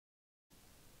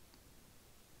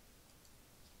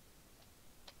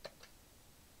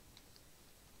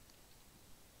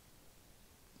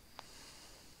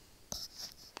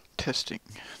Testing,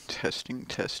 testing,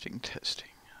 testing, testing.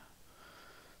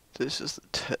 This is the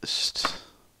test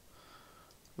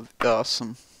of the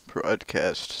awesome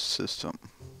broadcast system.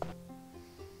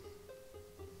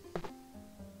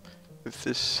 If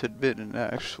this had been an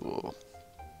actual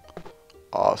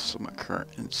awesome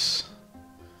occurrence,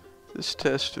 this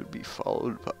test would be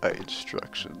followed by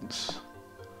instructions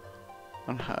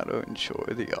on how to enjoy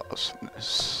the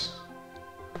awesomeness.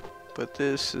 But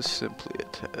this is simply a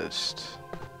test.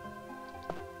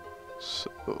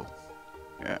 So,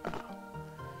 yeah,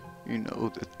 you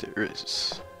know that there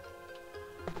is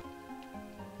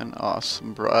an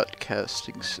awesome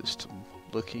broadcasting system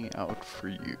looking out for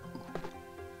you.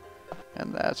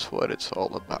 And that's what it's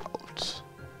all about.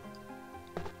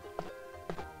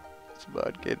 It's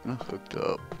about getting hooked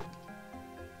up.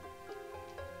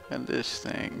 And this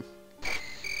thing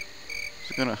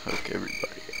is gonna hook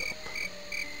everybody up.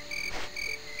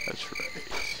 That's right.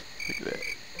 Look at that.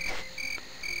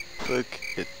 Look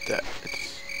at that.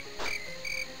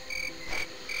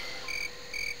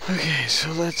 Okay,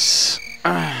 so let's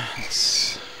get out of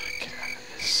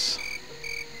this.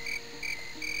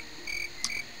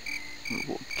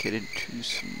 We'll get into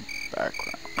some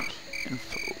background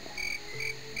info.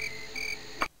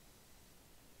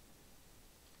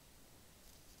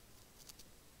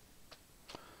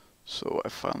 So I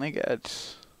finally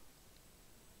got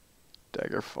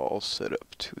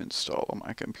DaggerfallSetup to install on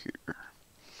my computer.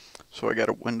 So I got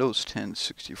a Windows 10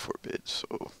 64-bit, so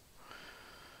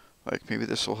like maybe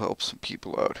this will help some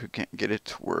people out who can't get it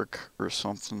to work or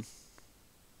something.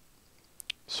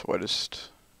 So you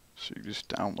just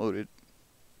download it,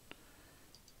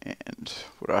 and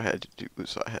what I had to do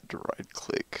was I had to right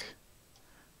click,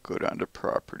 go down to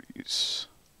properties,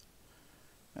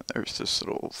 and there's this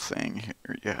little thing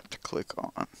here you have to click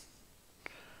on,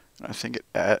 and I think it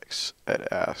asks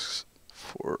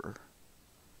for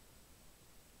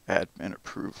admin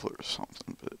approval or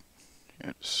something, but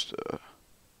you just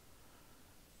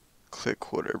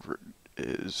click whatever it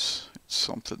is. It's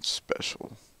something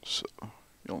special, so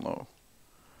you'll know.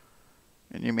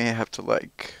 And you may have to,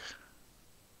 like,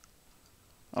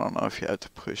 I don't know if you have to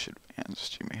push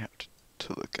advanced, you may have to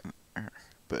look in there,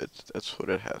 but that's what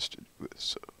it has to do with.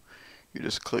 So you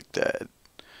just click that,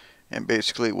 and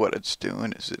basically what it's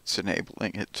doing is it's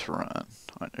enabling it to run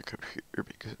on your computer,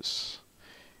 because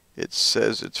it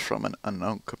says it's from an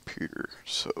unknown computer,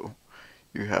 so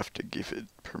you have to give it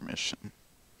permission.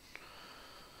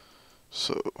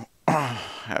 So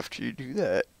after you do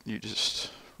that, you just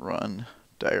run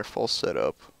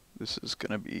DaggerfallSetup. This is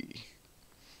gonna be,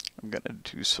 I'm gonna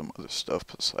do some other stuff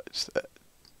besides that.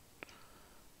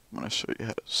 I'm gonna show you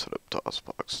how to set up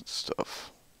Dosbox and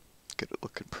stuff, get it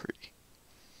looking pretty.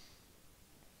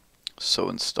 So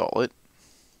install it.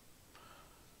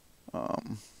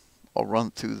 I'll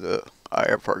run through the Eye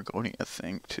of Argonia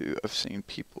thing too. I've seen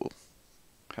people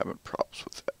having problems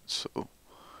with that. So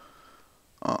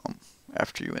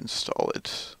after you install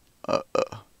it,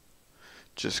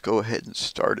 just go ahead and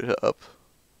start it up.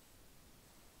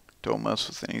 Don't mess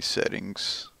with any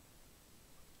settings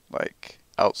like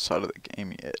outside of the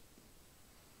game yet.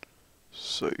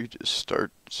 So you just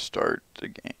start the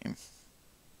game,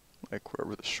 like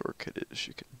wherever the shortcut is.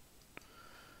 You can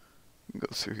go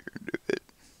through here and do it.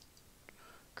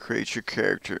 Create your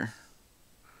character,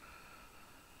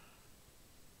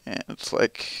 and it's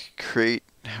like create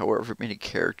however many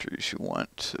characters you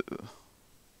want to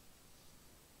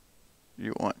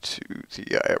the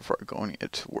Eye of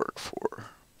Argonia to work for.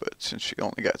 But since you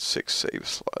only got 6 save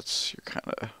slots,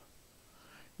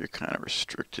 you're kind of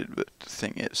restricted. But the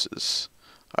thing is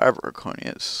Eye of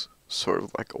Argonia is sort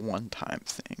of like a one-time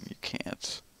thing.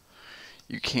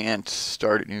 You can't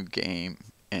start a new game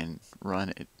and run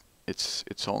it.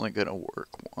 It's only gonna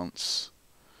work once.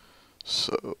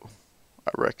 So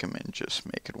I recommend just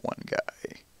making one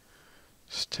guy.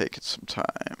 Just taking some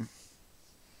time,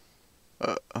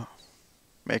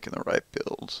 making the right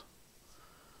build.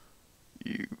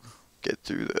 You get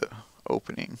through the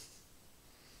opening.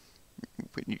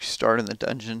 When you start in the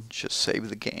dungeon, just save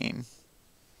the game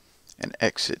and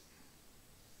exit.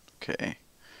 Okay.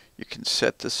 You can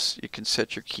set this. You can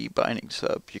set your key bindings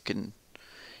up. You can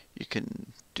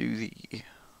do the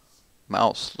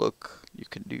mouse look. You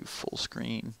can do full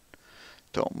screen.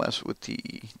 Don't mess with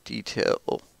the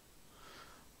detail.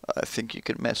 I think you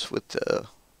can mess with the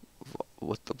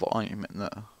volume and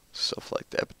the stuff like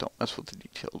that, but don't mess with the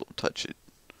detail. Don't touch it.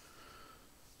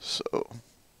 So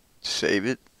save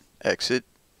it, exit.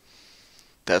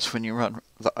 That's when you run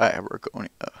the Eye of Argonia.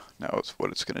 Now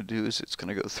what it's gonna do is it's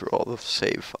gonna go through all the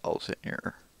save files in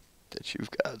here that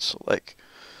you've got. So like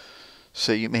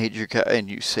say you made your guy and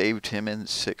you saved him in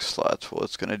 6 slots. Well,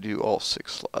 it's gonna do all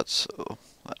 6 slots. So,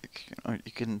 like,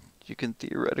 you can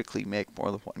theoretically make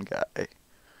more than one guy,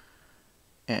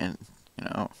 and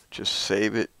just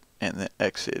save it and then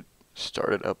exit,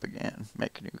 start it up again,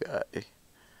 make a new guy.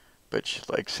 But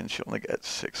like, since you only got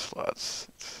 6 slots,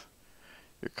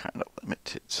 you're kind of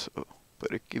limited. So,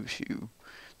 but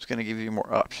it's gonna give you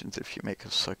more options if you make a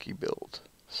sucky build.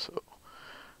 So,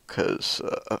 because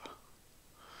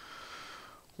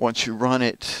once you run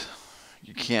it,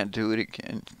 you can't do it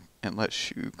again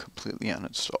unless you completely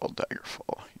uninstall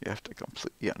Daggerfall. You have to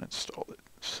completely uninstall it.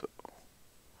 So,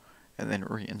 and then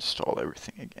reinstall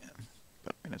everything again.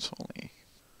 But I mean, it's only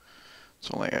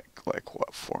like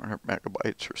what, 400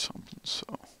 megabytes or something. So,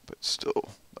 but still,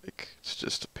 like, it's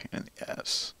just a pain in the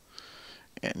ass,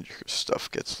 and your stuff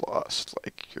gets lost.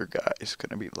 Like, your guy is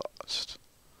gonna be lost.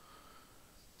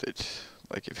 That,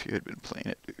 like, if you had been playing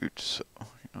it, dude. So,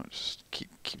 just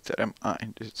keep that in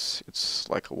mind. It's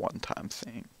like a one-time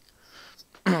thing.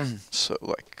 So,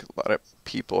 like, a lot of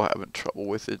people having trouble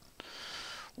with it.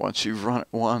 Once you've run it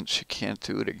once, you can't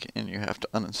do it again. You have to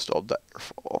uninstall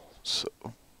Daggerfall. So,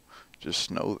 just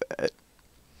know that.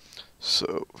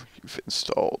 So, you've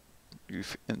installed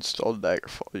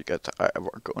Daggerfall. You got the Eye of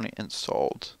Argonia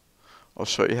installed. I'll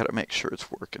show you how to make sure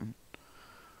it's working.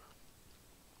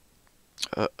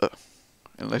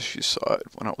 Unless you saw it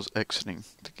when I was exiting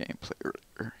the gameplay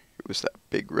earlier. It was that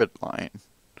big red line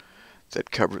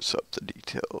that covers up the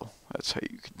detail. That's how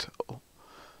you can tell.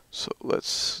 So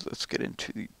let's get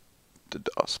into the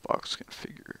Dosbox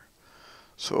configure.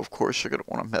 So of course you're going to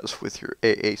want to mess with your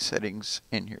AA settings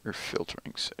and your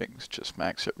filtering settings. Just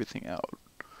max everything out.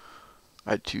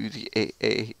 I do the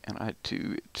AA and I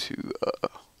do it to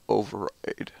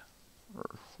override,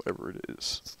 or whatever it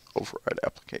is, override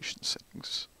application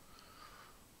settings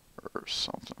or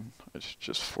something. I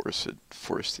just force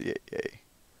the AA,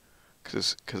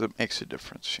 because it makes a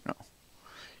difference,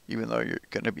 even though you're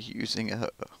going to be using I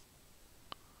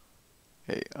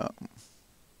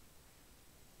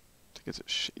think it's a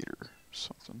shader or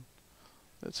something.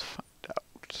 Let's find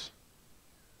out.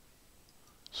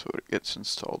 So it gets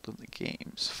installed in the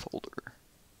games folder.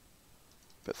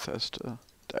 Bethesda,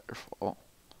 Daggerfall.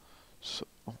 So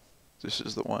this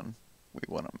is the one we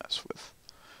want to mess with.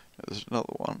 Now, there's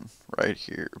another one right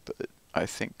here, but I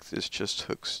think this just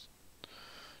hooks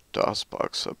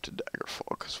Dosbox up to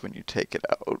Daggerfall, because when you take it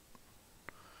out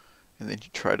and then you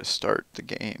try to start the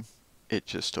game, it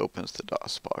just opens the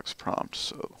Dosbox prompt.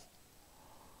 So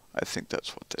I think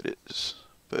that's what that is.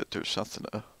 But there's nothing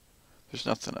to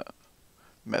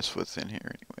mess with in here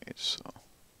anyway. So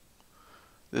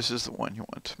this is the one you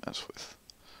want to mess with.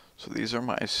 So these are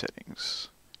my settings.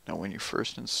 Now when you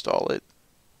first install it,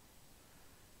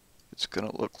 it's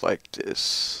gonna look like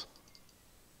this.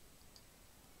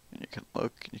 And you can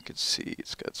look and you can see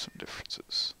it's got some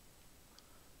differences.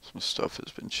 Some stuff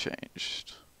has been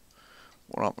changed.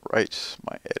 One on the right is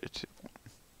my edited one.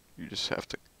 You just have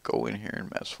to go in here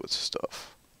and mess with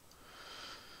stuff.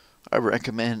 I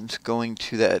recommend going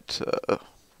to that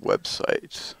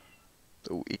website,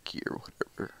 the wiki or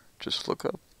whatever. Just look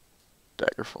up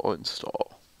Daggerfall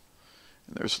install,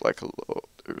 and there's like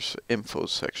there's an info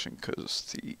section,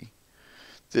 because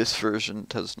this version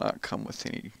does not come with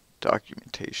any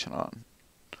documentation on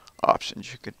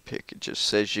options you can pick. It just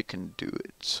says you can do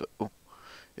it, so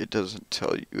it doesn't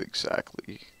tell you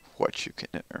exactly what you can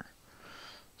enter.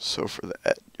 So for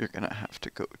that, you're gonna have to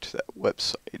go to that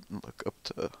website and look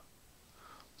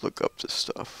up the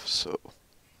stuff. So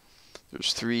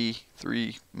there's three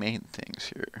main things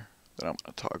here that I'm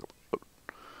gonna talk about,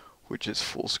 which is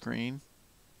full screen.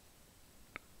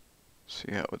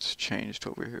 See how it's changed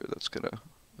over here? That's gonna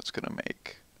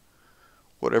make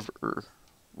whatever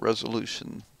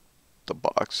resolution the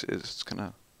box is, it's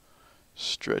gonna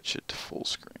stretch it to full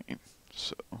screen.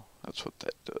 So that's what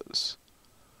that does.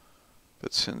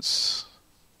 But since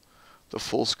the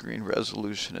full screen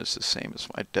resolution is the same as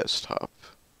my desktop,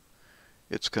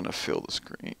 it's gonna fill the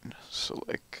screen. So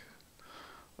like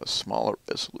a smaller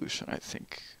resolution, I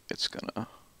think it's gonna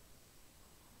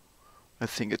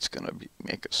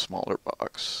make a smaller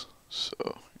box.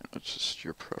 So it's just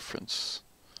your preference.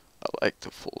 I like the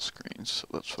full screen, so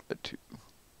that's what I do.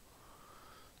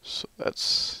 So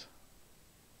that's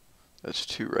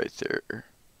 2 right there.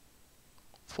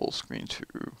 Full screen to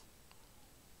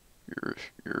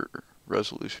your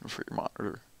resolution for your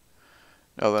monitor.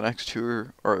 Now the next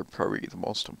 2 are probably the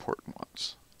most important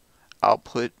ones.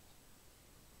 Output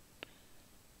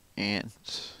and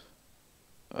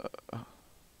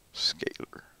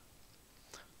scalar.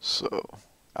 So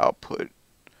output,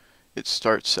 it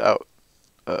starts out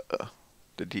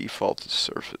the default is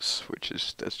surface,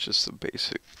 that's just the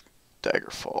basic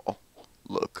Daggerfall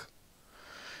look.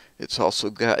 It's also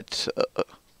got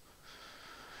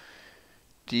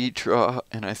D-draw,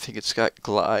 and I think it's got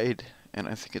glide, and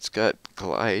I think it's got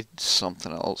glide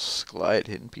something else, glide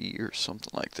NB or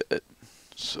something like that.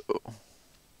 So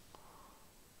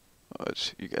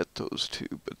you got those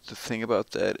two, but the thing about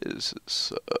that is,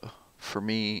 for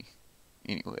me,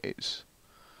 anyways,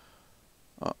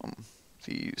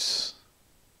 these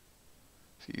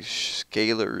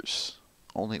scalars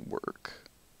only work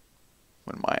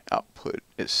when my output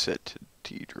is set to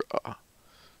D-draw.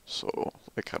 So,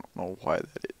 like, I don't know why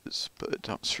that is, but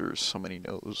I'm sure somebody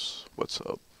knows what's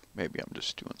up. Maybe I'm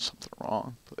just doing something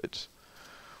wrong, but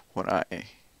when I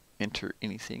enter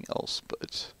anything else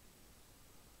but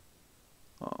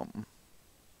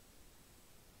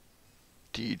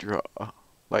D-draw,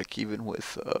 like even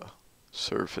with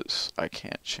surface, I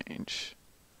cannot change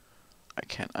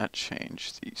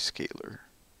the scalar.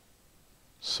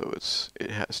 So it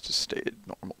has to stay at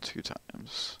normal 2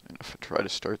 times, and if I try to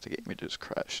start the game, it just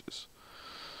crashes.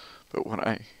 But when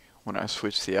I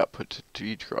switch the output to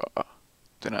D-draw,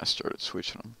 then I started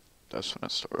switching them. That's when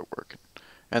it started working,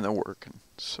 and they're working.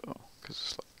 So, because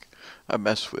it's like I've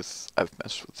messed with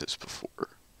this before,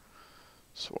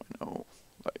 so I know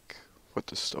like what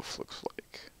this stuff looks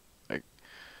like.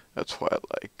 That's why I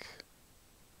like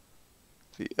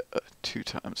the 2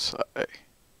 times psi.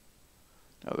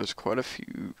 Now there's quite a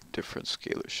few different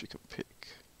scalars you can pick.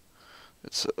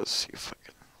 Let's see if I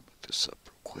can look this up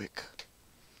real quick.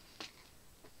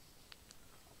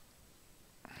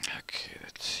 Okay,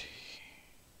 let's see.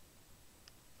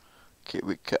 Okay,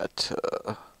 we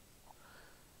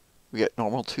got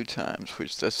normal 2 times,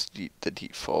 which that's the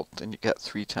default. Then you got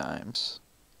 3 times.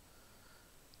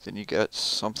 Then you got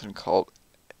something called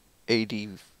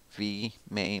ADV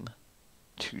MAME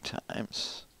 2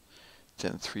 times.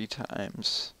 Then 3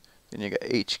 times. Then you got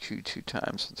HQ 2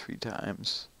 times and 3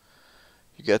 times.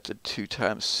 You got the 2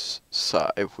 times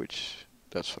psi, which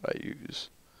that's what I use.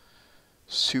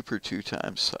 Super 2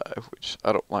 times psi, which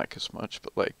I don't like as much,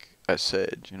 but like I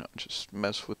said, you know, just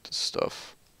mess with the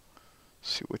stuff.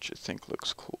 See what you think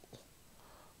looks cool.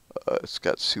 It's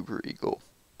got Super Eagle.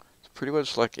 It's pretty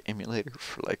much like an emulator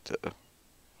for like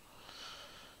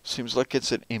seems like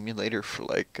it's an emulator for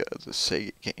like the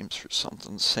Sega games or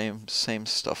something. Same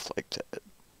stuff like that.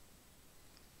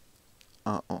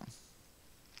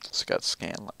 It's got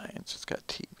scan lines. It's got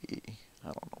TV. I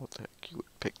don't know what the heck you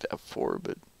would pick that for,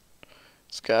 but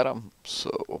it's got them.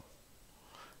 So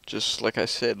just like I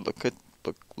said,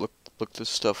 look this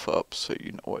stuff up so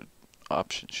you know what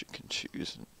options you can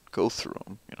choose and go through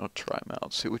them. You know, try them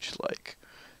out, see what you like.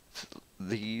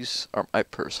 These are my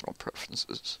personal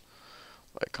preferences.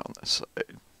 Like on this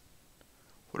side,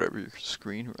 whatever your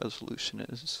screen resolution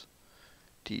is,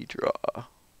 D-draw,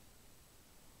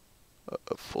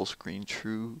 full screen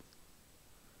true,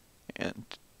 and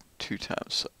 2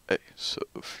 times psi. So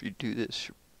if you do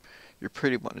this, you're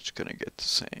pretty much gonna get the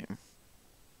same,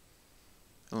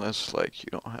 unless like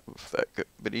you don't have that good.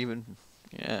 But even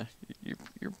yeah,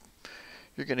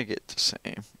 you're gonna get the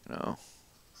same, you know,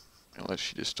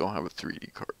 unless you just don't have a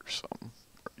 3D card or something,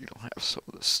 or you don't have some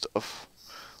of this stuff.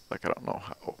 Like, I don't know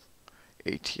how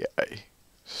ATI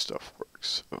stuff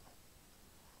works,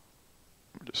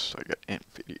 so I got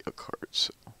NVIDIA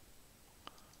cards,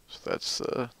 so that's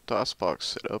the Dosbox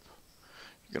setup.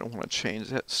 You're gonna want to change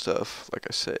that stuff. Like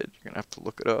I said, you're gonna have to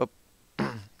look it up.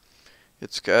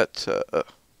 It's got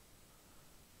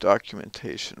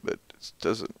documentation, but it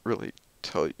doesn't really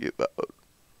tell you about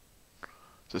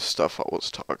the stuff I was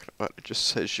talking about. It just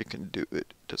says you can do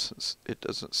it. It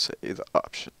doesn't say the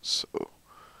options, so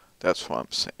that's what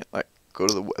I'm saying. Like, go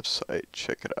to the website,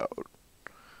 check it out,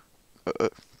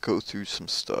 go through some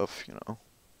stuff, you know.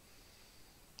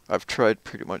 I've tried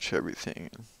pretty much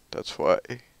everything, and that's why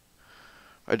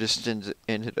I just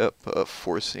ended up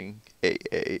forcing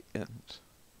AA, and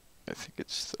I think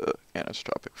it's the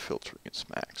anisotropic filtering is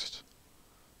maxed.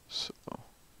 So,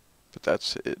 but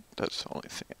that's it. That's the only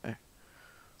thing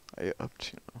I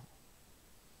upped, you know.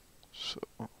 So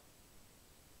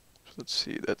let's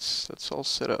see, that's all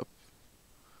set up.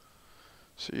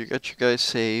 So you got your guys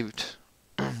saved.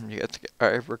 You got the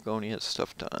Ivergonia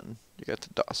stuff done. You got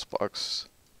the Dosbox.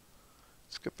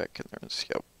 Let's get back in there and see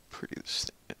how pretty this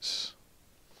thing is.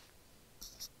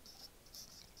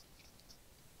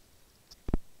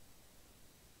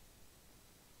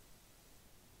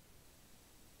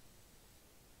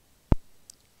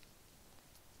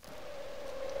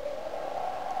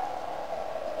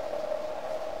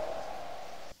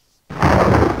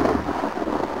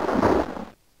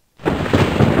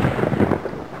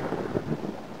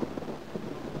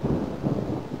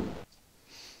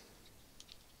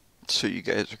 So you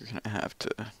guys are gonna have to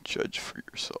judge for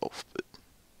yourself, but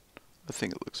I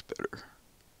think it looks better.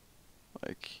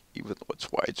 Like, even though it's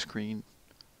widescreen,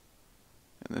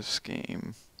 and this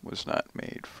game was not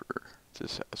made for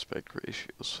this aspect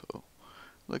ratio, so it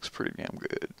looks pretty damn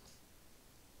good.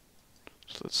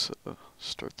 So let's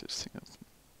start this thing up.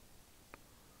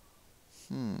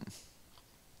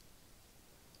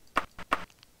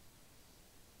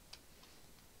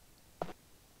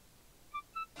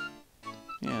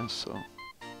 Yeah, so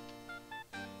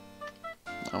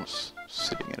I was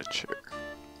sitting in a chair.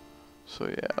 So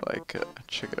yeah, like,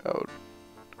 check it out.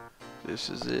 This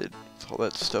is it. With all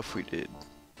that stuff we did.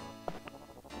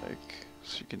 Like,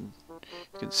 so you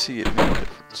can see it made a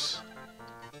difference.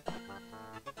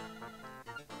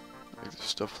 Like, this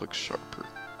stuff looks sharper.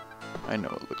 I know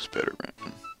it looks better,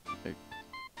 man. Like,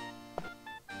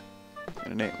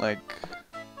 and it ain't like,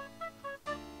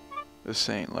 this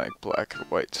ain't like black and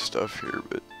white stuff here,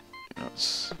 but you know,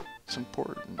 it's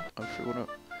important. If you're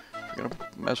gonna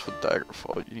mess with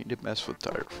Daggerfall, you need to mess with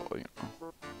Daggerfall, you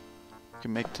know. You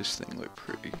can make this thing look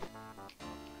pretty.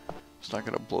 It's not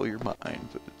gonna blow your mind,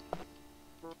 but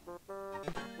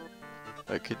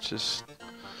like, it just,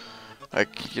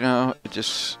 like, you know, it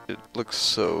looks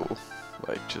so,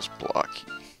 like, just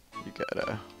blocky. You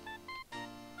gotta,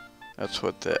 that's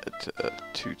what that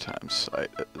 2x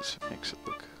sight is. It makes it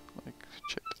look like,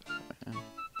 check that out, man.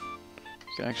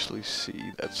 You can actually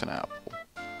see that's an apple.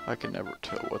 I can never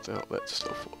tell what the hell that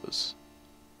stuff was.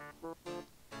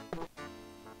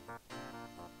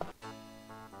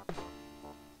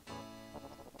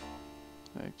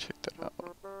 Hey, check that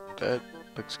out. That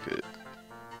looks good.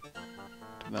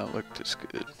 Did not look this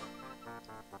good.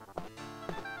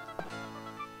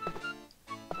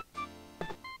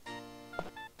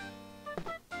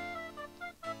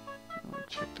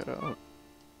 Check that out.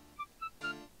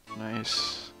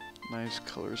 Nice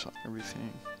colors on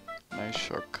everything. Nice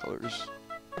sharp colors.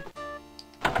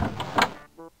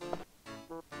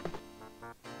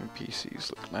 NPCs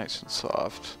look nice and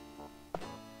soft.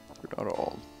 They're not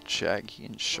all shaggy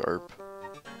and sharp.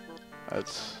 That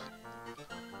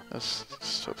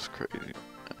stuff's crazy.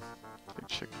 Like,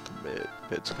 check the bed.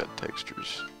 Bed's got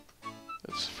textures.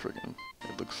 That's friggin'.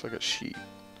 It looks like a sheet.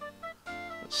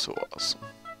 That's so awesome.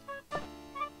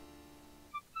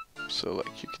 So,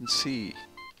 like, you can see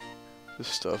the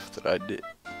stuff that I did.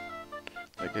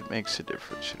 Like, it makes a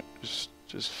difference, you know.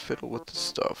 Just fiddle with the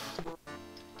stuff.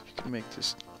 You can make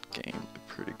this game look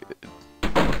pretty good.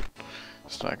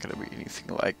 It's not gonna be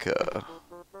anything like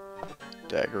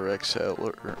Dagger XL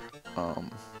or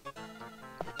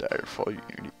Daggerfall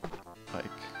Unity. Like,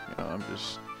 you know, I'm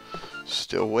just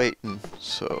still waiting,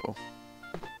 so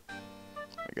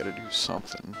I gotta do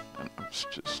something. And I'm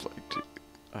just like, dude,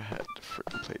 I had to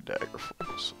freaking play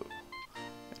Daggerfall, so,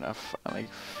 and I finally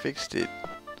fixed it.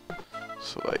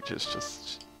 So, like,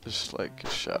 just like a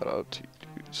shout out to you,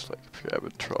 dude. It's like, if you're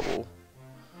having trouble,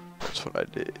 that's what I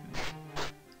did.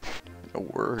 And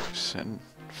it works, and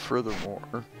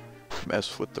furthermore,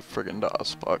 mess with the friggin'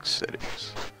 Dosbox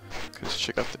settings. Cause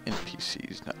check out the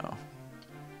NPCs now.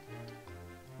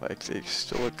 Like, they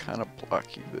still look kind of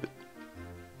blocky, but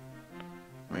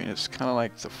I mean, it's kind of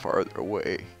like the farther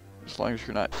away. As long as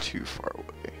you're not too far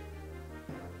away.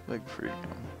 Like, pretty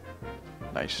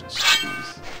nice and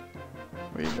smooth.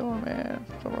 Where you going, man?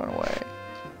 Don't run away.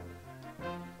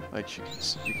 Like, you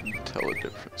can tell a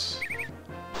difference.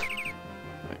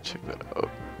 Like, check that out.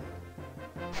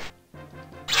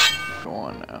 Go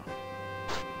on now.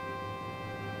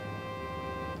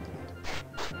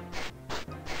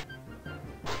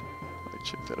 Like,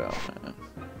 check that out, man.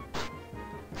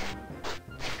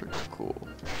 It's freaking cool.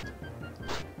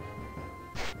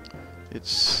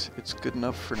 It's good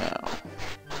enough for now.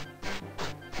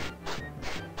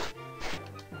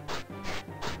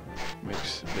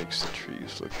 Makes the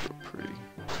trees look real pretty.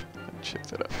 And check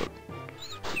that out.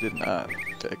 It did not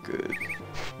that good.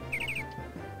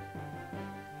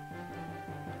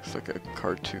 It's like a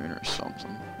cartoon or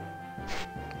something.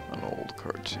 An old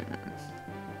cartoon.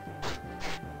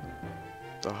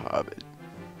 The Hobbit.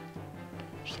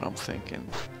 That's what I'm thinking.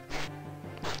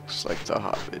 Looks like The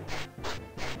Hobbit.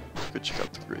 Go check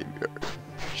out the graveyard.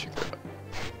 Check that out.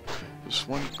 There's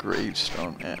one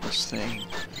gravestone, man. This thing.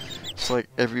 It's like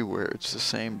everywhere. It's the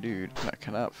same dude. And I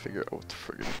cannot figure out what the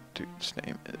friggin' dude's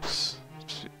name is.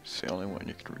 It's the only one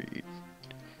you can read.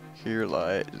 Here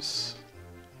lies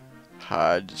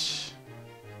Hodge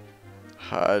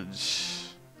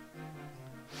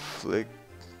Flick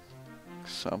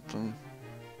something.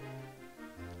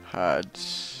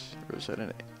 Hodge, or is that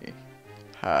an A?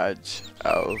 Hodge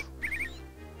Al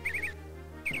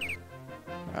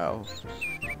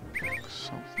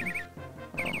something.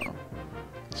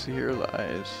 See, here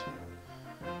lies.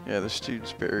 Yeah, this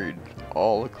dude's buried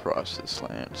all across this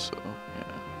land, so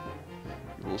yeah.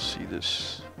 You will see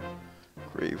this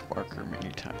grave marker many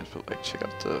times, but like check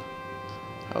out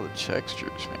how the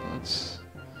textures, man,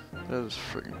 that is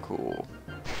freaking cool.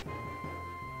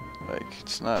 Like,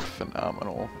 it's not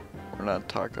phenomenal. We're not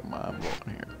talking mind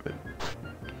blowing here, but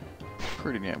it's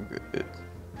pretty damn good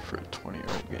for a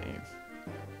 20-year-old game.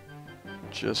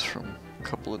 Just from a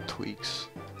couple of tweaks.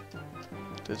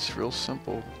 It's real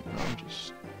simple, you know,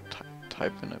 just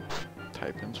type in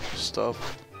some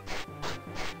stuff.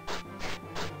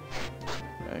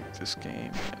 Like, this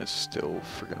game is still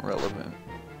freaking relevant.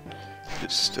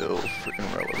 It's still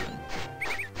freaking relevant.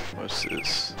 What's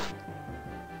this?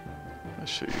 I'll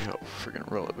show you how freaking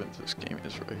relevant this game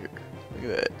is right here.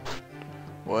 Look at that.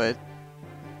 What?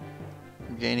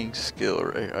 I'm gaining skill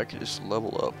right here. I could just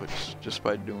level up just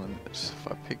by doing this.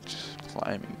 If I picked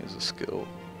climbing as a skill.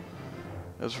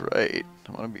 That's right.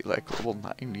 I'm gonna be like level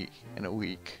 90 in a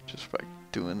week just by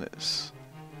doing this.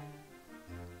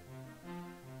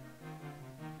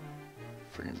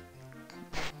 Freaking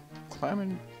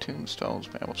climbing tombstones,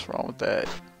 man. What's wrong with that?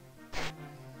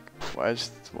 Why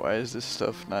is this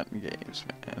stuff not in games,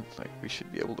 man? Like, we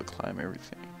should be able to climb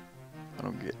everything. I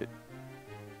don't get it.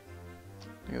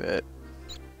 Look at that.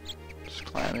 Just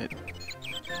climb it.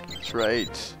 That's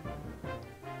right.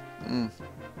 I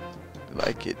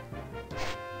like it.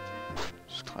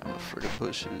 Just climb the friggin'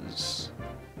 bushes.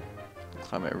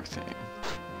 Climb everything.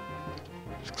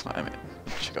 Just climb it.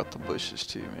 Check out the bushes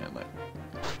too, man. Like,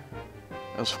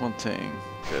 that's one thing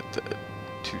that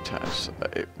 2 times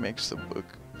it makes the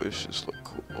bushes look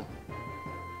cool.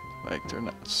 Like, they're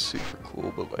not super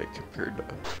cool, but like compared to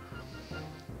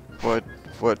what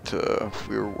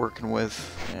we were working with,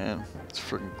 man, it's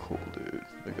freaking cool, dude.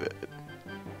 Look at that.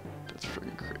 That's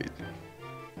freaking crazy.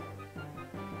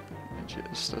 And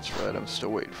yes, that's right. I'm still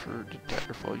waiting for the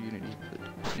Daggerfall Unity, but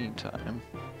in the meantime,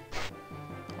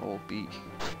 I will be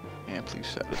amply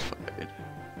satisfied.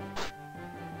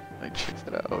 Like, check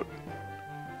that out.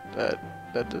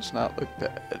 That does not look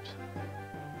bad.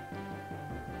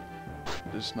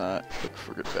 Does not look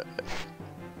friggin' bad.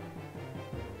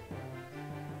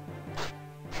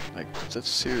 Like, that's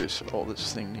serious. All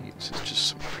this thing needs is just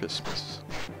some crispness.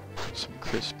 Some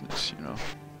crispness, you know?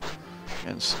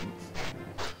 And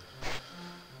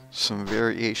some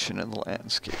variation in the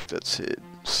landscape. That's it.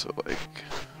 So, like,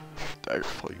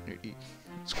 Daggerfall Unity,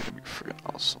 it's gonna be friggin'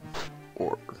 awesome.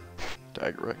 Or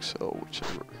Dagger XL,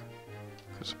 whichever.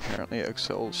 Because apparently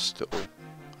XL is still,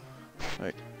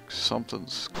 like,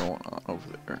 something's going on over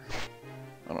there.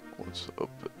 I don't know what's up,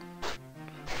 but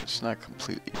it's not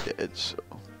completely dead, so.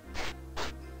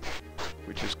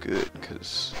 Which is good,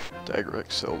 because Dagger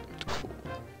XL looked cool.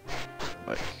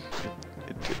 Like,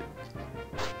 it did.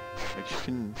 Like,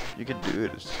 you can do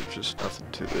it, it's just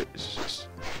nothing to it, it's just,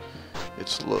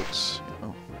 its looks, you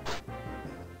know.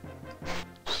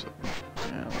 So,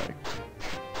 yeah, like,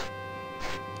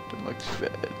 didn't look too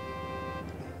bad.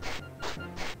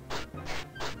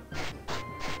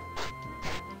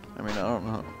 I mean, I don't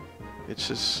know. It's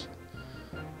just,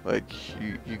 like,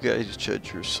 you guys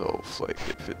judge yourself, like,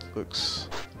 if it looks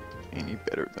any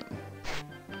better than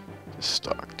the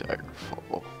stock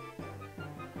Daggerfall.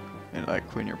 And,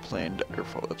 like, when you're playing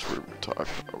Daggerfall, that's what we're talking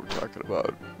about. We're talking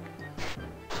about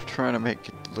trying to make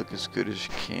it look as good as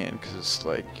you can, because it's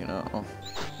like, you know,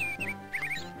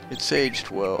 it's aged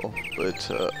well, but,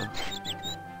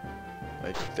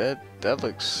 like, that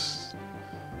looks,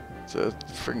 the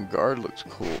friggin' guard looks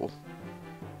cool.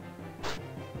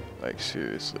 Like,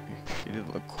 seriously, he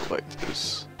didn't look cool like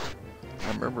this.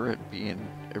 I remember it being,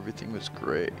 everything was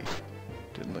gray.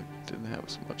 Didn't have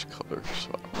as much color, so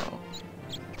I don't know.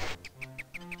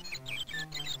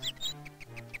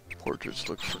 Portraits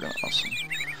look friggin' awesome.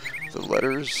 The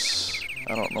letters,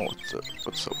 I don't know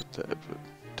what's up with that, but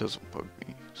it doesn't bug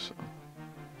me, so,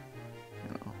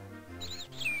 you know.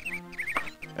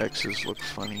 X's look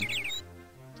funny.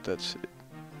 That's it.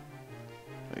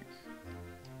 Like,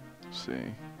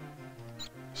 see.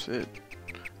 That's it.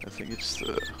 I think it's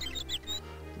the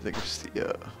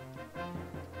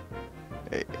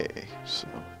AA, so.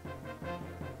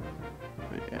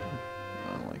 But yeah,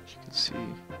 like you can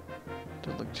see,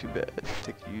 doesn't look too bad.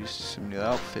 They could use some new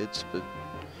outfits, but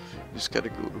you just gotta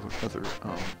go to another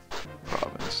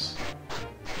province.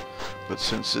 But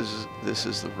since this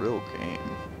is the real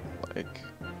game, like,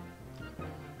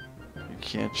 you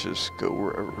can't just go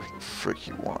wherever the frick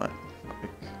you want.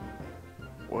 Like,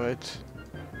 what?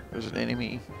 There's an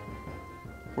enemy?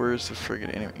 Where is the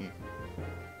friggin' enemy?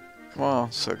 Come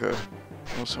on, sucker.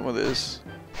 Want some of this?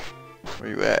 Where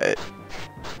you at?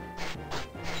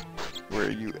 Where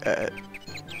are you at?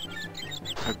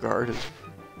 A guard is...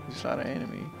 He's not an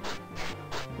enemy.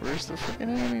 Where's the freaking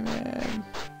enemy, man?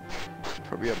 It's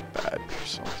probably a bat or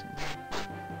something.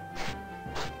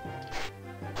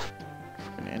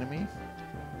 Freaking enemy?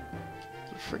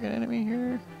 Is there a freaking enemy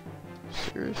here?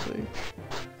 Seriously?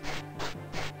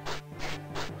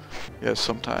 Yeah,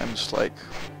 sometimes, like...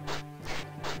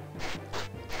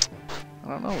 I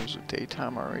don't know, it was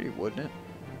daytime already, wouldn't it?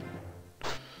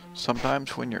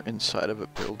 Sometimes when you're inside of a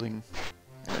building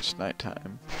and it's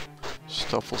nighttime,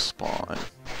 stuff will spawn.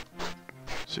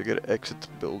 So you gotta exit the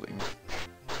building.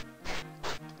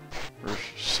 Or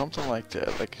something like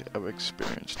that, like I've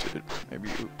experienced it.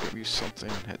 Maybe something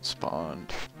had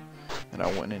spawned and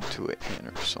I went into an inn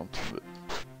or something, but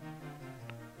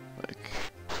like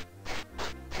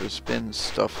there's been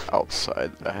stuff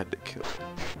outside that I had to kill.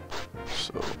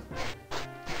 So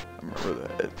I remember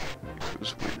that. It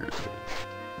was weird.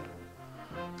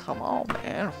 Come on,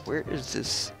 man. Where is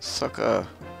this sucker?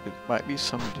 It might be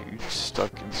some dude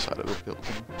stuck inside of a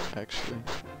building, actually.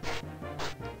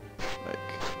 Like,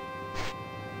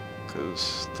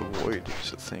 because the void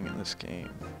is a thing in this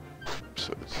game.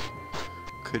 So it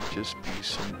could just be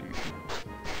some dude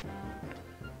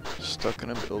stuck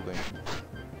in a building.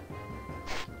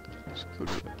 Let's go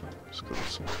to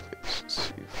some place and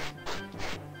see if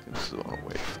I can zone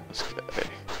away from this guy.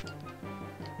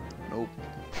 Nope.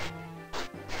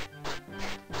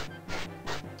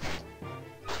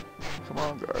 Come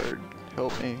on, guard.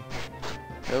 Help me.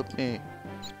 Help me.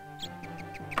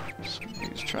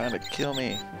 He's trying to kill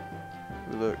me.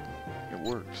 Look, it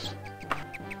works.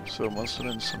 So it must have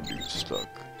been some dude stuck.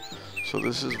 So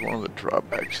this is one of the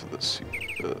drawbacks of the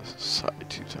side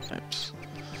 2 times.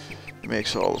 It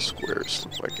makes all the squares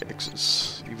look like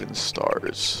X's. Even the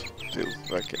stars, they look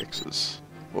like X's.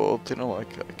 Well, they don't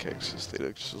look like X's.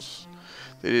 They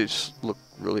just look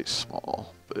really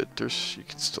small. But you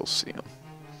can still see them.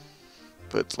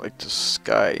 But like the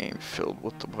sky ain't filled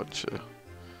with a bunch of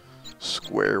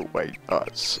square white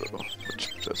dots, so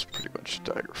that's pretty much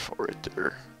Daggerfall right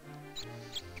there.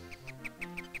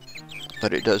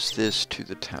 But it does this to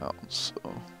the town, so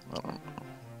I don't know.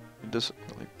 It doesn't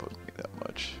really bug me that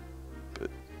much, but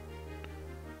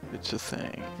it's a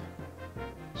thing.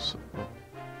 So you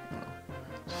know,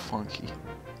 it's funky.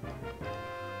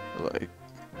 Like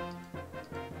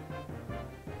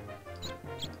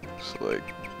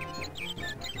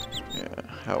yeah,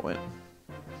 how when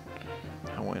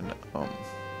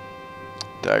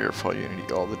Daggerfall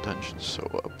Unity, all the dungeons so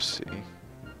up, see,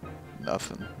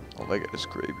 nothing. All I got is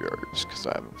graveyards, because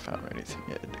I haven't found anything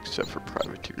yet, except for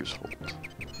Privateer's Hold,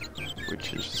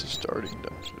 which is the starting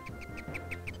dungeon.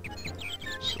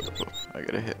 So, I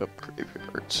gotta hit up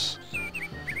graveyards.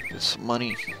 Get some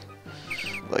money.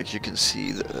 Like, you can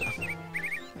see how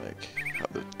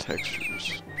the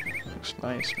textures looks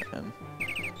nice, man.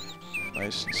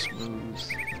 Nice and smooth.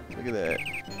 Look at that.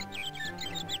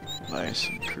 Nice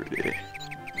and pretty.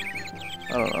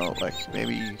 I don't know, like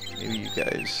maybe you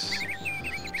guys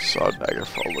saw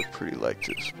Daggerfall look pretty like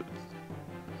this, but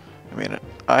I mean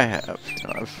I have, you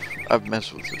know, I've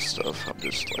messed with this stuff. I'm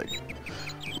just like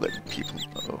letting people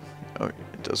know, you know,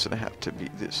 it doesn't have to be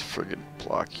this friggin'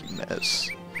 blocky mess.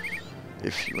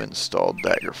 If you install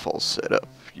DaggerfallSetup,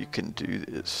 you can do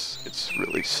this. It's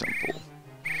really simple.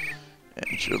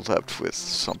 And you're left with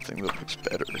something that looks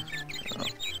better, you know,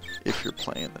 if you're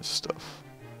playing this stuff.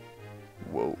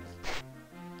 Whoa.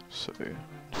 So,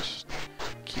 just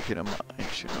keep it in mind,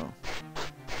 you know.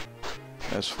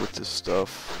 Mess with this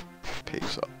stuff,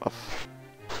 pays off.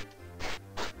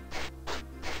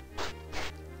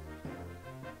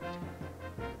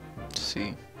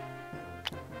 See?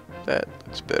 That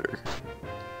looks better.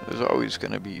 There's always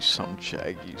gonna be some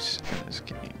jaggies in this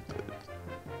game, but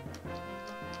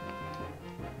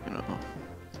you know,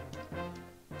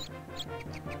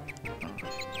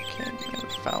 can't be in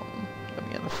the fountain. Let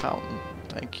me in the fountain.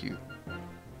 Thank you.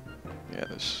 Yeah,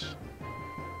 this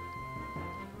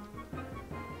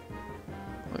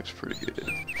looks pretty good,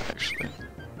 actually.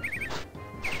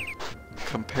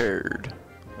 Compared,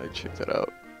 like, check that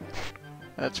out.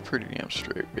 That's pretty damn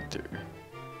straight right there.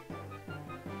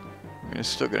 I mean, it's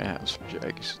still gonna have some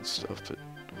jaggies and stuff, but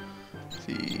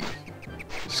the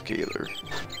scaler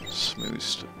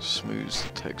smooths the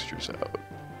textures out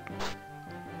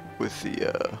with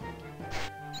the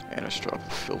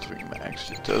anisotropic filtering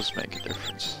max. It does make a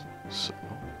difference. So,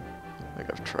 like,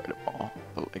 I've tried them all,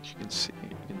 but like you can see,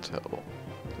 you can tell.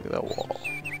 Look at that wall.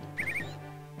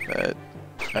 That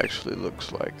actually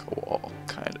looks like a wall,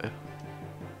 kinda.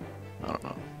 I don't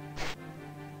know.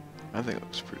 I think it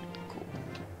looks pretty cool.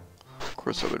 Of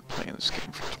course, I've been playing this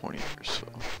game for 20 years, so.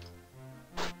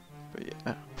 But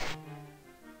yeah.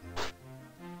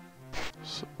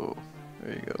 So,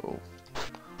 there you go.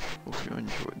 Hope you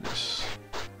enjoyed this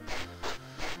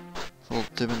little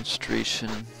demonstration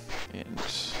and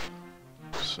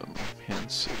some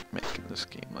hints at making this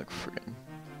game look friggin'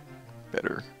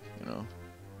 better, you know?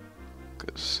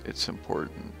 Because it's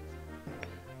important.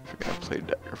 If you're gonna play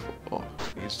Daggerfall,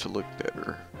 it needs to look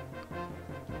better.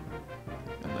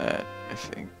 And that, I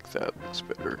think that looks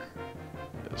better.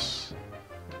 This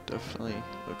definitely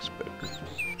looks better.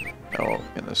 Now,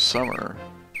 in the summer,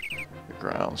 the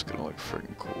ground's gonna look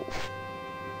friggin' cool.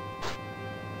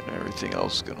 And everything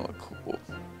else is gonna look cool.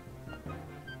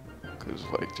 Because,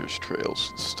 like, there's trails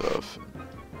and stuff.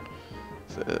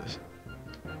 And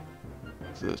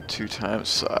the 2x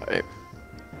side,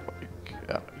 like,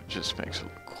 yeah, it just makes it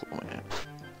look cool, man.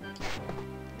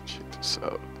 Check this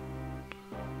out.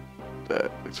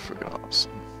 That looks friggin'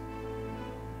 awesome.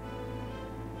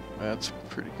 That's a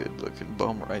pretty good looking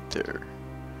bum right there.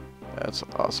 That's an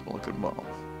awesome looking bum.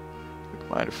 Look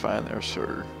mighty fine there,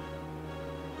 sir.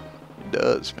 It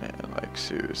does, man. Like,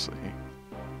 seriously.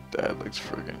 That looks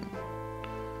friggin'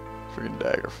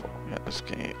 Daggerfall, man, this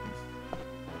game.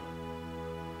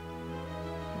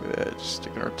 Look at that, just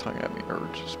sticking her tongue at me, or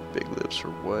just big lips, or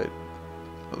what?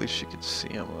 At least you can see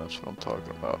them, that's what I'm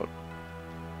talking about.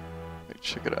 Like,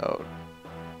 check it out.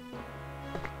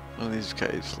 None of these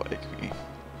guys like me.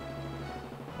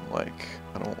 I'm like,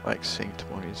 I don't like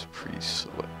sanctimonious priests,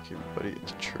 so like, everybody at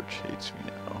the church hates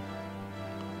me now.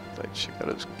 Like, check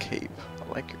out his cape. I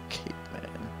like your cape,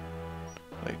 man.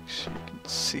 Like, so you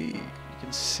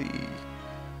can see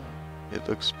it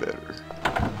looks better.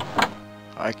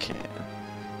 I can.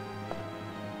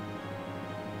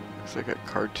 It's like a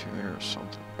cartoon or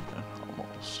something, man,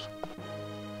 almost.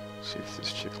 See if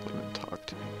this chick will even talk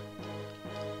to me.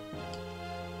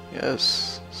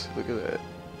 Yes, see, look at that.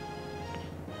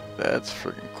 That's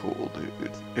freaking cool,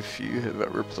 dude. If you have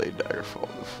ever played Daggerfall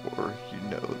before, you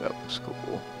know that looks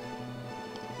cool.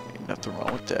 Ain't nothing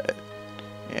wrong with that.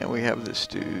 And we have this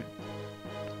dude.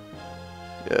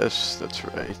 Yes, that's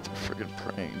right. They're freaking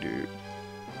praying, dude.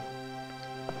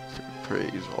 Freaking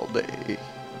prays all day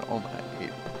and all night. He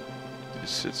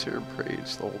just sits here and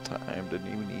prays the whole time. Doesn't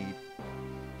even eat.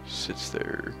 Just sits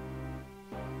there.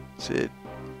 That's it.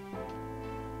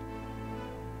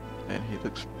 And he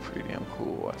looks pretty damn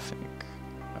cool, I think.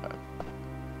 I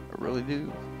really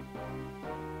do.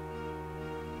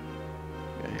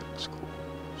 Yeah, he looks cool.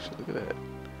 So look at that.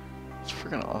 It's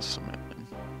freaking awesome, man.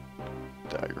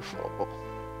 Daggerfall.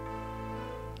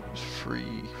 There's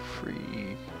free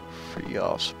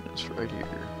awesomeness right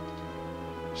here.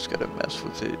 Just gotta mess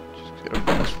with it. Just gotta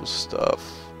mess with stuff.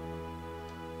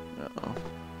 You know.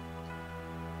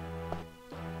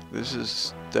 This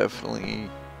is definitely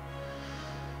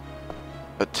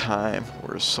a time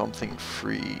where something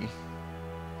free,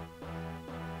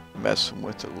 messing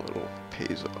with it a little,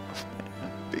 pays off, man.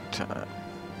 Big time.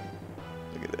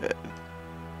 Look at that.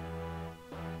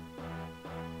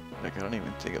 Like, I don't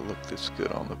even think it looked this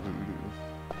good on the Voodoo.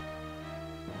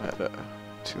 At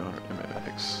 200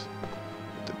 MX.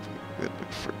 The Voodoo, it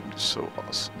looked freaking so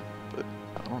awesome. But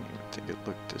I don't even think it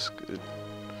looked this good.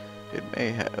 It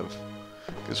may have.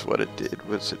 Because what it did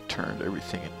was it turned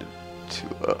everything into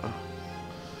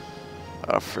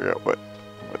I forgot what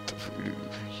the Voodoo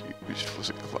used.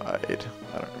 Was it Glide?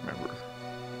 I don't remember.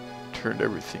 Turned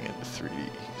everything into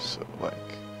 3D, so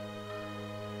like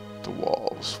the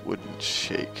walls wouldn't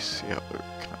shake. See how they're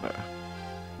kind of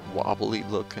wobbly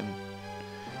looking?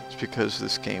 It's because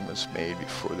this game was made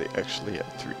before they actually had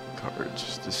 3D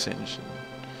cards. This engine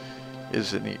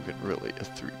isn't even really a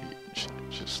 3D engine.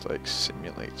 It just like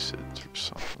simulates it or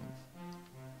something.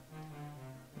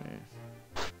 Yeah.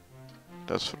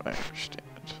 That's what I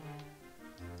understand.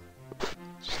 But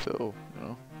still, you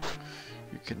know,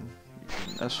 you can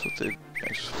mess with it,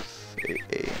 mess with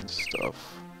AA and stuff.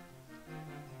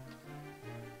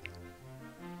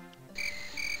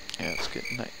 Yeah, it's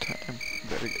getting nighttime.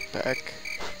 Better get back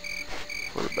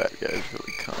before the bad guys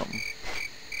really come.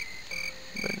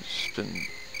 I've just been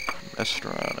messing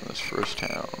around in this first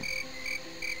town.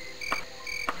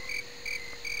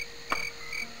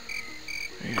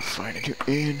 I need to find a new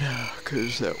inn,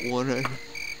 cause that one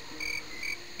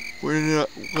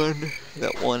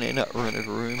inn I rented a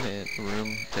room in, the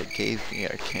room they gave me,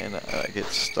 I get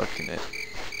stuck in it.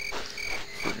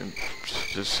 Friggin',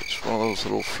 it's one of those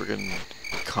little friggin'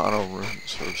 econo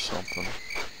rooms or something.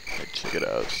 Like, check it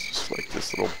out, it's just like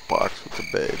this little box with a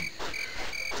bed.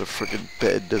 The friggin'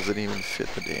 bed doesn't even fit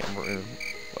the damn room.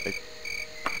 Like,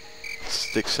 it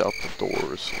sticks out the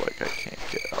door, so like I can't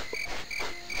get out.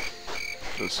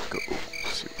 Let's go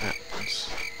see what happens.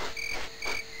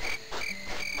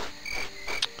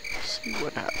 see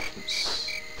what happens.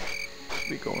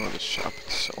 We go into the shop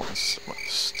and selling some of the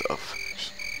stuff.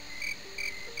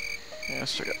 Yeah, I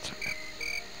still got time.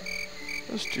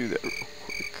 Let's do that real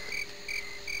quick.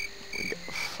 We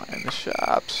gotta find the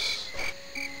shops.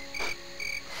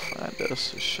 Find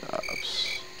us the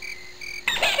shops.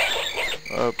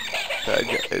 Oh, bad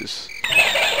guys.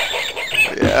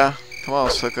 Yeah, come on,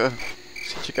 sucker.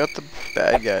 See, check out the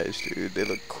bad guys, dude. They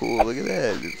look cool. Look at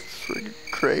that. It's freaking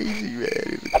crazy, man.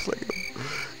 It looks like a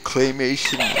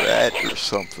claymation rat or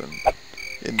something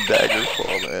in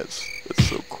Daggerfall. That's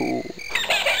so cool.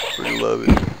 Pretty love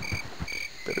it.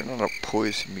 Better not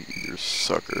poison me either,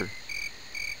 sucker.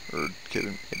 Or get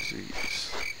an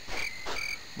disease.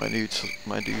 My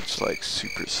dude's like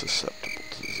super susceptible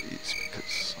to disease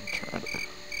because I'm trying to.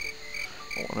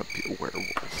 I want to be a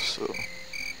werewolf, so.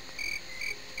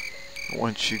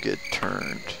 Once you get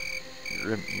turned,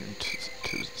 you're immune to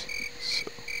disease,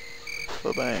 so.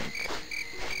 Ba-bank.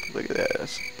 Look at that,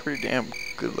 that's a pretty damn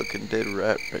good looking dead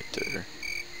rat right there.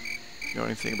 If you know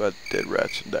anything about dead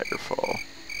rats in Daggerfall,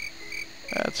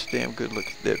 that's a damn good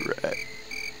looking dead rat.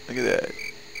 Look at that.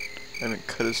 I haven't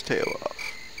cut his tail off.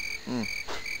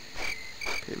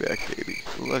 Payback, baby.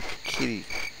 Look, kitty.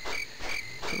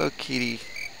 Hello, kitty.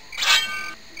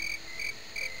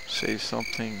 Say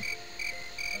something.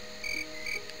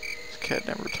 This cat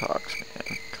never talks,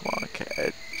 man. Come on,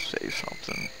 cat. Say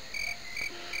something.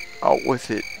 Out with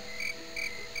it.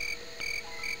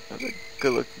 That's a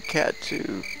good looking cat,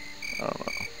 too. I don't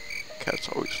know. Cats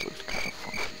always look kind of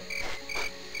funky.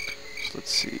 So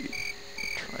let's see. I'm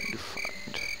trying to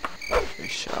find a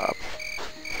shop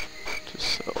to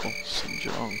sell some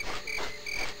junk.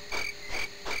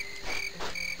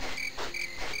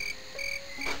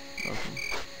 Nothing.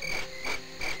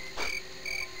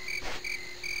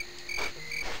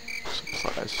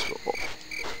 Supply store.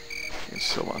 I can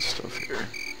sell my stuff here.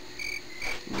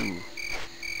 Ooh.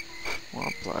 I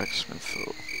want a blacksmith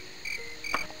though.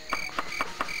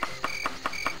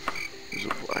 There's a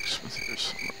blacksmith here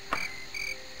somewhere.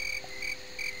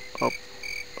 Up.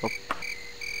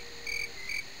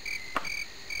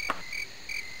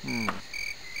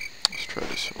 Let's try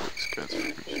to sell these guys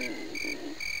first.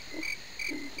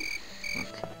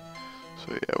 Okay. So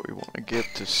yeah, we want to get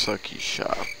to Sucky's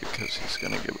shop because he's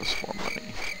gonna give us more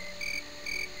money.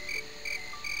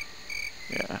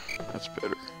 Yeah, that's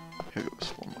better. He'll give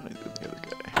us more money than the other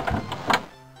guy.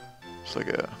 It's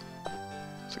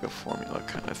like a formula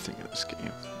kind of thing in this game.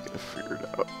 You gotta figure it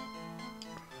out.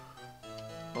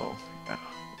 Oh yeah,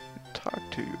 talk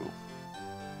to you.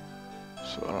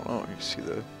 So I don't know. You see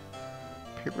the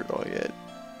paper doll yet?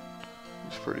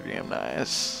 He's pretty damn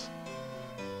nice.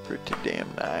 Pretty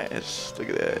damn nice. Look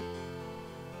at that.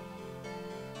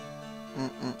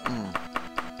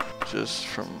 Just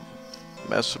from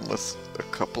messing with a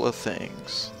couple of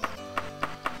things.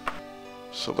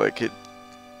 So like it,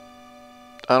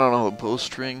 I don't know, the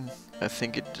bowstring, I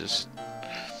think it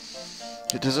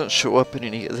doesn't show up in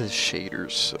any of the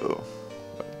shaders, so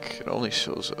like it only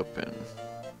shows up in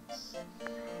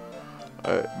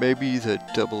maybe the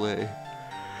AA.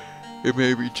 It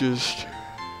may be just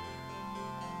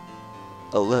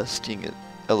lacing it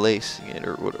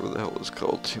or whatever the hell it's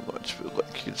called too much, but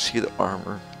like you can see the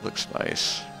armor looks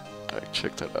nice. Like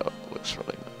check that out, it looks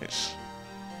really nice.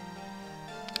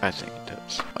 I think it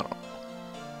does. I don't know.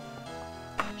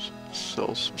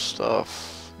 Sell some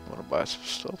stuff. You wanna buy some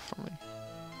stuff from me?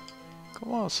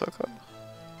 Come on, sucker.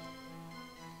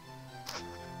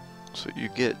 So you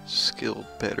get skill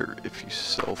better if you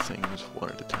sell things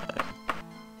one at a time.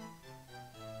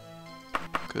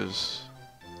 Because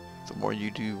the more you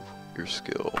do your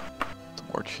skill, the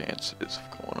more chance it is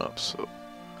of going up. So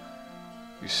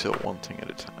you sell one thing at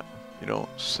a time. You don't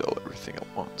sell everything at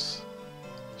once.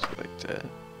 So like that.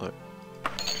 Look.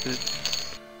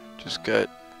 Just got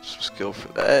some skill for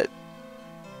that.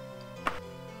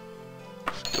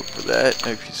 Skill for that.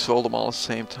 And if you sold them all at the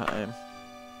same time,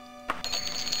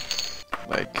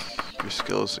 like your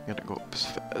skill isn't gonna go up as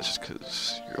fast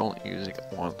because you're only using it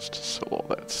once to sell all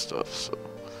that stuff. So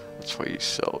that's why you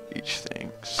sell each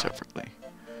thing separately.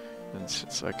 And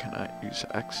since I cannot use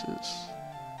axes,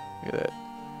 look at that.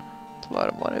 It's a lot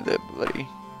of money there, buddy.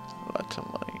 Lots of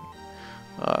money.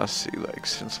 See, like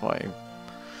since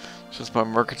my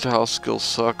mercantile skill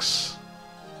sucks,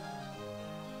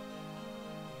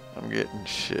 I'm getting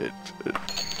shit. But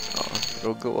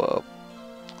it'll go up.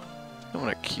 I'm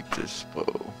gonna keep this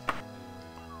bow.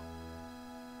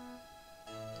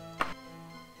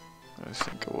 I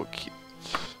think I will keep it.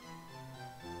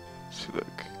 See,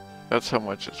 look. That's how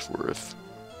much it's worth.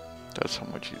 That's how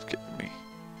much he's getting me.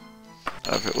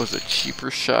 Now, if it was a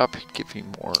cheaper shop, he'd give me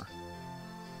more.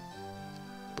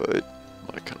 but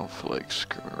like I don't feel like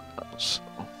screwing around, so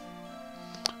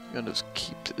I'm gonna just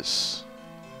keep this.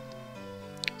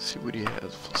 See what he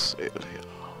has for sale here.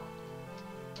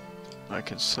 I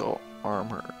can sell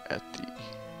armor at the.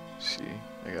 See,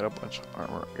 I got a bunch of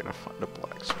armor. I gotta find a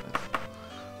blacksmith,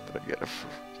 but I gotta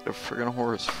get a friggin'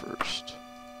 horse first.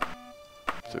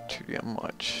 They're too damn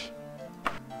much.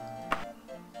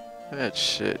 Look at that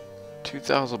shit.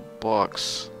 2,000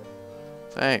 bucks.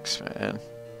 Thanks, man.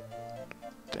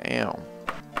 Damn.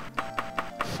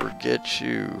 Forget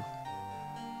you.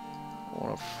 I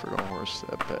want a friggin' horse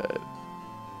that bad.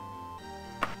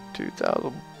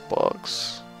 2,000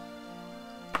 bucks.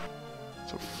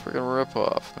 It's a friggin'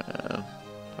 ripoff, man.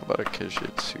 How about a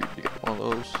Khajiit suit? You got one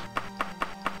of those?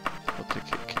 I'll take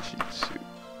a Khajiit suit.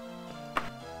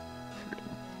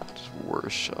 Just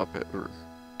worst shop ever.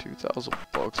 2,000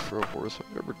 bucks for a horse.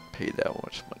 I've never paid that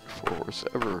much money for a horse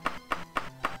ever.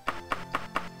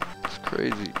 It's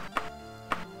crazy.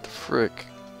 The frick.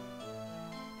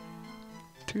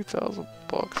 2,000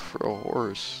 bucks for a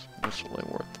horse. It's only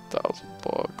worth 1,000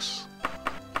 bucks.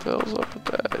 What the hell's up with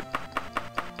that?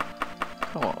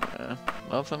 Come on, man.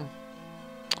 Nothing?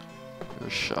 Your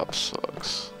shop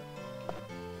sucks.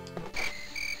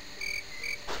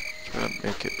 Try to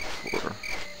make it before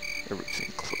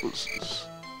everything closes.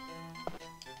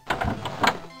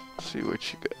 See what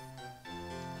you got.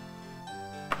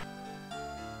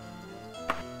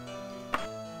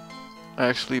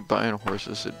 Actually, buying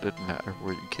horses, it doesn't matter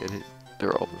where you get it.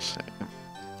 They're all the same.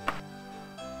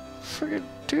 Friggin'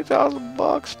 2,000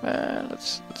 bucks, man.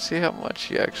 Let's see how much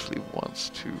he actually wants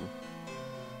to.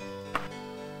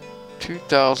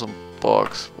 2,000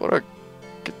 bucks. What a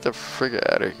get the frig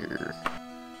out of here.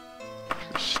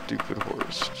 Your stupid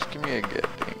horse. Just give me a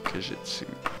goddamn Khajiit suit.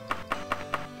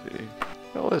 See?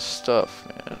 All this stuff,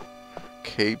 man.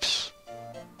 Capes.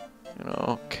 You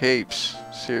know, capes.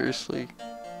 Seriously?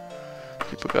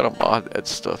 People gotta mod that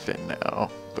stuff in now.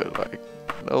 But like,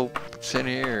 nope, it's in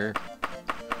here.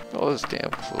 All this damn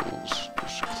clothes.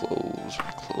 Just clothes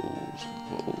and clothes and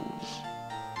clothes.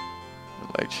 And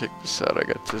like, check this out. I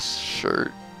got this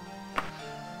shirt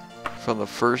from the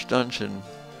first dungeon.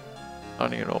 I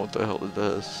don't even know what the hell it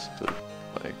does, but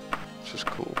like, it's just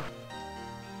cool.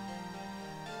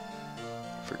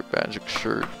 Freaking magic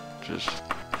shirt, just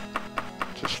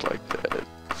like that.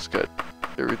 It's got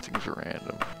everything's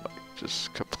random, like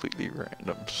just completely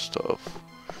random stuff.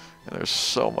 And there's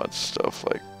so much stuff.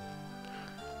 Like,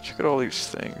 check out all these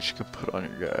things you can put on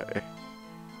your guy.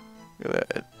 Look at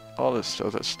that, all this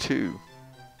stuff. That's two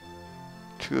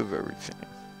of everything.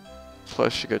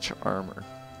 Plus, you got your armor,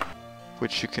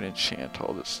 which you can enchant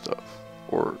all this stuff,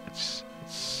 or it's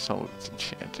some of it's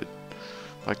enchanted,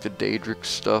 like the Daedric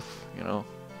stuff, you know.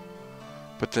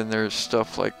 But then there's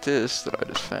stuff like this that I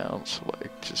just found. So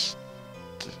like, it's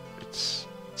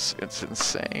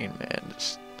insane, man.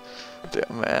 Just the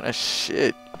amount of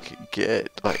shit you can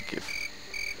get. Like, if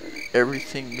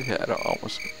everything you had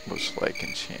almost was like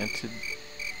enchanted,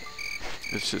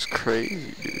 it's just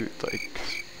crazy, dude. Like,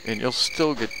 and you'll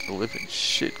still get the living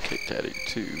shit kicked out of you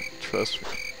too. Trust me,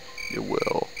 you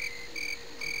will.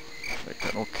 Like,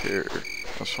 I don't care.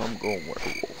 That's why I'm going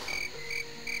werewolf.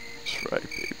 That's right,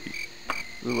 baby.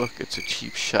 Ooh, look, it's a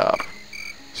cheap shop.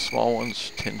 Small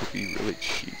ones tend to be really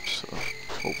cheap, so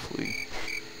hopefully.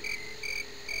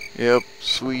 Yep,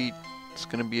 sweet. It's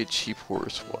gonna be a cheap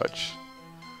horse. Watch.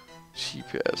 Cheap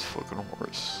ass fucking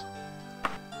horse.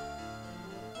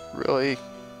 Really?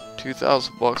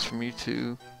 2,000 bucks for me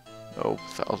too? Nope,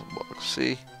 1,000 bucks.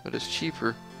 See? But it's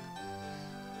cheaper.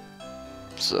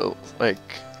 So, like,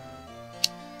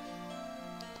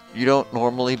 you don't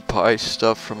normally buy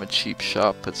stuff from a cheap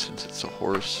shop, but since it's a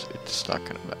horse, it's not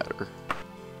gonna matter.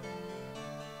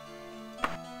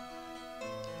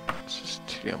 It's just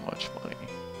too damn much money.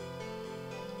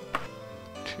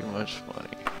 Too much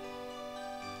money.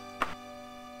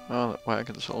 Oh, that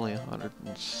wagon's only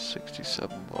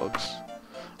 167 bucks.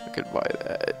 I could buy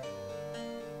that.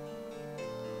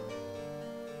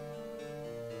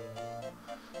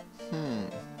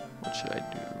 What should I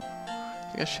do?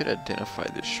 I think I should identify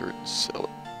this shirt and sell it.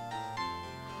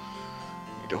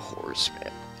 Need a horse,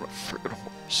 man. I want a friggin'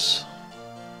 horse.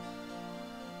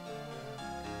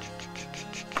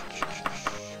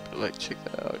 But like, check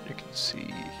that out. You can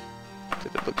see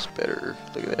that it looks better.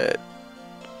 Look at that.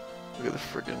 Look at the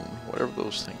friggin' whatever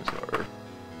those things are.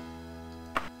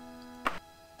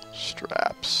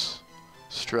 Straps.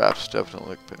 Straps definitely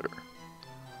look better.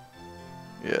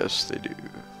 Yes, they do.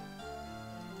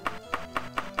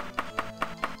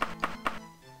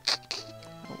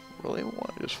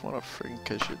 I just want a friggin'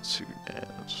 Khajiit suit, man.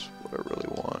 That's what I really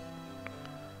want.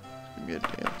 Give me a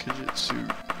damn Kajit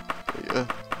suit. Yeah.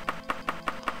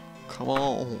 Come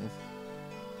on.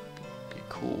 Be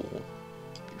cool.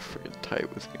 Be freaking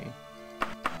tight with me.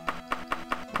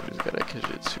 Nobody's got a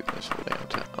Kajit suit in this whole damn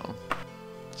town.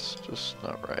 It's just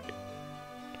not right.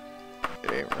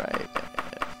 It ain't right, man.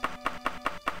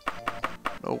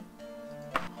 Nope.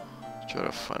 Let's try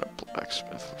to find a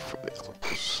blacksmith before they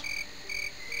close.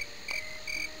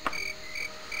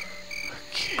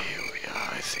 Okay, oh yeah,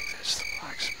 I think that's the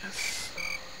blacksmith.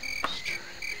 Let's try to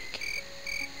make it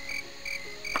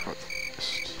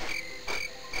northwest.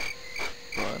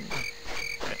 Run.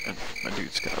 And my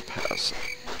dude's gonna pass.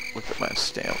 Look at my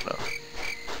stamina.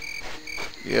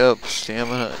 Yep,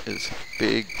 stamina is a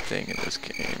big thing in this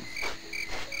game.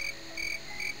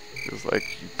 It's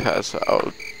like you pass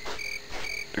out,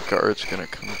 the guard's gonna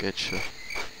come get you.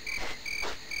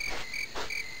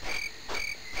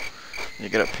 You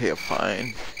gotta pay a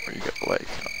fine, or you gotta like,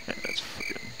 oh man, that's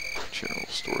freaking general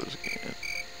stores again.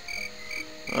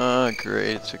 Ah,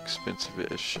 great, it's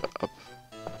expensive as shop.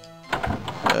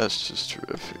 That's just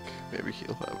terrific. Maybe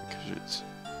he'll have it because it's.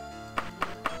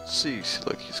 Let's see,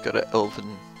 look, he's got an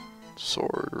elven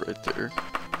sword right there.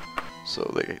 So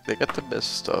they got the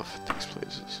best stuff at these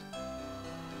places.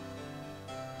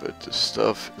 But the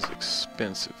stuff is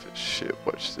expensive as shit.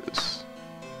 Watch this.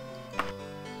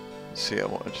 Let's see how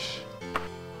much.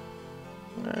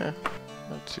 Nah,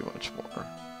 not too much more.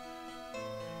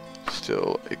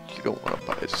 Still, like, you don't want to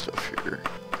buy stuff here,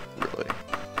 really.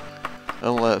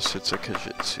 Unless it's a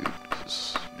Kajitsu,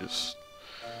 because you just,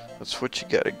 that's what you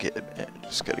gotta get, man. You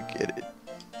just gotta get it.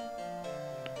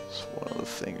 It's one of the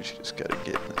things you just gotta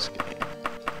get in this game.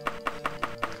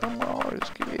 Come on,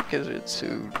 just give me a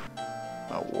Kajitsu.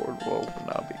 My ward will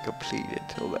not be complete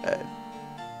until that.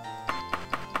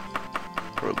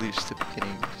 Or at least the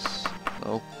beginnings.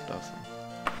 Nope, nothing.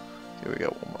 Here we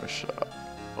got one more shop.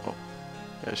 Oh.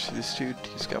 Yeah, see this dude?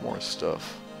 He's got more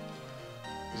stuff.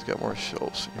 He's got more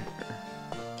shelves in here.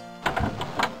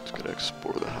 Just gotta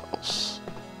explore the house.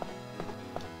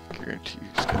 Guarantee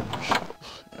he's got more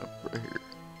shelves. Yep, right here.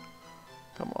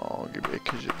 Come on, give me a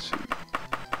Kajitsu.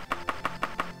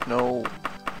 No.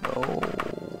 No.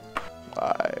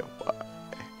 Why?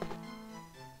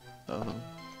 Nothing.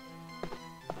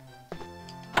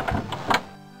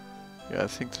 Yeah, I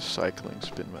think the cycling's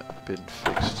been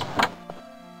fixed.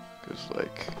 Cause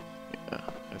like, yeah,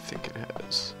 I think it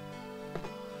has.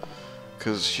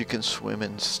 Cause you can swim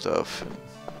and stuff, and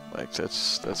like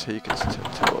that's how you can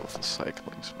tell if the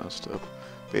cycling's messed up.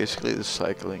 Basically, the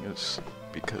cycling is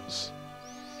because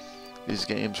these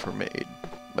games were made.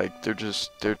 Like they're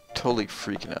totally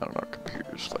freaking out on our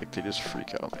computers. Like they just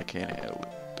freak out and they can't handle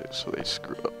it, so they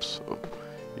screw up. So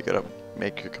you gotta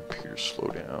make your computer slow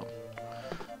down,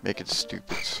 make it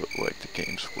stupid so like the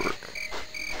games work.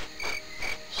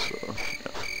 So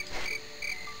yeah.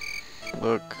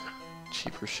 Look,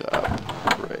 cheaper shop,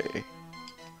 hooray.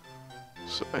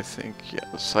 So I think yeah,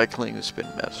 the cycling has been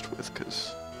messed with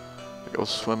because like, I was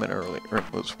swimming earlier and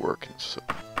it was working. So.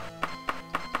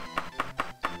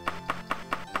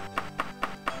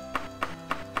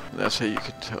 And that's how you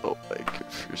can tell, like,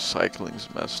 if your cycling's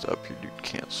messed up, your dude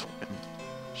can't swim.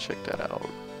 Check that out.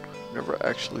 I've never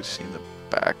actually seen the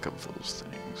back of those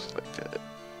things like that.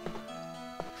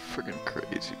 Friggin'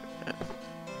 crazy, man.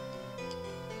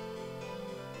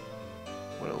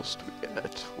 What else do we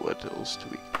got? What else do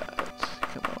we got?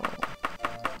 Come on.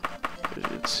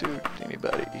 Vision suit,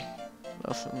 anybody?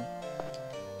 Nothing?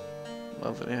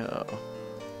 Nothing, yeah.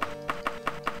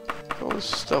 All this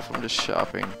stuff, I'm just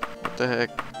shopping. What the heck?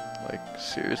 Like,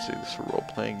 seriously, this is a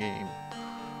role-playing game.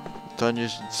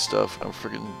 Dungeons and stuff, and I'm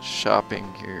freaking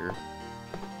shopping here.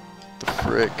 The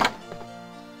frick?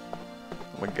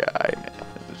 I'm a guy, man.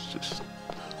 It's just,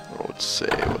 I don't know what to say,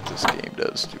 what this game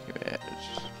does to me, man. It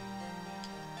just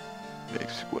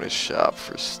makes me want to shop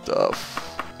for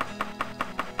stuff.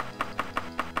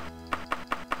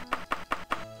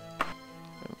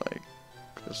 And like,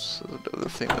 this is another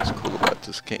thing that's cool about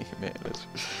this game, man.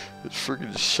 It's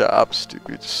freaking shops, dude.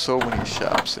 There's so many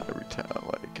shops in every town.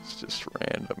 Like, it's just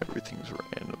random. Everything's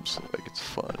random, so like, it's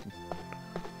fun.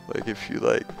 Like, if you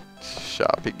like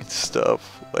shopping and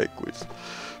stuff, like, with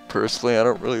personally, I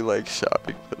don't really like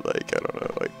shopping, but like, I don't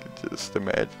know, like, just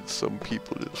imagine some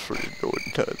people just freaking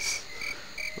going nuts.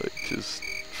 Like, just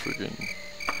freaking,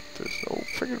 there's no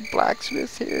freaking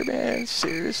blacksmith here, man.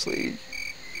 Seriously,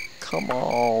 come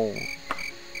on,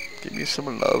 give me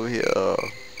some love here.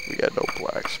 We got no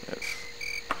blacksmith.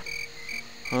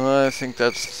 I think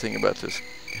that's the thing about this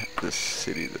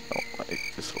city that I don't like.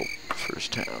 This whole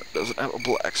first town, it doesn't have a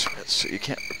blacksmith, so you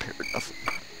can't repair nothing.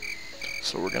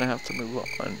 So we're gonna have to move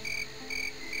on.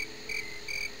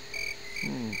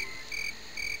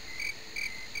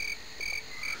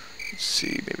 Let's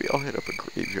see, maybe I'll hit up a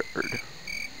graveyard.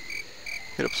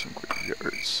 Hit up some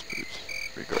graveyards, but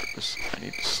regardless, I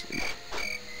need to sleep.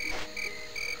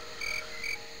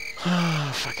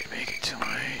 If I can make it to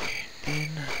my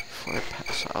inn before I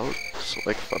pass out. So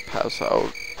like if I pass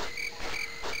out,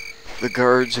 the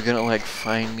guards are gonna like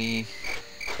find me,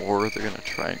 or they're gonna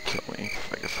try and kill me,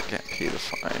 like if I can't pay the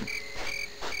fine.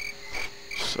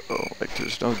 So like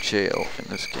there's no jail in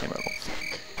this game, I don't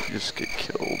think. You just get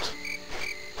killed.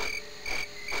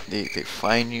 They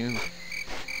fine you,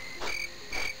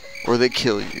 or they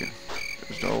kill you.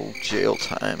 There's no jail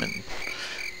time and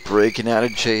breaking out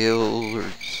of jail or,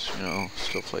 you know,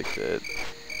 stuff like that.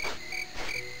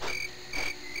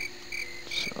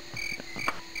 So, yeah.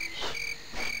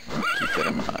 Keep that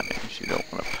in mind. You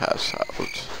don't want to pass out.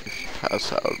 If you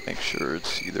pass out, make sure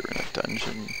it's either in a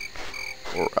dungeon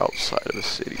or outside of a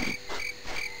city.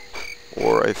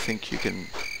 Or I think you can,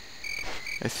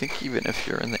 I think even if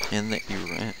you're in the inn that you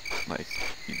rent, like,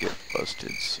 you get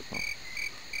busted, so.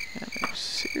 Man, are you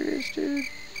serious, dude?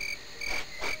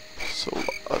 So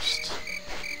lost.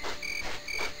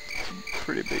 It's a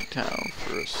pretty big town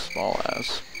for a small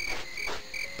ass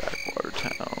backwater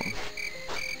town.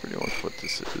 Pretty much what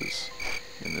this is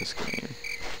in this game.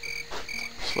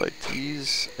 It's like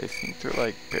these, I think they're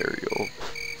like burial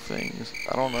things.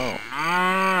 I don't know.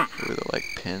 Maybe they're like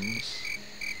pins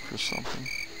for something.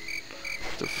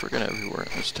 They're friggin' everywhere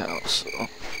in this town, so I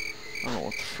don't know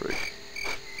what the frick.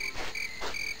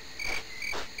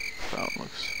 Fountain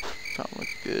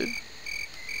looks good.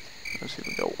 There's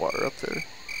even got water up there.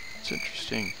 It's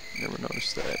interesting. Never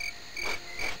noticed that.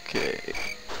 Okay.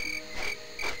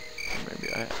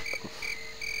 Maybe I have.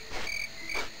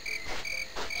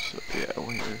 So yeah,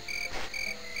 when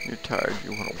you're tired,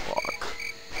 you want to walk.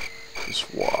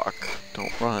 Just walk.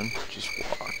 Don't run. Just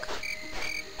walk.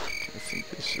 Okay, I think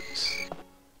this is.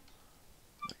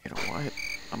 You know what?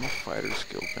 I'm a Fighters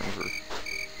Guild member.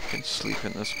 I can sleep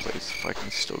in this place if I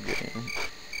can still get in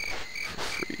for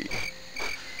free.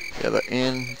 Yeah,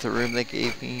 the room they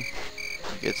gave me,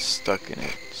 you get stuck in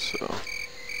it, so.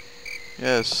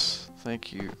 Yes,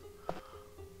 thank you.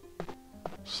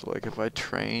 So like if I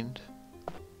trained,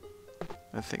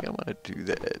 I think I'm gonna do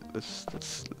that. Let's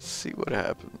see what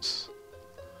happens.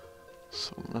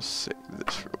 So I'm gonna save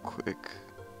this real quick.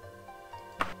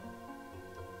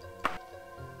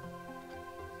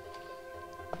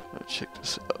 Check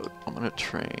this out. I'm gonna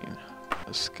train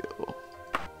a skill.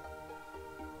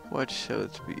 What shall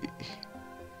it be?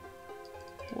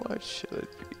 What shall it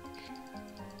be?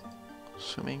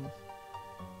 Swimming?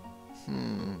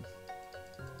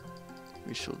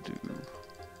 We shall do.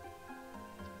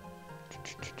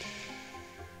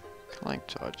 Kinda like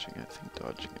dodging. I think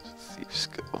dodging is a thief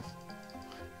skill.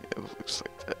 Yeah, it looks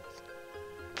like that.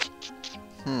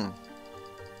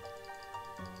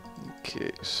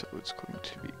 Okay, so it's going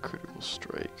to be critical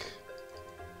strike.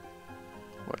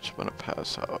 Watch, I'm gonna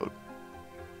pass out.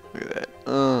 Look at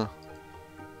that.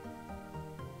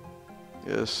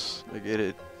 Yes, I get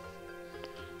it.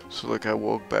 So like I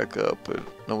woke back up, but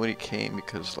nobody came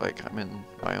because like I'm in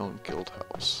my own guild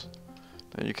house.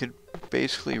 Now you can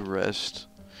basically rest.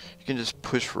 You can just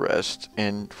push rest,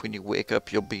 and when you wake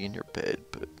up, you'll be in your bed.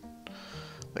 But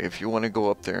like if you want to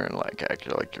go up there and like act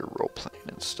like you're role playing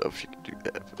and stuff, you can do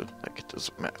that. But like it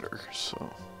doesn't matter. So,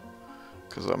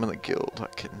 because I'm in the guild,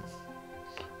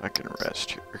 I can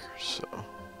rest here. So,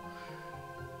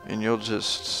 and you'll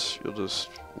just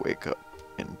wake up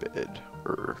in bed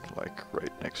or like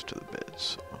right next to the bed.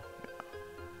 So,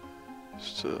 yeah,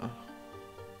 just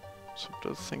something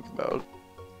to think about.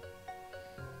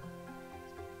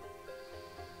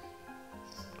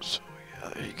 So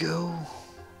yeah, there you go.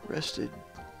 Rested.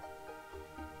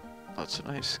 That's a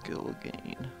nice skill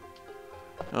gain.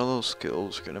 None of those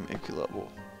skills are gonna make you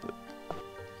level, but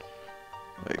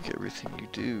like everything you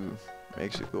do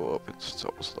makes it go up. It's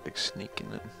almost like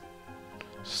sneaking and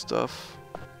stuff.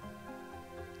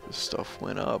 The stuff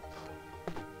went up.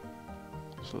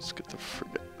 So let's get the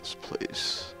frick out of this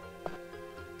place.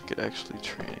 I could actually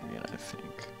train again, I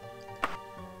think.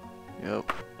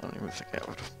 Yep, I don't even think I have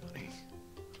enough money.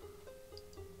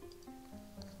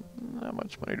 How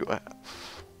much money do I have?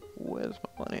 Where's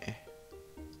my money?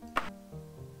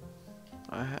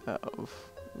 I have.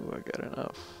 Ooh, I got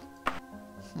enough.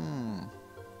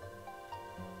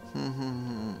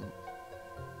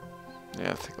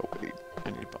 Yeah, I think I'll wait. I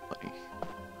need my money.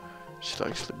 Should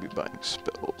actually be buying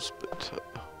spells, but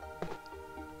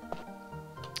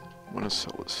I'm gonna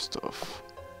sell this stuff.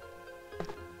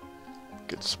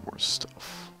 Get some more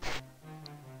stuff.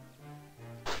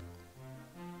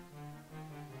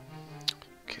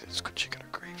 Okay, let's go check out a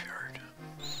graveyard.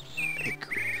 A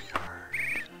graveyard.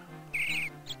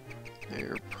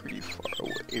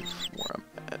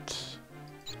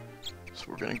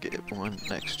 gonna get one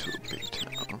next to a big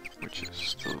town, which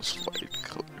is those light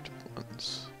colored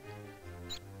ones.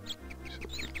 So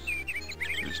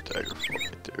there's Daggerfall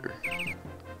right there.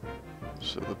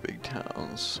 So the big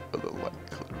towns are the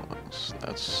light colored ones.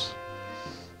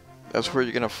 That's where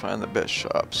you're gonna find the best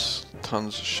shops.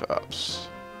 Tons of shops.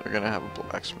 They're gonna have a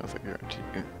blacksmith, I guarantee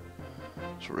you.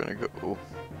 So we're gonna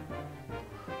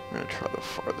try the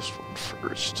farthest one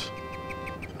first.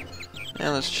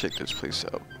 And let's check this place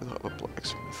out without a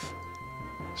blacksmith.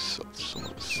 Sell some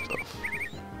of the stuff.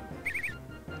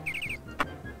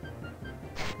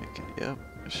 Okay, yep,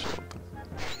 it's open.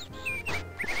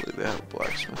 Hopefully they have a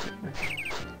blacksmith in there.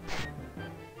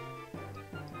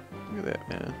 Look at that,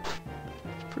 man.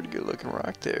 It's a pretty good looking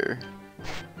rock there.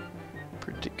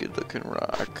 Pretty good looking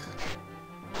rock.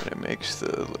 And it makes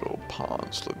the little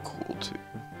ponds look cool too.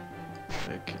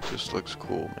 Like, it just looks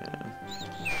cool, man.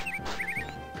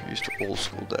 If you're used to old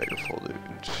school Daggerfall, dude,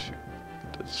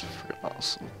 that's freaking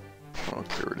awesome. I don't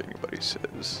care what anybody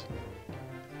says.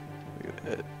 Look at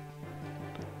that.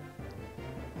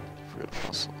 Freaking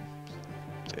awesome.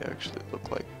 They actually look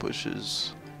like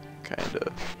bushes,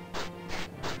 kinda.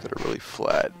 That are really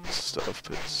flat and stuff,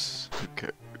 but who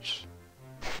cares?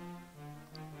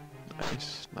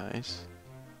 Nice, nice.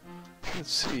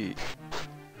 Let's see.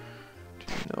 Do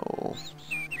you know?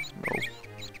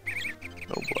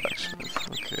 No blacksmith.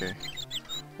 Okay.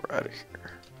 We're out of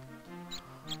here.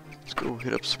 Let's go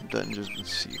hit up some dungeons and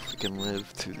see if we can live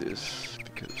through this,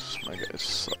 because my guy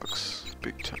sucks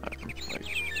big time. Like,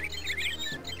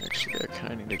 actually, I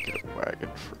kinda need to get a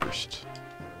wagon first.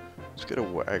 Let's get a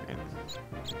wagon.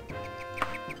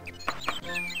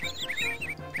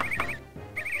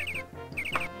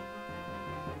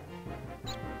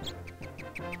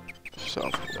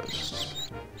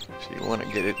 Southwest. So you want to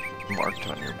get it marked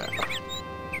on your map.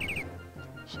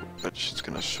 So that shit's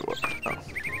gonna show up now.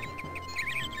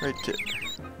 Right there.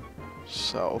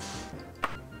 South.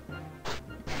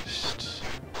 East.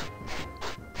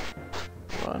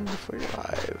 Run for your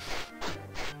life.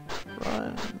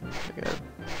 Run. They got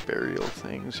burial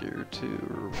things here too,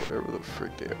 or whatever the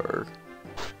frick they are.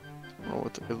 I don't know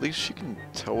what at least you can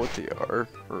tell what they are,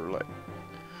 or like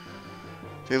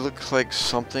they look like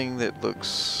something that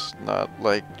looks not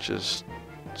like just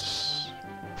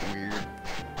weird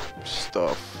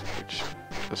stuff, which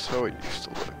that's how it used to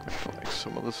look, man. Like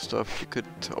some of the stuff you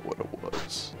couldn't tell what it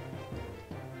was,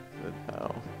 but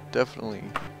now definitely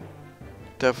you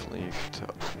can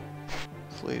tell.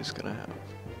 Hopefully it's gonna have.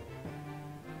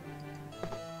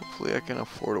 Hopefully I can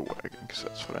afford a wagon, because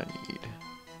that's what I need.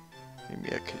 Maybe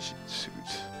a Khajiit suit.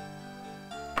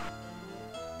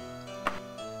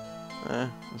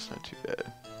 That's not too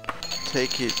bad.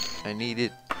 Take it. I need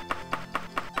it.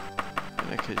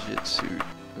 And a Khajiit suit.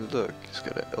 Ooh, look, he's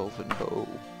got an elven bow.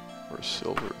 Or a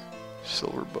silver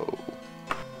bow.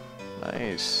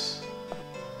 Nice.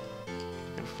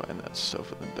 You can find that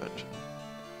stuff in the dungeon.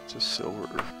 It's a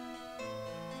silver.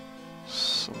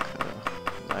 Some kind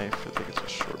of knife. I think it's a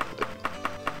short blade.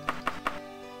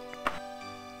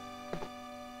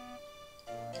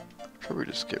 Probably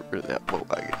just get rid of that bow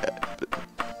I got, but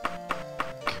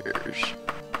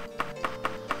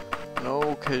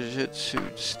no Khajiit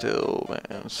suit still,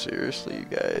 man. Seriously, you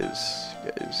guys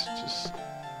just,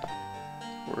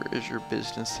 where is your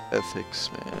business ethics,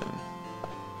 man?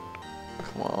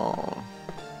 Come on,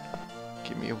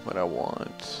 give me what I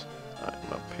want.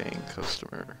 I'm a paying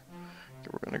customer. Okay,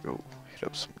 we're gonna go hit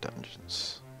up some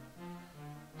dungeons.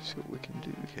 See what we can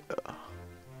do here.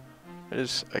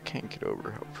 I can't get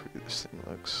over how pretty this thing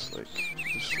looks. Like,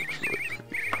 this looks really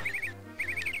pretty.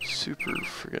 Super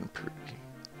friggin' pretty.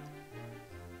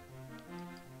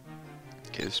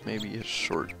 Okay, this may be a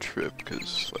short trip,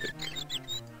 because, like,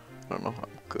 I don't know how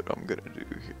good I'm gonna do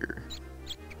here.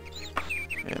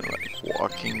 And, like,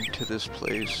 walking to this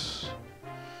place,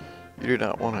 you do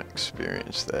not want to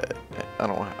experience that. I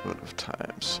don't have enough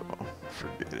time, so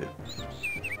forget it.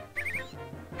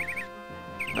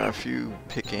 Now, if you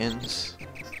pick ends,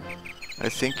 I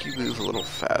think you move a little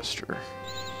faster.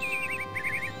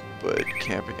 But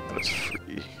camping out is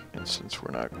free, and since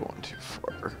we're not going too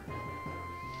far,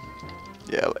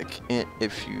 yeah, like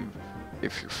if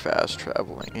you're fast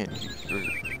traveling and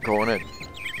you're going at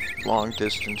long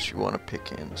distance, you want to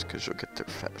pick ends because you'll get there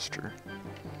faster.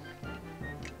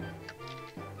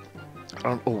 I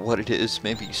don't know what it is.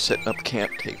 Maybe setting up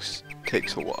camp takes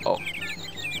a while.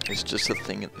 It's just a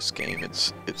thing in this game.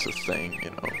 It's a thing, you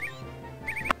know.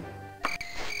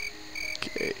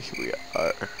 Okay, here we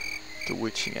are. The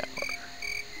witching hour.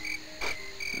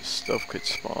 This stuff could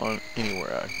spawn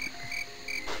anywhere out here.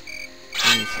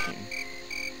 Anything.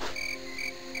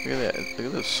 Look at that. Look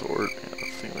at the sword, man.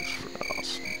 thing looks freaking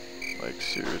awesome. Like,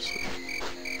 seriously.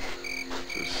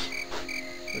 Just,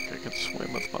 like, I can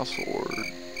swim with my sword.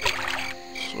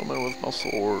 Swimming with my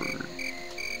sword.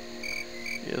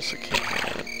 Yes, I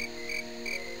can.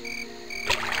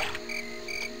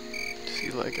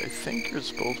 See, like, I think you're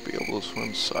supposed to be able to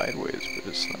swim sideways, but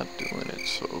it's not doing it,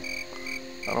 so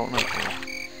I don't know.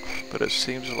 But it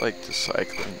seems like the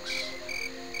cycling's,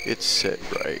 it's set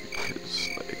right, because,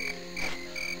 like,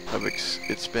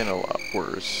 it's been a lot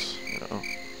worse, you know?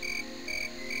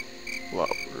 A lot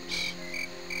worse.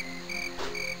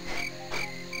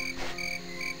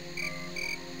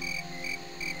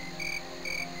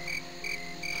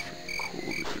 Freaking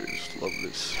cool, dude. I just love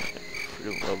this, man. I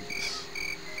freaking love this.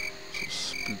 So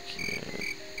spooky, man.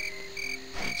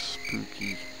 It's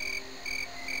spooky.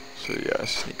 So yeah, I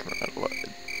sneak around a lot.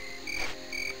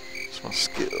 It's my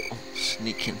skill.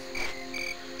 Sneaking.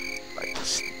 I like to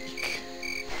sneak.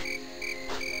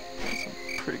 That's a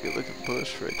pretty good looking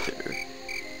bush right there.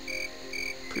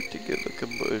 Pretty good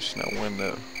looking bush. Now when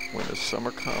the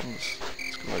summer comes,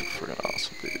 it's gonna look freaking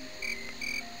awesome, dude.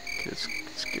 Okay, let's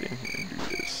get in here and do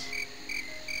this.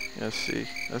 Yeah, see,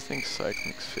 I think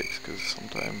cycling's fixed because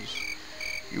sometimes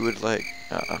you would like,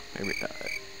 maybe not.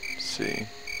 See,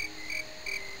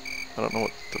 I don't know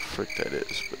what the frick that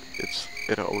is, but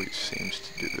it always seems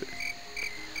to do it.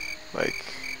 Like,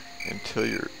 until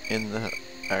you're in the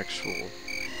actual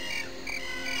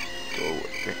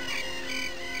doorway.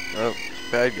 Oh,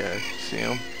 bad guy, see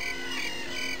him?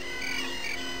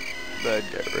 Bad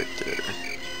guy right there.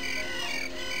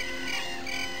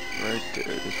 Right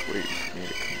there, just waiting for me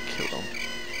to come kill him.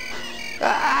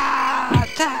 Ah!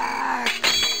 Attack!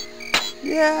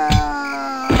 Yeah!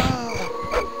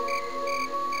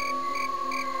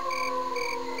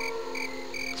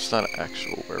 It's not an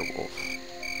actual werewolf,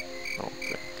 I don't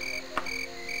think.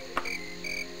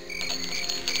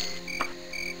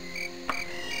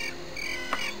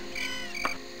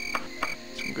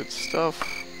 Some good stuff.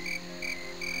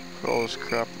 Put all this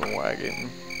crap in the wagon.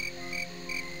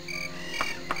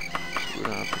 We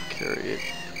don't have to carry it.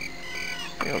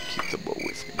 Maybe I'll keep the bow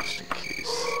with me just in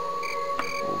case.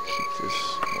 We'll keep this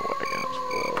in the wagon as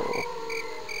well.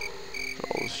 Put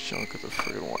all this junk in the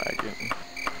friggin' wagon.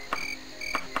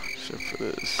 Except for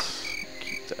this.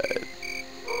 Keep that.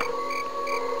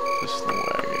 This in the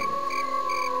wagon.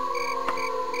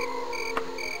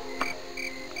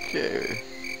 Okay,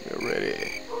 we're ready.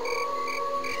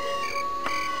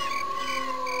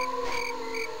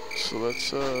 So that's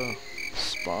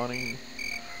spawning,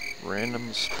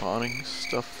 random spawning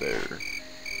stuff there.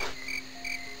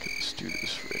 Okay, let's do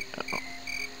this right now.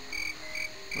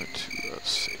 I'm going to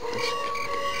save this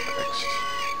and next.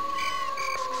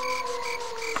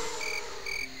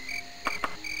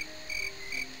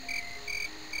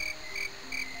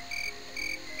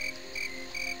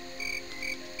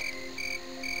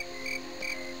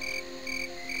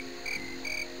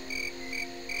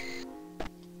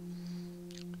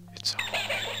 It's home.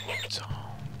 It's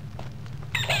home.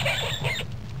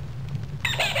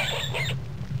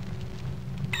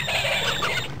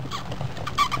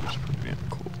 That's pretty damn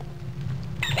cool.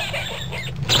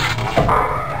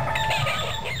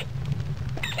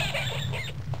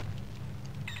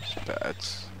 There's bats.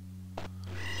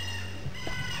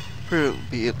 There'll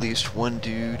be at least one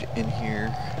dude in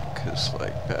here, cause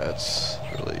like bats,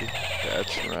 really,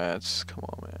 bats and rats. Come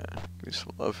on, man, give me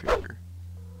some love here.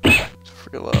 It's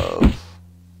free love.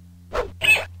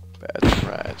 Bats and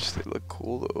rats, they look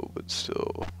cool though, but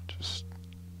still, just,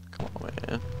 come on,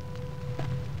 man.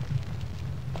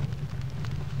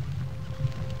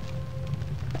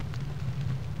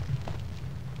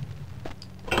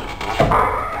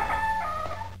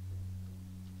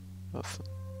 Nothing.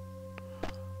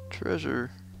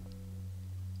 Treasure.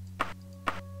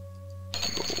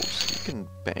 Gold, so you can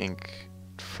bank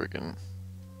friggin'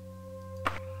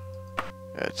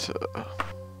 at,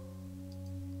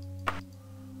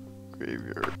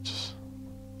 graveyards.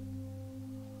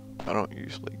 I don't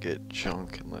usually get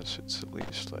junk unless it's at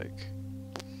least like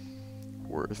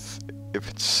worth, if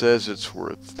it says it's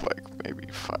worth like maybe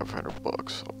 500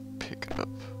 bucks, I'll pick it up.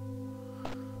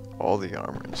 All the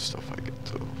armor and stuff I get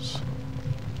those.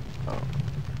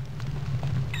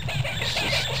 It's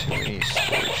just too many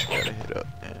stores you gotta hit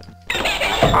up, man.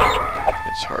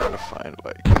 It's hard to find,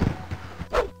 like,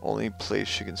 only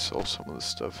place you can sell some of the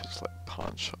stuff is like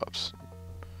pawn shops.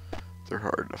 They're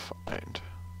hard to find.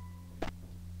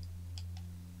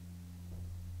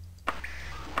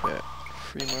 Yeah,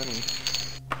 free money.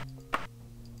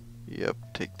 Yep,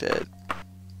 take that.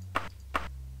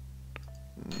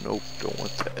 Nope, don't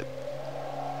want that.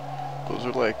 Those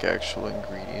are like actual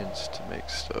ingredients to make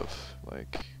stuff.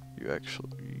 Like, you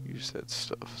actually use that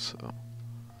stuff. So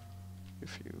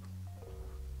if you,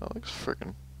 that looks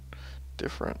freaking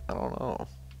different. I don't know.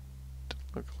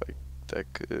 Didn't look like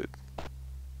that good.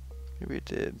 Maybe it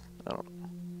did. I don't know.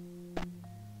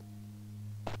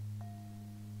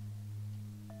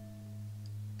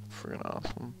 Freaking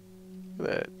awesome. Look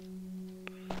at that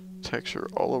texture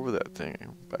all over that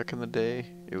thing. Back in the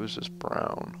day, it was just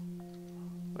brown.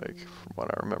 Like, from what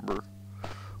I remember.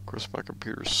 Of course, my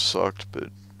computer sucked, but,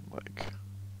 like,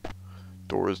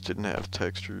 doors didn't have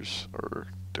textures, or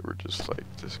they were just, like,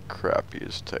 the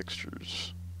crappiest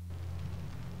textures.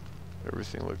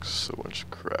 Everything looks so much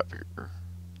crappier.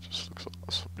 It just looks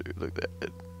awesome, dude. Look at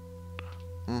that.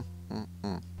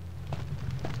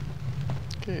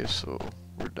 Okay, so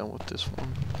we're done with this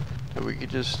one. And we could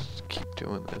just keep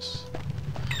doing this.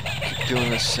 Keep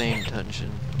doing the same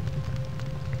dungeon.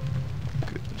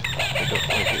 Good. I don't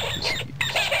like it diseased.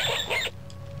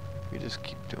 We just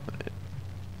keep doing it.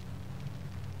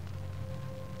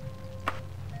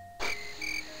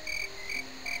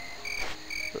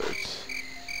 But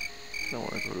I don't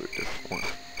want to go to a different one.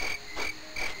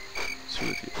 See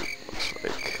what the other one looks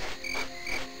like.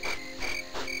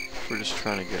 We're just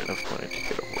trying to get enough money to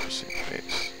get a horse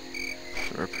anyways.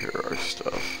 And repair our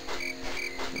stuff.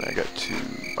 And I got to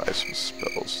buy some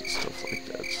spells and stuff like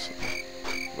that, so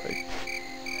like,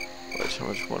 watch how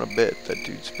much you want to bet that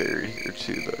dude's buried here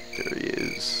too. Look, there he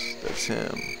is. That's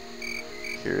him.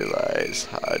 Here lies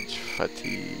Hajj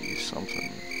Fatih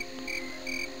something.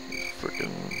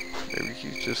 Freaking, maybe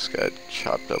he just got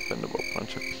chopped up into a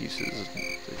bunch of pieces and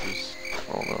they just,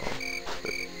 I don't know.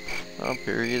 But, oh,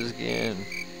 here he is again.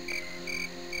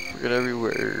 Freaking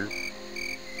everywhere.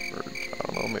 Or,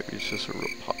 I don't know, maybe it's just a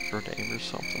real popular name or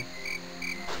something.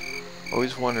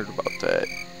 Always wondered about that.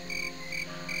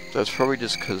 That's probably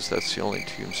just because that's the only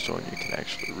tombstone you can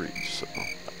actually reach, so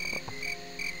I don't know.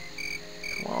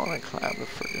 Come on and climb the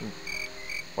friggin'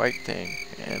 white thing,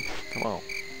 man. Come on.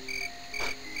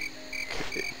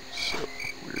 Okay, so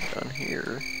we're done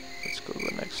here. Let's go to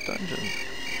the next dungeon.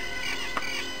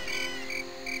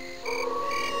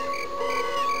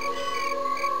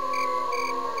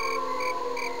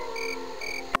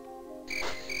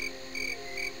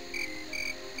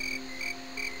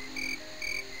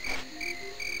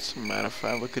 Some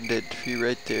Manify looking dead tree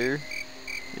right there.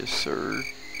 Yes, sir.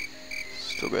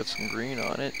 Still got some green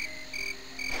on it.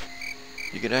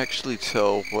 You can actually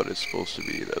tell what it's supposed to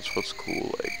be. That's what's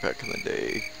cool. Like back in the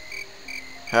day,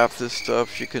 half this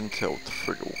stuff you couldn't tell what the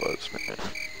frick it was, man.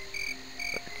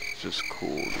 Like, it's just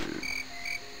cool, dude.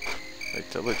 Like,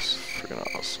 that looks freaking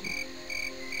awesome.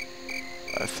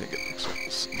 I think it looks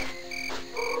awesome.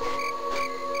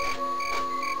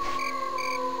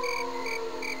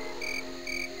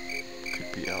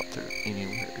 Be out there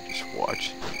anywhere, just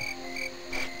watching me.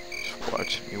 Just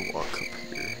watching me walk up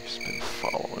here. He's been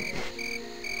following me.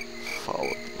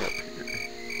 Following me up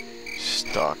here.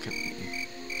 Stalking me.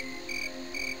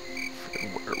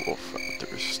 Freaking werewolf out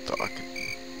there stalking me.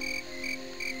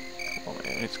 Come on,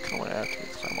 man, he's coming after me.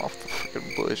 Climb off the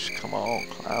freaking bush. Come on,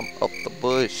 climb up the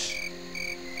bush.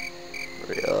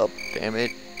 Hurry up, damn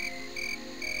it.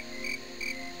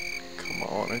 Come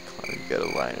on and climb. You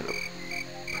gotta line it up.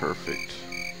 Perfect.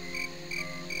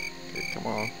 Okay, come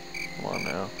on. Come on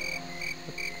now.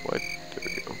 What? There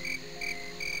we go.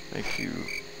 Thank you.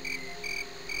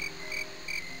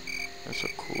 That's a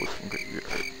cool looking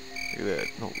graveyard. Look at that.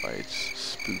 No lights.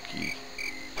 Spooky.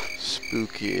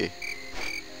 Spooky.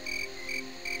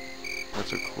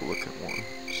 That's a cool looking one.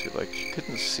 See, like, you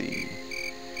couldn't see.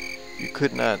 You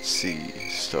could not see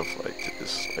stuff like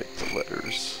this. Like the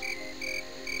letters.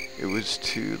 It was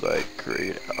too, like,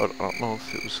 grayed out. I don't know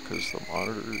if it was because the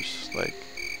monitors, like,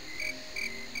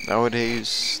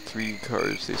 nowadays 3D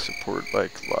cards, they support,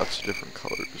 like, lots of different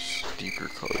colors, deeper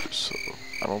colors, so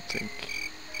I don't think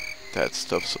that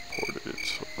stuff supported it,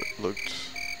 so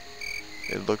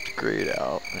it looked grayed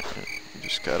out, and you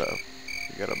just gotta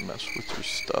mess with your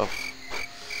stuff.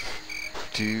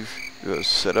 Do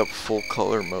set up full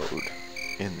color mode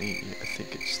in the, I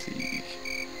think it's the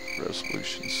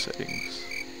resolution settings.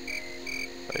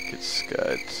 Like, it's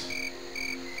got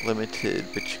limited,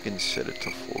 but you can set it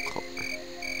to full color.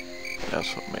 And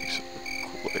that's what makes it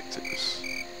look cool like this.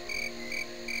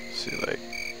 See, like,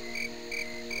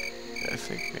 I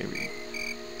think maybe,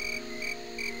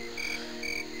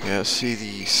 yeah, see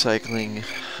the cycling,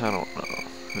 I don't know,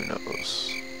 who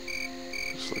knows.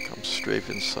 Just look, I'm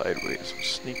strafing sideways, I'm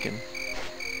sneaking.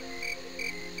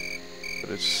 But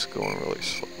it's going really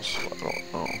slow, so I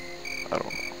don't know.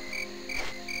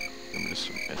 I'm just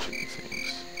imagining things.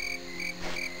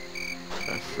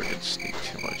 I friggin' sneak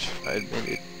too much. I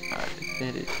admit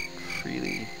it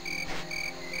freely.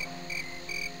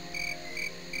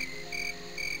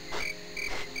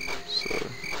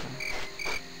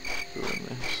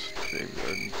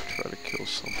 kill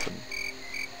something.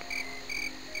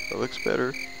 That looks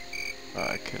better.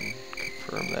 I can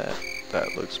confirm that.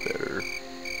 That looks better.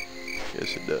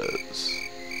 Yes, it does.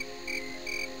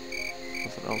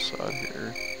 Nothing else out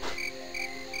here.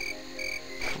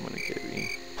 I'm gonna get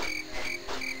me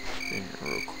in here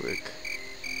real quick.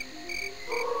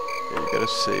 Yeah, you gotta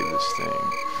save this thing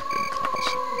freaking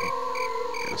constantly.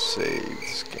 You gotta save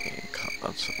this game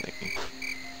constantly.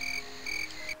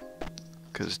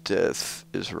 Because death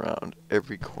is around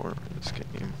every corner in this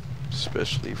game.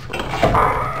 Especially for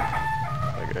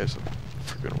that guy's a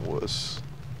freaking wuss.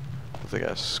 I think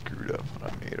I screwed up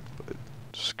when I made it, but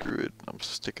screw it, I'm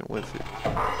sticking with it.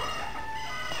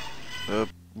 Oh,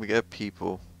 we got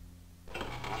people.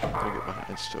 I'm gonna get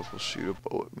behind stuff, will shoot a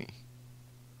bow at me.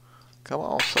 Come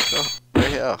on, sucker. Right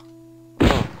here.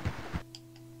 Oh.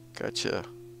 Gotcha.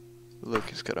 Look,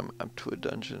 he's got a map to a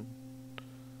dungeon.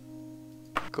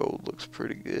 Gold looks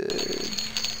pretty good.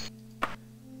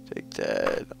 Take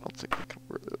that. I don't think I can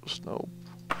wear those. Nope.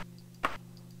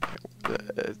 Can't wear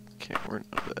that. Can't wear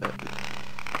none of that.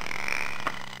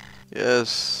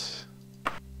 Yes.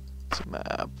 It's a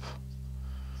map.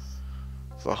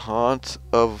 The Haunt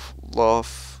of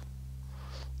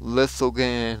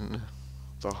Lithogan.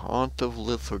 The Haunt of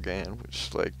Lithogan.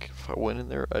 Which, like, if I went in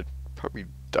there, I'd probably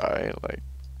die in, like,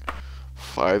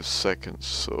 5 seconds.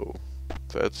 So,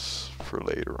 that's for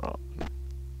later on.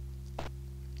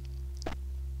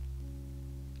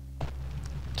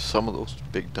 Some of those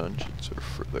big dungeons are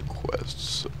for the quests,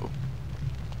 so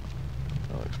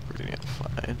that looks pretty damn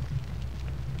fine.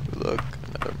 Look,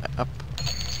 another map.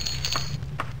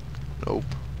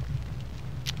 Nope.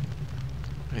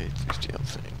 I hate these damn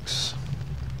things.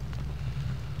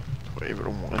 Do I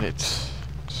even want it?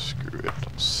 Screw it,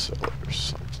 I'll sell it or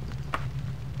something.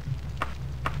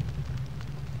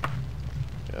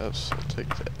 Yes, I'll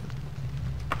take that.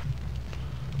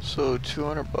 So,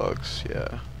 200 bucks,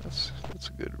 yeah. That's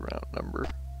a good round number.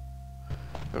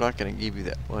 They're not gonna give you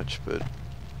that much, but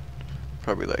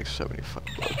probably like 75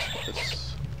 bucks.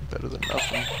 That's better than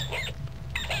nothing.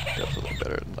 Definitely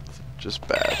better than nothing. Just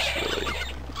bats, really.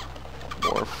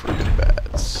 More freaking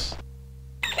bats.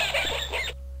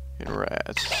 And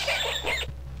rats.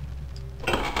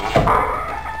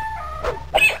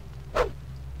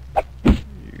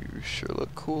 You sure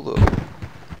look cool though.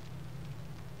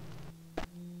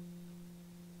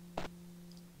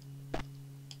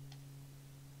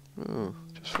 Ooh,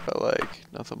 just what I like.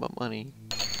 Nothing but money.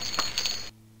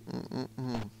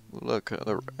 Look,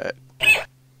 another rat. I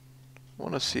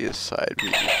want to see his side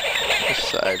view. His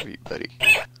side view, buddy.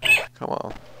 Come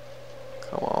on.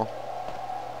 Come on.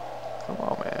 Come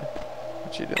on, man.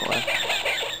 What you doing?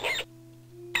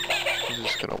 He's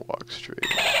just gonna walk straight.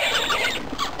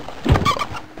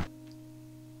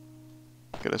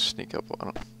 Gotta sneak up on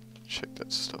him. Check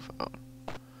that stuff out.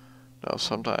 Now,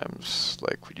 sometimes,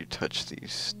 like, when you touch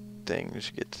these things,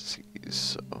 you get disease,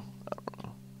 so, I don't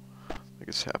know. I think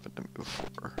it's happened to me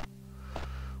before.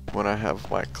 When I have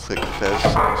my click fest,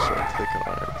 I start clicking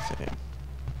on everything.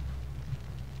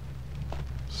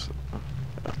 So,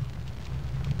 yeah.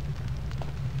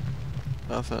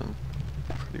 Nothing.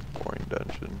 Pretty boring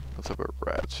dungeon. Nothing but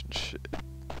rats and shit.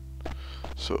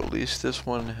 So, at least this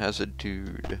one has a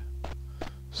dude.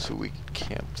 So we can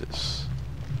camp this.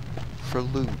 For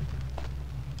loot.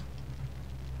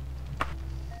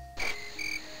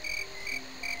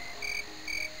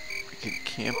 We can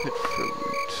camp it for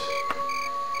loot.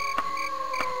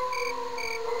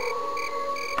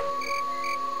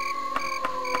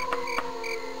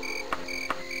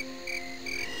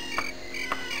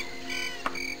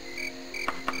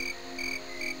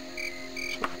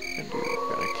 So what we're gonna do, we're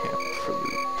gonna camp it for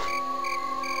loot.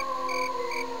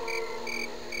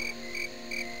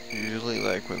 Usually,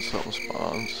 like, when something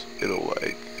spawns, it'll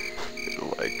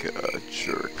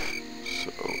jerk.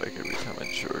 So, like, every time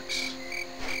it jerks,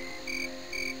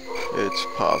 it's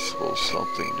possible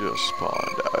something just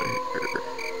spawned out here.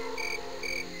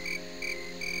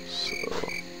 So,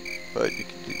 but you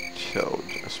can tell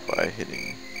just by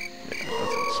hitting, yeah,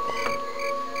 nothing spawned.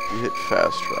 You hit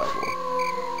fast travel.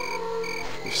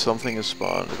 If something is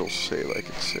spawned, it'll say, like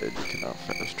it said, you cannot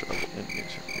fast travel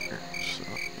enemies are here. So,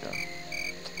 yeah.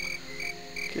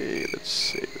 Okay, let's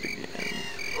save it again.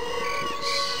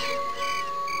 Because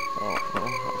I don't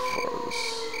know how far this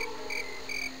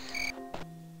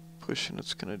pushing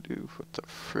it's gonna do. What the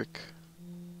frick?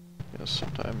 Yeah,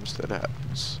 sometimes that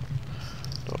happens.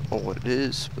 Don't know what it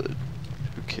is, but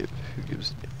who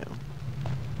gives a damn?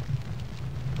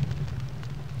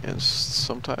 And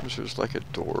sometimes there's like a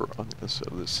door on this side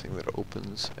of this thing that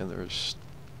opens, and there's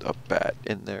a bat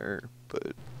in there,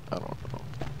 but I don't know.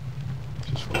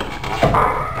 Just weird.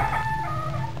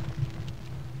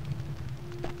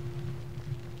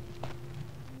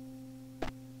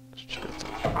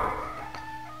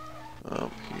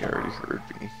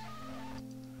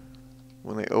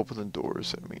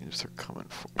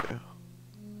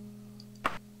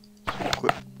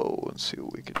 Let's see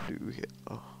what we can do here.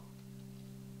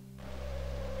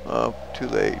 Oh, too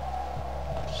late.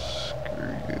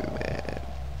 Screw you, man.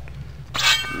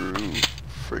 Screw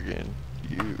friggin'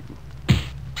 you.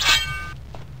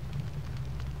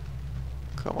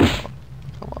 Come on.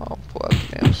 Come on, pull out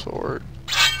the damn sword.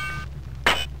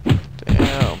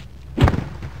 Damn.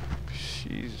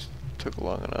 She's took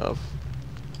long enough.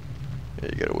 Yeah,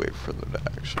 you gotta wait for them to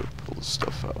actually pull the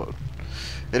stuff out.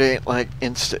 It ain't like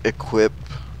insta equip.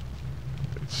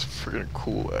 It's friggin'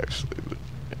 cool actually, but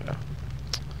yeah.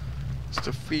 It's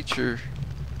the feature.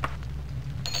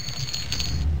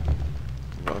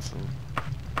 Nothing.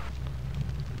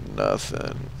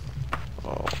 Nothing.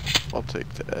 Oh, I'll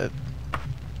take that.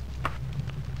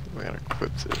 We're gonna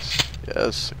equip this.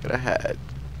 Yes, I got a hat.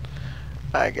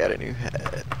 I got a new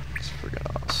hat. It's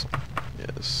friggin' awesome.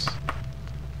 Yes.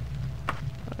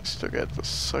 I still got the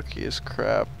suckiest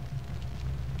crap.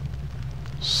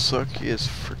 Suckiest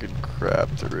friggin' crap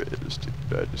there is, dude.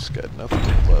 I just got nothing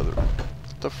but leather.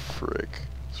 What the frick?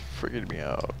 It's friggin' me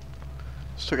out.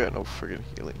 Still got no friggin'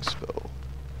 healing spell.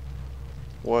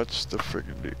 What's the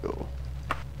friggin' deal?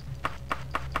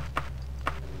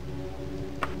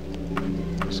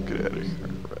 Let's get out of here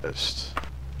and rest.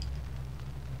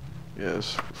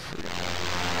 Yes, we're friggin'.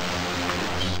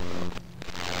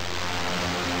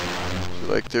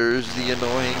 So, like, there's the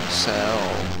annoying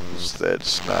sounds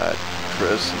that's not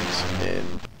present in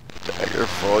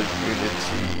Daggerfall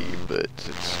Unity, but it's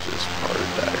just part of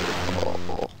Daggerfall.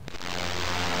 What the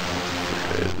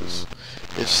frick it is?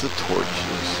 It's the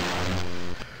torches.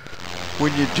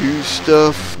 When you do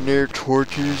stuff near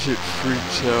torches, it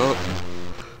freaks out.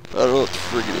 I don't know what the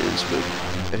frick it is, but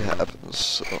it happens,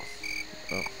 so.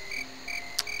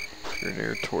 If you're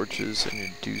near torches and you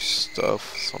do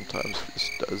stuff, sometimes it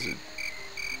just does it.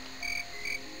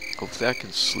 Hopefully I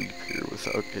can sleep here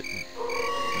without getting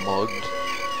mugged.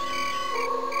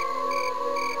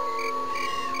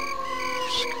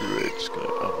 Screw it,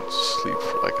 I'm gonna sleep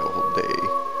for like a whole day.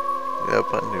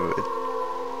 Yep, I knew it.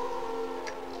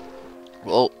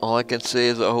 Well, all I can say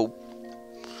is I hope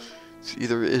it's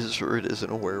either is or it isn't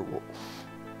a werewolf.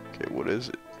 Okay, what is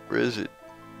it? Where is it?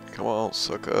 Come on,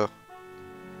 sucker.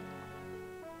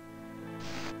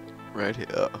 Right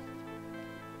here.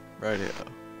 Right here.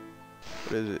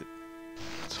 What is it?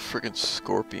 It's a freaking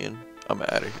scorpion. I'm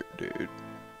out of here, dude.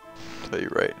 I'll tell you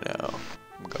right now.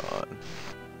 I'm gone.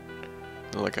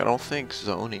 And like, I don't think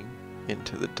zoning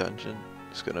into the dungeon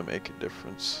is gonna make a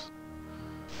difference.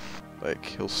 Like,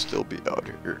 he'll still be out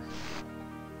here.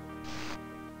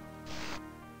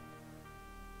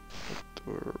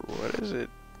 What is it?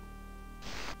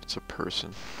 It's a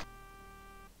person.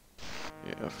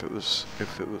 Yeah, if it was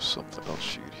something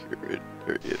else, you'd hear it.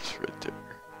 There it is, right there.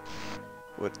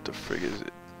 What the frig is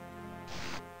it?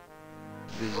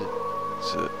 Is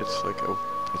it? It's like a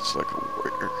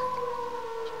warrior.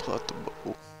 Let's pull out the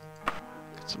bow.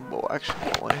 Get some bow action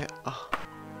going here.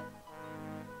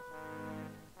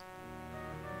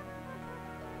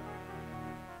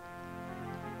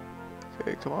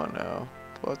 Okay, come on now.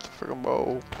 Pull out the friggin'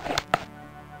 bow.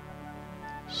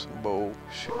 Some bow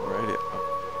shooting right here.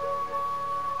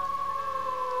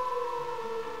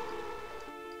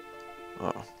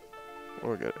 Oh,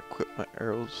 well, I gotta equip my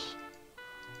arrows.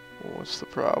 Well, what's the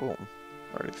problem?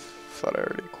 I thought I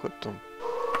already equipped them.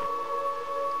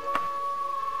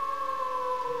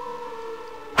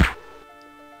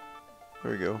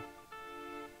 There we go.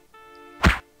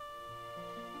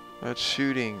 That's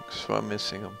shooting, so I'm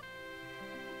missing them.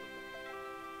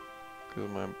 Because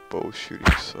my bow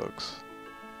shooting sucks.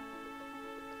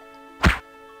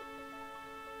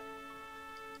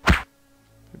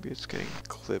 Maybe it's getting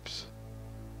clips.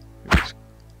 Maybe it's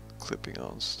clipping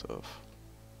on stuff.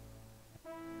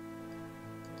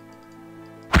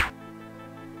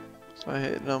 It's not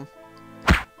hitting them.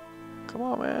 Come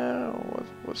on, man.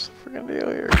 What's the freaking deal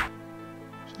here?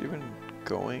 Is it even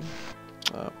going?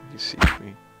 Oh, he sees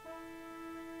me.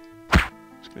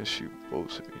 He's gonna shoot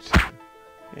bows at me too.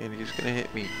 And he's gonna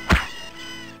hit me.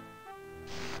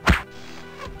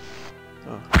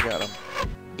 Oh, I got him.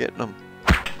 Getting him.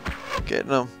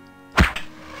 Getting him.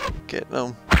 Getting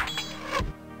him.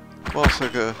 Come on,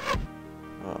 sucker.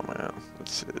 Oh man,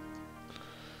 that's it.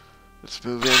 Let's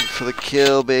move in for the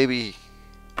kill, baby.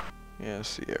 Yeah,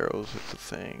 it's the arrows, it's a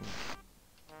thing.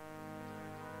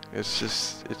 It's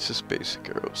just basic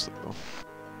arrows though.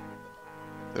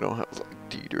 They don't have like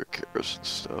Diedrich arrows and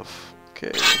stuff.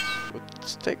 Okay,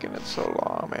 what's taking it so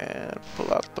long, man?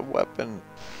 Pull out the weapon.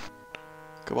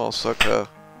 Come on, sucker.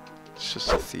 It's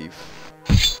just a thief.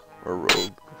 Or a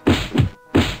rogue.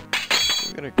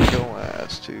 I'm gonna kill my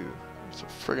ass too. It's a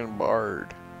friggin'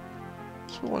 bard.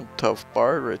 That's one tough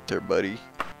bard right there, buddy.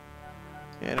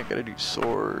 And I gotta do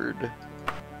sword.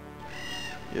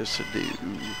 Yes, I do.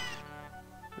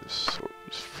 This sword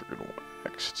is friggin'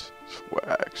 waxed. It's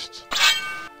waxed.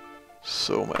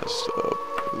 So messed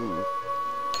up. Ooh.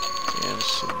 And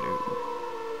some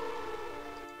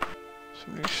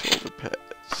new shoulder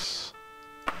pads.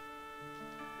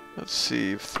 Let's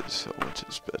see if this helmet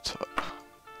is better.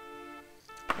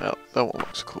 Well, that one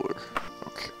looks cooler.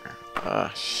 Okay. Ah,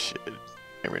 shit.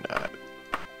 Maybe not.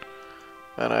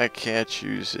 And I can't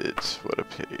use it. What a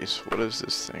pace. What is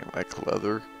this thing? Like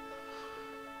leather?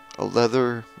 A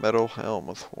leather metal helm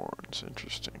with horns.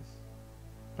 Interesting.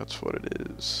 That's what it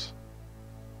is.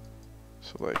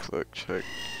 So like, look, check.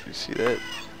 You see that?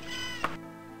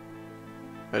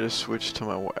 I just switched to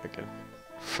my wagon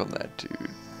from that dude.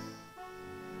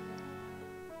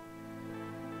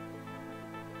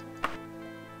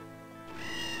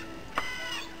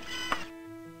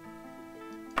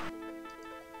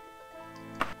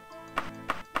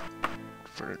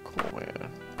 Very cool,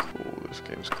 man. Cool. This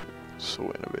game's cool. So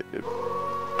innovative.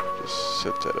 Just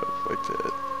set that up like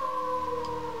that.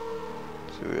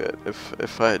 So that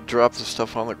if I had dropped the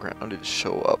stuff on the ground, it'd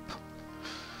show up.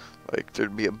 Like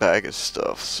there'd be a bag of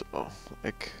stuff. So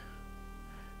like,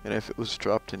 and if it was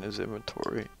dropped in his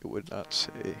inventory, it would not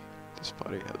say this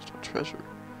body has no treasure.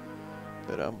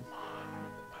 But I'm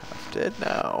half dead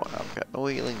now, and I've got no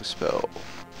healing spell.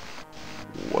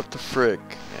 What the frick,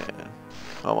 man?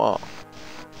 Come on.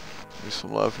 Give me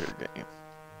some love here, game.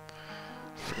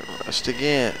 Friggin' rest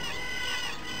again.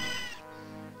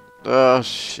 Oh,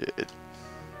 shit.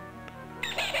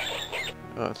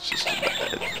 Oh, it's just a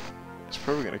bad. It's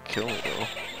probably gonna kill me, though.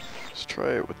 Let's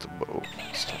try it with the bow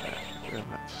this time. We're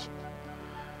gonna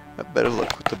have better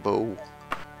luck with the bow.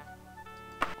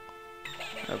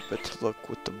 Have better luck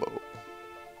with the bow.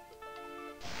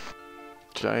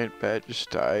 Giant bat just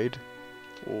died.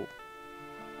 Well,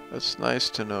 that's nice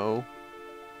to know.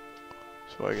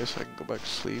 So I guess I can go back to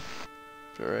sleep.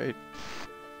 Alright.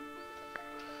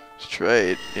 Let's try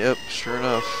it. Yep, sure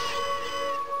enough.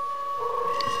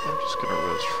 I think I'm just gonna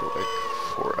rest for like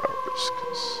 4 hours,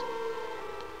 cause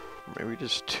or maybe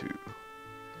just 2.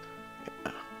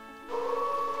 Yeah.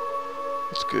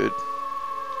 That's good.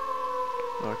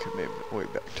 I can make my way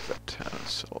back to that town and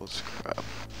sell all this crap.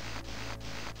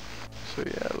 So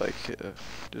yeah, like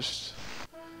just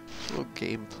a little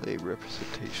gameplay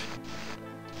representation.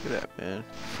 Look at that, man.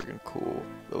 Freaking cool.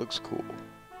 That looks cool.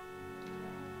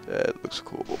 That looks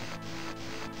cool.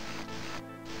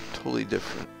 Totally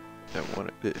different than what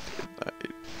it did at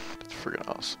night. It's freaking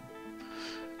awesome.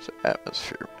 It's an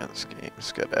atmosphere, man, this game.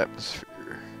 It's got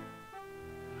atmosphere.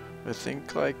 I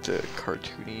think like the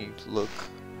cartoony look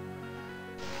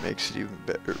makes it even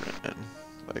better, man.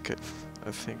 Like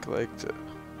I think like the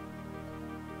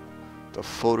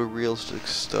photorealistic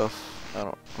stuff, I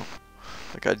don't know.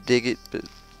 Like I dig it, but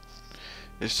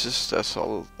it's just that's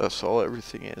all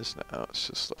everything is now. It's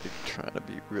just like trying to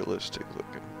be realistic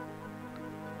looking.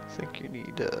 I think you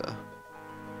need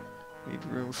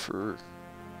room for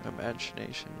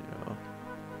imagination, you know.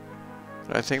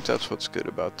 And I think that's what's good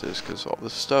about this, because all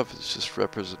this stuff is just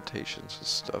representations and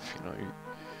stuff, you know.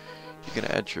 You can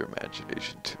add your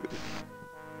imagination to it.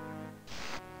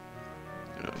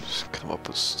 You know, just come up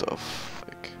with stuff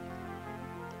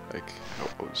like how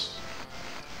I was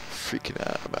freaking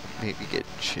out about maybe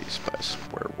getting chased by some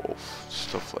werewolf,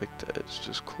 stuff like that. It's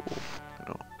just cool, you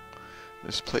know.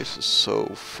 This place is so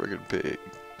friggin' big.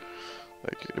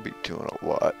 Like you're gonna be doing a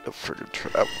lot of friggin'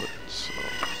 traveling, so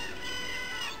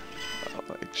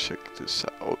like check this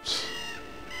out.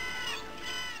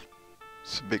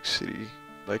 It's a big city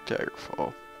like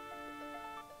Daggerfall.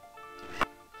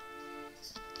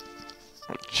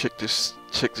 Check this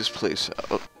place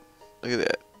out. Look at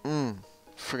that.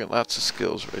 Friggin' lots of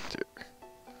skills right there.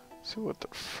 See what the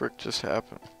frick just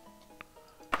happened.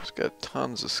 It's got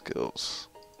tons of skills.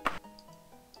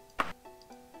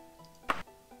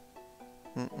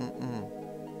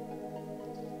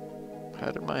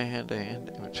 How did my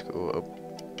hand-to-hand damage go up?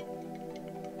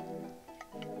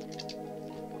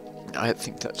 I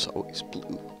think that's always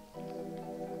blue.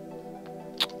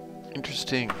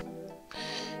 Interesting.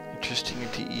 Interesting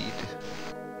indeed.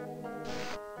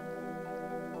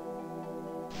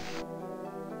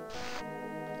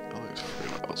 Oh, there's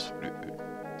freaking awesome, dude.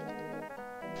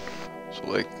 So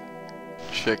like,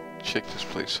 check this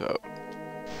place out.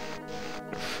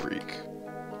 What a freak.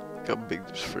 Look how big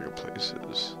this friggin' place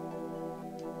is.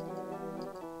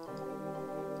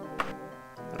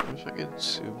 I wish I could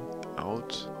zoom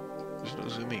out. There's no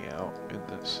zooming out in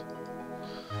this.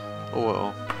 Oh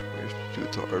well, we have to do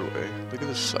it the hard way. Look at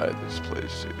the side of this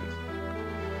place, dude.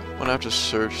 gonna have to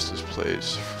search this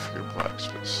place for freaking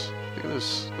blacksmiths. Look at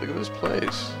this. Look at this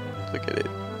place. Look at it.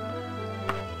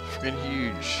 Freaking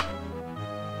huge.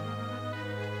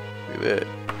 Look at that.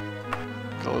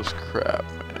 Look at all this crap,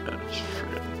 man. It's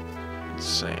freaking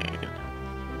insane.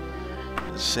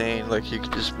 Insane. Like you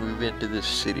could just move into this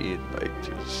city and like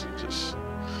there's just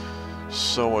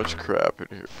so much crap in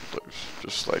here. There's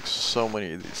just like so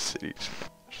many of these cities.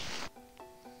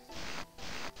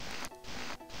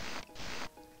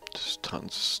 Just tons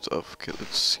of stuff. Okay,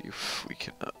 let's see if we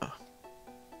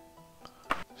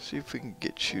can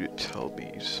get you to tell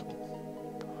me some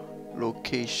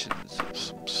locations of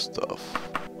some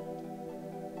stuff.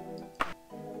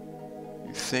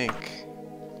 You think?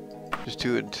 Just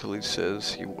do it until he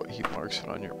says he marks it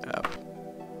on your map.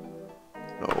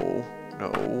 No,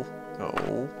 no,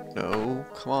 no, no.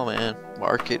 Come on, man.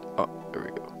 Mark it. Oh, there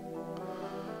we go.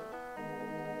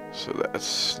 So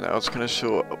that's now it's gonna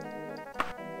show up.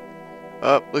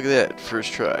 Oh, look at that.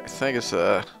 First try. I think it's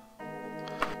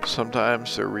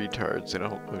sometimes they're retards. They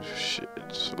don't know shit.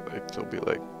 So like they'll be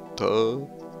like, duh.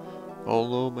 Oh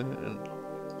no, man.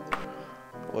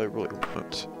 All I really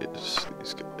want is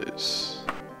these guys.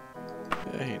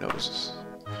 Yeah, he knows.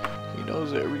 He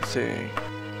knows everything.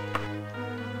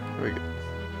 There we go.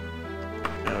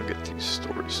 Now I'll get these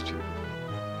stores too.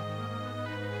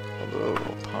 Although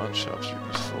pawn shops are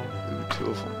useful. Ooh, 2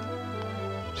 of them.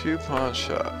 2 pawn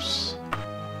shops.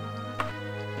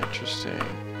 Interesting.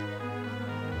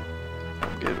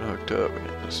 I'm getting hooked up,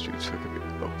 and this dude's hooking me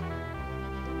up.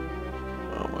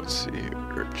 Let's see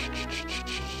here.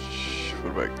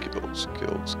 What about guilds?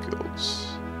 Guilds.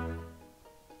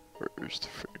 Where's the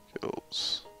friggin'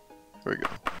 guilds? Here we go.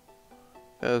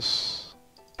 S.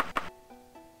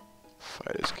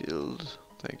 Fighters Guild.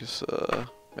 I think it's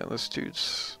man, this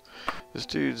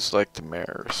dude's like the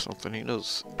mayor or something. He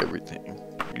knows everything.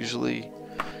 Usually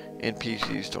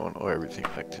NPCs don't know everything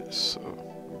like this, so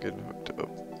I'm getting hooked up.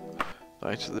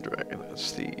 Knights of the Dragon,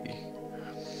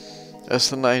 that's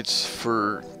the Knights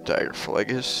for Daggerfall, I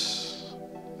guess.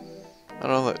 I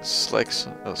don't know, that's like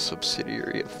a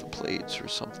subsidiary of the Blades or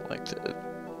something like that.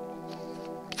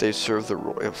 They serve the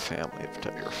royal family of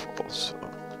Daggerfall, so.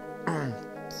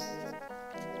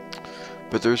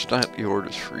 But there's knightly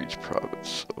orders for each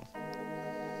province, so.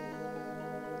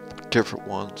 Different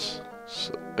ones,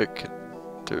 so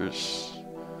there's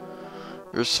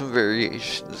some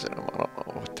variations in them. I don't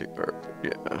know what they are, but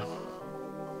yeah.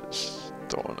 Just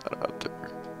throwing that out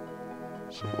there.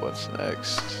 So what's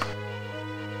next?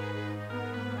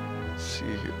 Let's see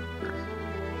here.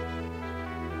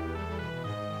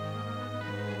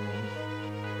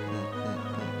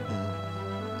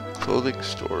 Clothing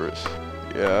stores.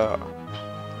 Yeah.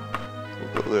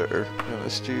 We'll go there. And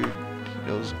this dude, he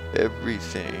knows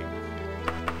everything.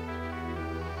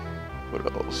 What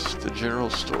else? The general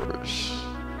stores.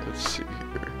 Let's see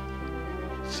here.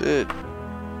 That's it.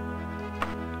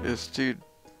 This dude,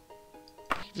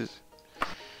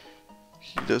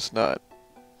 he does not,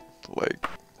 like,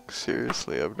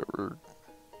 seriously, I've never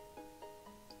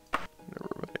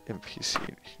met an NPC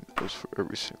and he knows where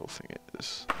every single thing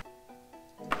is.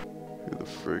 Who the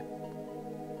frick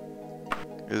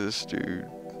is this dude?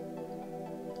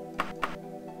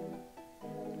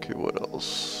 Okay, what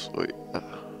else? Wait,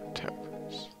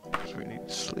 taverns. Because we need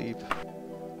sleep.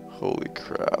 Holy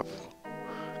crap.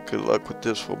 Good luck with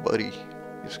this one, buddy.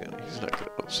 He's not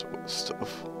gonna know some of this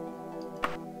stuff.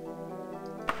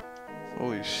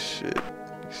 Holy shit.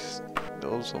 He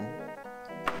knows them.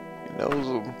 He knows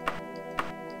them.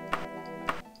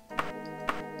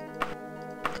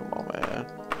 Come on, man.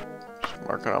 Just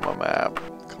mark it on my map.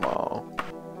 Come on.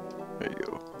 There you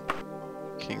go.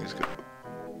 King's go.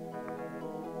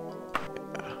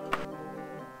 Yeah.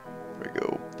 There we go.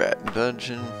 Batten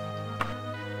Dungeon.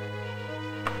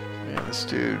 Man, this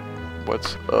dude.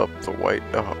 What's up? The white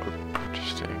dog.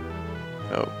 Interesting.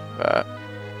 No, Bat.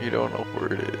 You don't know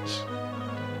where it is.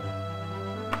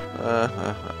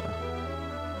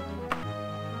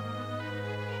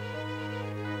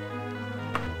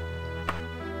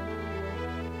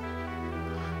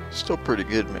 Still pretty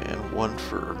good, man. 1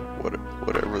 for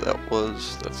whatever that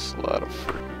was. That's a lot of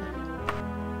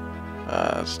freaking.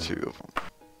 That's 2 of them.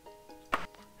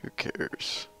 Who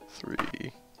cares?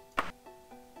 3.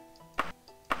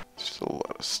 Still a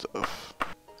lot of stuff.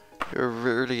 You're a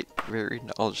very, very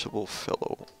knowledgeable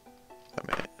fellow,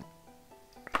 my man.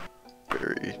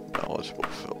 Very knowledgeable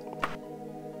fellow.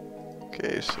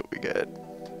 Okay, so we got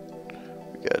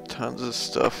tons of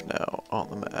stuff now on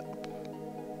the map.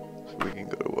 So we can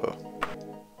go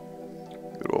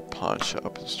to a pawn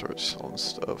shop and start selling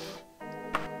stuff.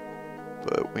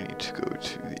 But we need to go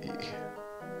to the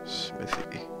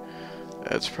smithy.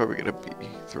 It's probably gonna be,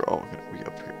 they're all gonna be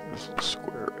up here in this little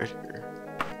square right here.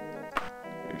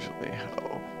 Usually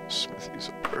how smithies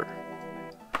are.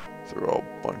 They're all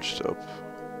bunched up.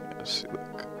 Yeah, see,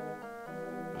 look.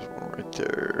 There's one right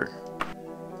there.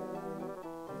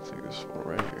 I think there's one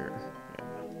right here. Yeah.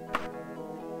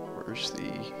 Where's the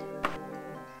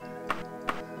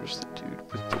dude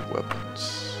with the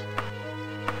weapons?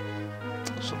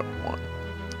 That's what I want.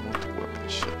 I want the weapon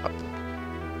shop.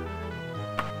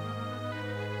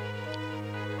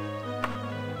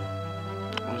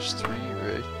 There's 3,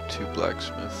 right? 2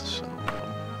 blacksmiths and 1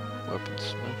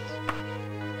 weaponsmith.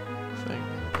 I think,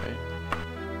 right?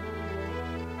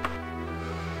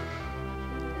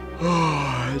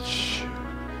 Oh, it's...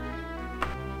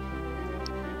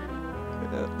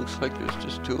 Yeah, it looks like there's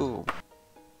just 2 of them.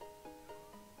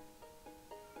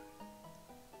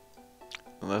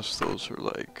 Unless those are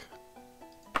like...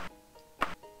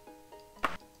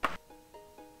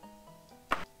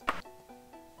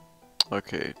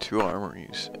 Okay, 2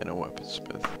 armories and a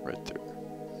weaponsmith right there.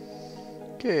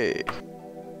 Okay.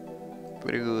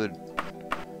 Very good.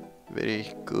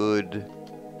 Very good.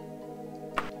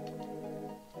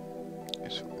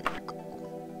 Guess we need to go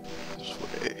this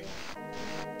way.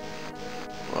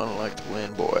 Run like the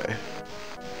wind, boy.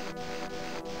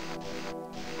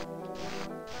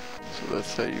 So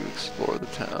that's how you explore the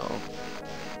town.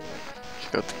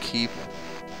 Check out the keep.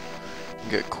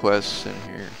 You get quests in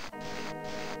here.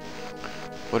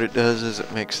 What it does is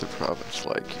it makes the province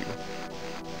like you.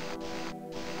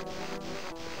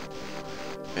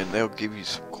 And they'll give you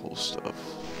some cool stuff.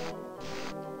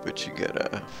 But you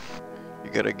gotta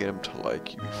get them to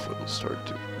like you before they'll start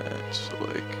doing that. So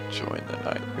like, join the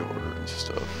Knightly Order and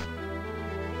stuff.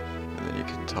 And then you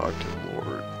can talk to the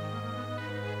Lord.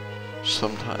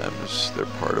 Sometimes they're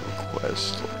part of a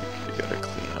quest, like you gotta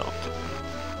clean out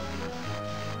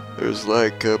there's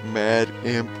like a mad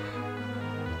imp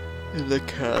in the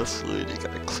castle and you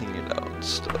gotta clean it out and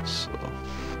stuff, so.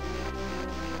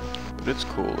 But it's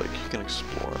cool, like you can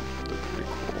explore them, they're pretty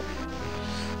cool.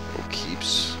 Little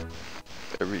keeps,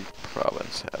 every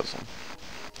province has them.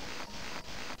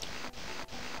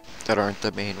 That aren't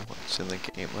the main ones in the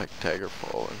game, like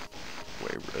Daggerfall and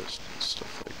Wayrest and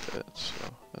stuff like that, so.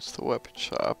 That's the weapon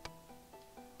shop.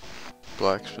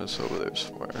 Blacksmith's over there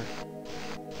somewhere.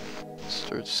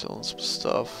 Start selling some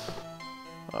stuff.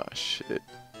 Ah, shit.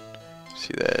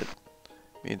 See that?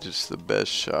 Means it's the best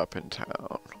shop in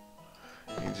town.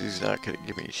 Means he's not gonna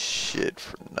give me shit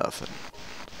for nothing.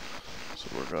 So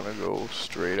we're gonna go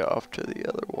straight off to the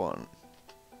other one.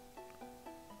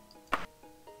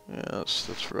 Yes,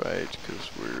 that's right,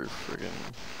 because we're friggin'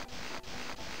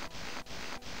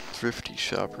 thrifty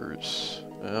shoppers.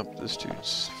 Yep, this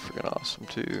dude's friggin' awesome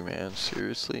too, man.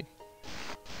 Seriously.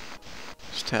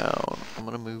 This town. I'm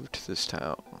gonna move to this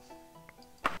town.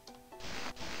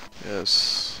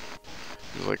 Yes.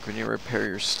 It's like when you repair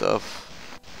your stuff,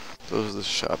 those are the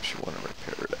shops you want to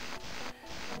repair it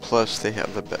at. Plus, they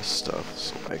have the best stuff.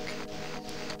 So, like,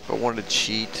 if I wanted to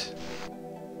cheat,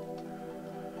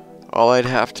 all I'd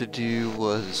have to do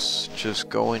was just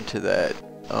go into that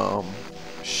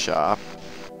shop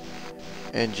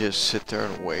and just sit there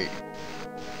and wait.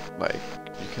 Like,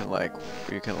 you can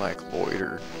like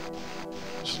loiter.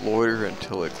 Just loiter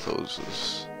until it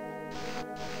closes.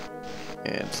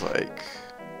 And like,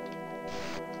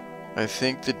 I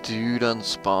think the dude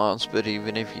unspawns, but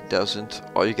even if he doesn't,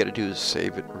 all you gotta do is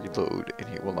save it, reload, and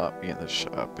he will not be in the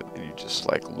shop, and then you just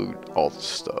like loot all the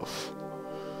stuff.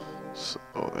 So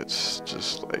it's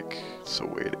just like, it's a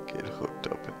way to get hooked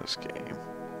up in this game.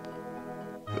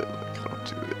 But like, don't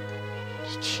do it.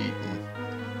 Just cheating.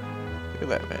 Look at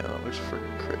that, man, that looks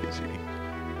freaking crazy.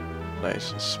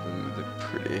 Nice and smooth and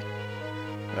pretty.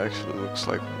 It actually looks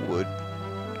like wood.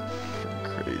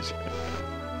 Freaking crazy, man.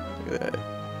 Look at that.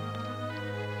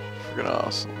 Freaking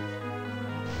awesome.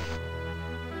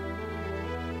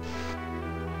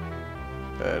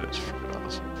 That is freaking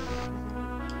awesome.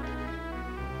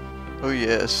 Oh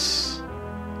yes.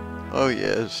 Oh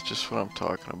yes, just what I'm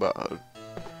talking about.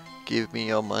 Give me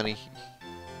your money.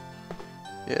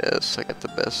 Yes, I got the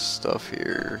best stuff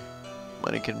here.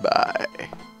 Money can buy.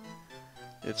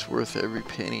 It's worth every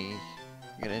penny.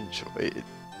 You're gonna enjoy it.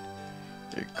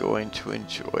 You're going to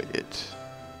enjoy it.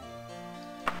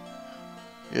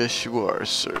 Yes, you are,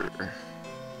 sir.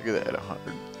 Look at that,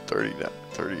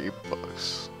 38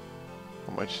 bucks.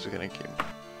 How much is it gonna give me?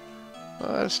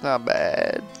 Oh, that's not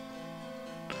bad.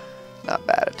 Not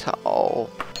bad at all.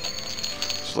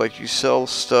 It's like you sell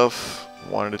stuff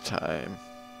one at a time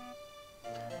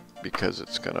because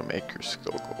it's gonna make your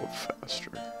skill go up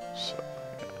faster. So,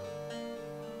 yeah.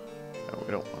 No,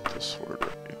 we don't want this sword,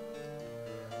 right?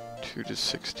 2 to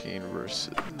 16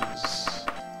 versus...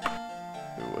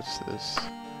 Ooh, what's this?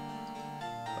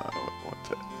 I don't want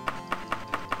that.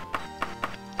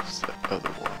 What's that other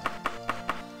one?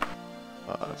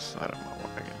 It's not in my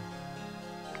wagon.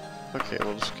 Okay,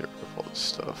 we'll just get rid of all this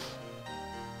stuff.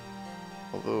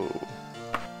 Although...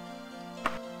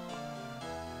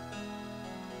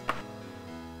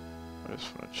 I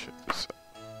just want to check this out.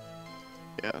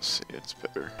 Yeah, see, it's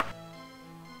better.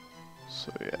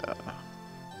 So yeah.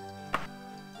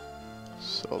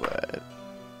 Sell that.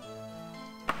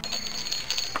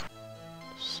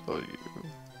 Sell you.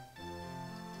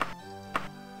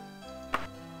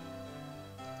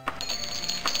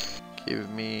 Give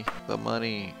me the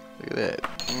money. Look at that.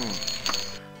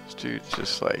 This dude's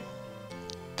just like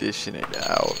dishing it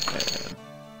out, man.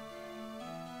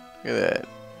 Look at that.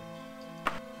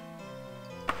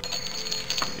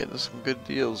 You're getting some good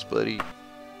deals, buddy.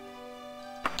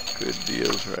 Good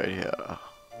deals right here.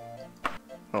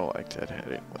 I don't like that hat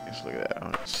anyways. Look at that.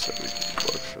 170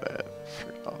 bucks for that.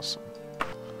 Freaking awesome.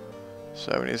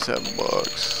 77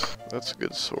 bucks. That's a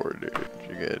good sword, dude.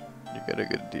 You get a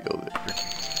good deal there.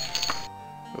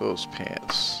 Those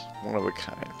pants. One of a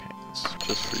kind pants.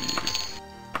 Just for you.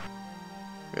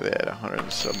 Look at that.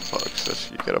 107 bucks.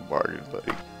 That's, you got a bargain,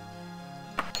 buddy.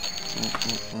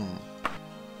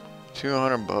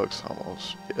 200 bucks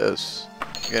almost. Yes.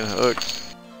 You're getting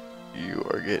hooked. You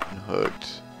are getting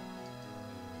hooked.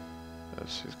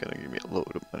 She's gonna give me a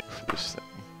load of money for this thing.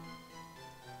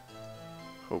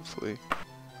 Hopefully.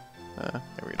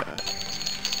 Maybe not.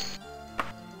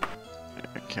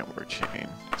 I can't wear chain.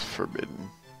 It's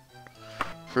forbidden.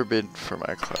 Forbidden for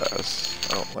my class.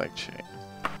 I don't like chain.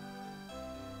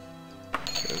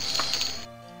 Yes.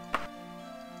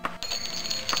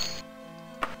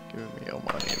 Give me your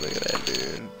money. Look at that,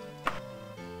 dude.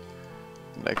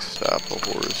 Next stop, a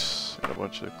horse. And a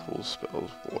bunch of cool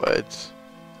spells. What?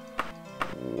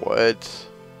 What?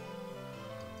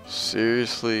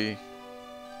 Seriously?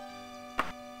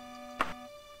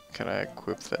 Can I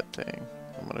equip that thing?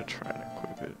 I'm gonna try and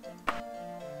equip it.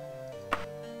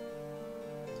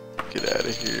 Get out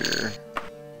of here.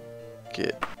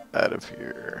 Get out of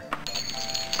here.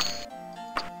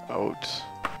 Out.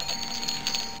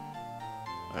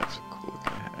 That's a cool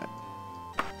looking hat.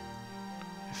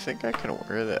 I think I can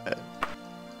wear that.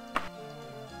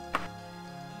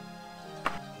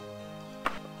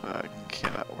 I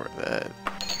cannot wear that.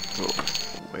 Go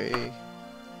away.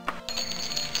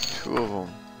 2 of them.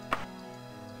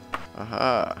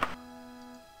 Aha.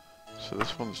 So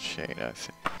this one's chain, I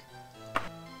think.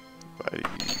 Buy you.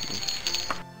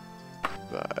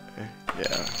 Buy.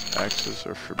 Yeah, axes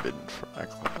are forbidden for my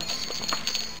class. So.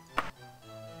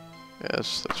 Yes,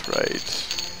 that's right.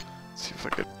 Let's see if I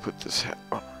could put this hat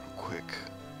on real quick.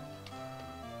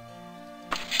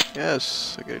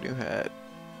 Yes, I got a new hat.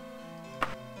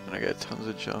 And I got tons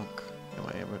of junk in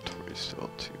my inventory still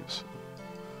too, so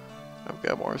I've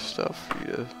got more stuff for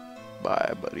you to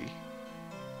buy, buddy.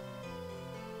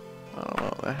 I don't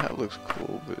know, that hat looks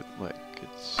cool, but like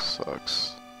it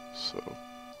sucks. So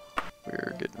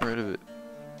we're getting rid of it.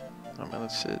 I mean,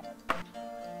 that's it.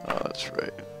 Oh, that's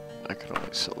right. I can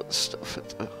only sell this stuff at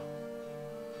the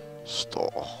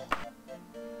stall.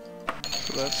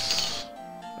 So that's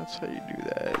how you do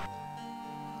that.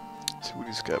 Let's see what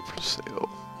he's got for sale.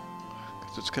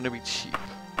 Cause it's gonna be cheap.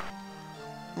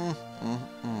 No,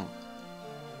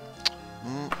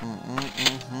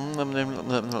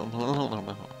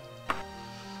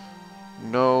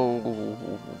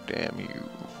 damn you.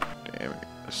 Damn it.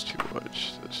 That's too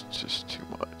much. That's just too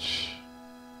much.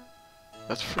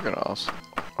 That's freaking awesome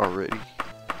already.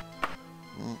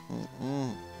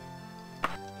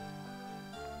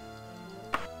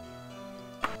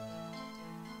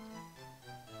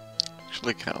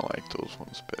 Actually kind of like those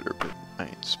ones better, but I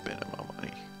ain't spending my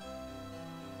money.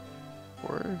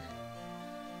 Or you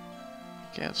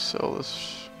can't sell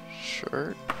this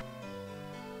shirt.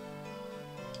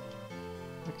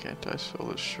 Why can't I sell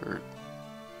this shirt?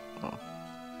 Oh,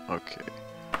 okay.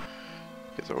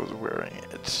 Because I was wearing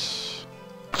it.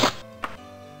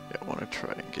 Yeah, I want to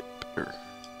try and get better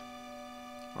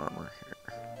armor here.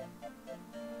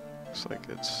 Looks like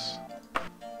it's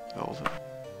elven,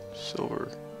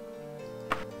 silver,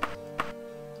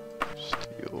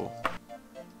 steel,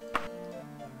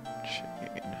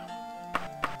 chain.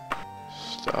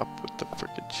 Stop with the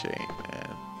frickin' chain,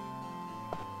 man.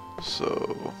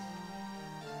 So,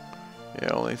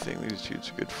 yeah, only thing these dudes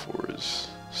are good for is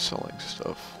selling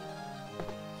stuff.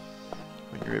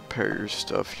 When you repair your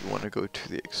stuff, you want to go to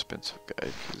the expensive guy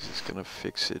because he's gonna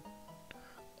fix it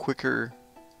quicker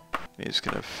and he's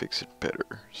gonna fix it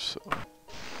better. So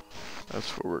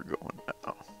that's where we're going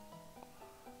now.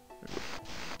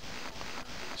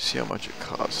 see how much it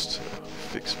costs to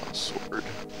fix my sword.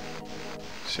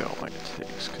 See how long it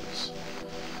takes, because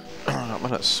I'm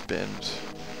gonna spend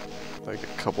like a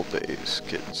couple days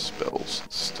getting spells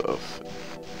and stuff,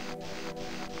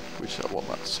 which I will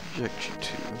not subject you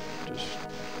to.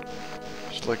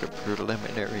 Just like a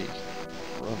preliminary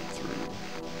run through.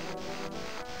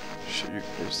 Show you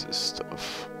guys this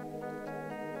stuff.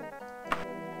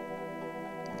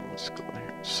 Let's go in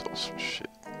here and sell some shit.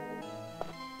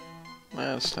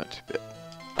 Nah, it's not too bad.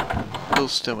 It'll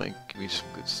still give me some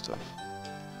good stuff.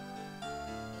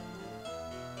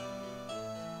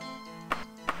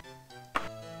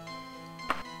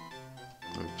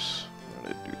 Oops, why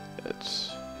did I do that?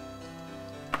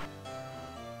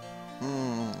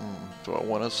 Do I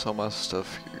want to sell my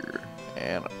stuff here?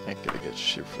 And I ain't gonna get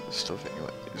shit for this stuff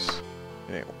anyways.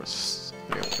 It ain't worth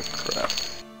crap.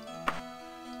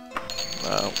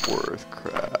 Not worth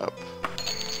crap.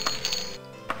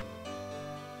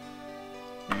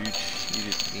 You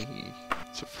cheated me.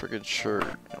 It's a friggin' shirt. I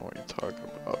know what you're talking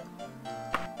about.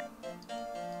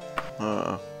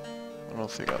 Huh. I don't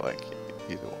think I like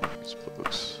either one of these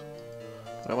books.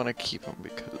 But I want to keep them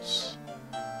because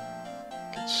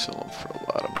I can sell them for a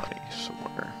lot of money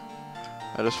somewhere.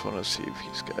 I just want to see if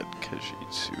he's got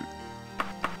Khajiit suit.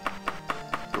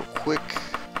 Real quick.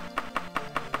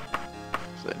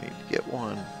 Because I need to get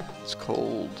one. It's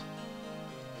cold.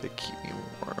 They keep me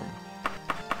warm.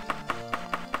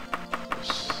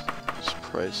 This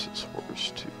price is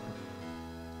horse too.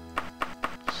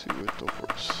 Let's see what the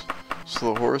horse.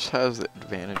 So the horse has the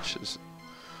advantages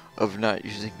of not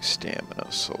using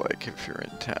stamina. So like if you're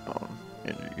in town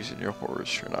and you're using your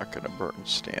horse, you're not gonna burn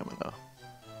stamina.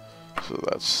 So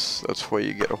that's why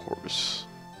you get a horse.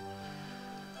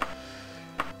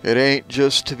 It ain't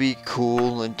just to be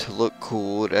cool and to look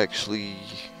cool. It actually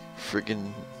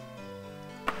friggin'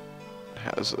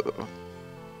 has a.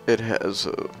 It has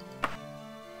a.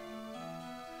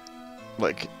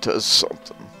 Like it does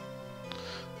something.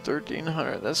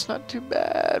 1,300. That's not too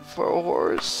bad for a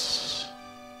horse.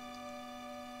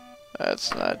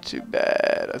 That's not too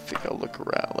bad. I think I'll look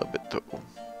around a little bit though.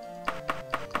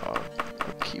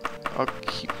 I'll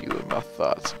keep you in my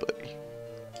thoughts, buddy.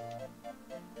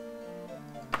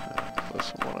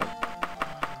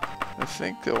 I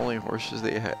think the only horses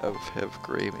they have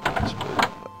gray manes, but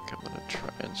like, I'm gonna try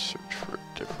and search for a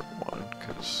different one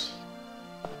because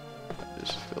I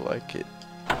just feel like it.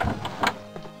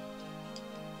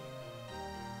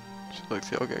 Like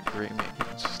they all got gray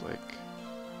manes. It's like,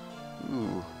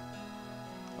 ooh,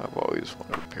 I've always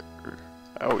wanted a pair.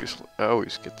 I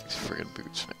always get these friggin'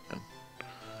 boots, man.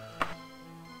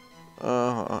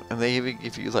 And they even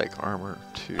give you like armor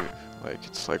too. Like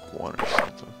it's like 1 or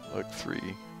something. Like 3.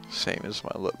 Same as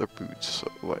my leather boots.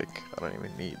 So like I don't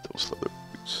even need those leather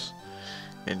boots.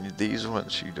 And these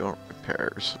ones you don't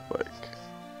repair. So like,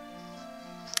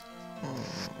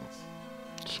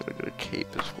 should I get a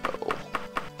cape as well?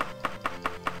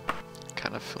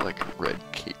 Kind of feel like a red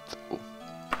cape though.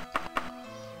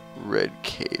 Red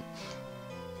cape.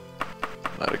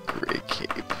 Not a gray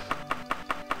cape.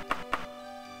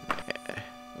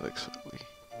 Looks ugly.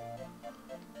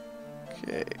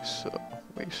 Okay, so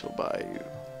we shall buy you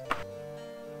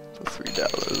for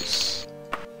 $3.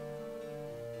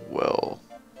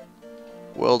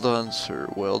 Well done, sir.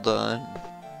 Well done.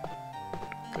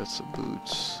 Got some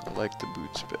boots. I like the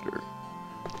boots better.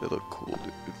 They look cool,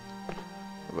 dude.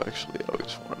 I've actually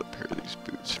always wanted a pair of these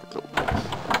boots in real life.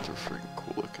 They're freaking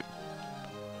cool looking.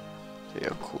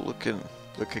 Yeah, cool looking.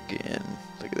 Look again.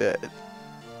 Look at that.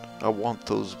 I want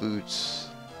those boots.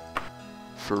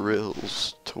 For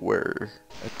reals to wear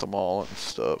at the mall and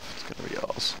stuff. It's gonna be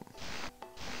awesome.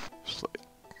 Just like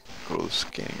go to the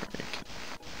skating rink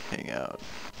and hang out,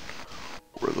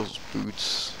 wear those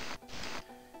boots,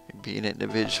 and be an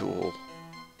individual.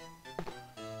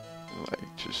 And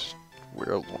like just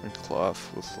wear a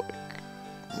loincloth with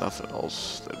like nothing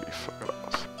else. That'd be fucking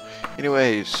awesome.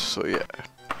 Anyways, so yeah,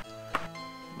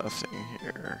 nothing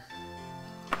here.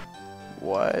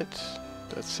 What?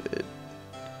 That's it.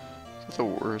 The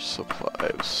worst supply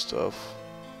of stuff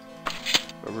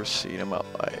I've ever seen in my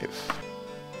life.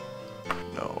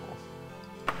 No.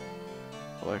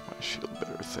 I like my shield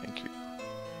better, thank you.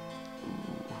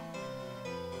 Ooh.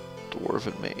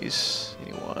 Dwarven mace.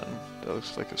 Anyone? That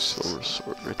looks like a silver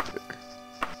sword right there.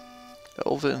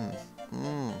 Elven.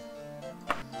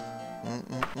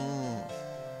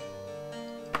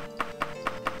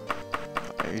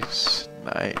 Nice.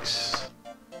 Nice.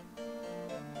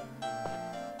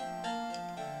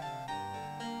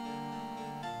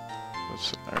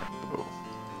 What's an iron bow?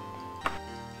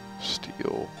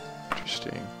 Steel.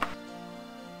 Interesting.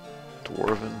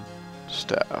 Dwarven.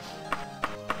 staff.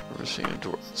 Never seen a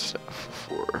dwarf staff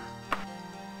before.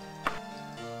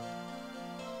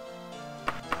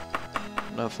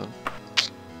 Nothing.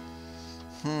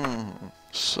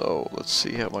 So let's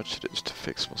see how much it is to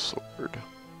fix my sword.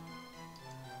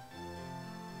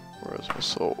 Where's my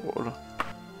sword?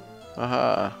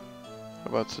 Aha! How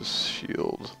about this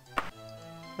shield?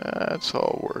 It's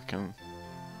all working.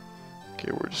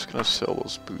 Okay, we're just gonna sell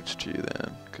those boots to you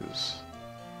then, because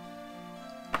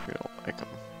we don't like them.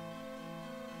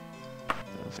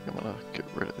 I think I'm gonna get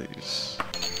rid of these.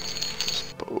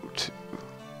 This bow too.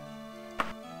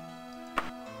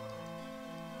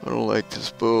 I don't like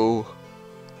this bow.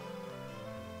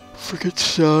 Freaking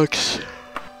sucks.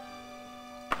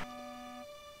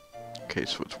 Okay,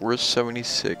 so it's worth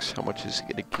 76. How much is it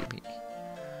gonna give me?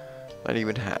 Not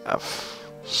even half.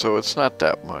 So it's not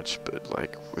that much, but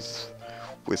like with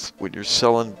when you're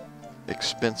selling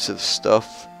expensive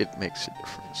stuff, it makes a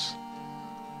difference.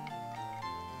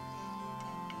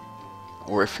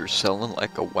 Or if you're selling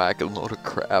like a wagon load of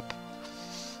crap,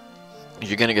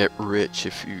 you're gonna get rich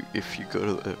if you go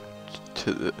to the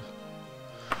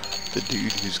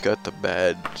dude who's got the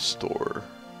bad store.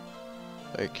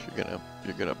 Like you're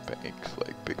gonna bank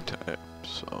like big time.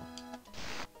 So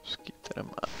just keep that in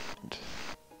mind.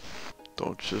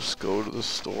 Don't just go to the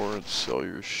store and sell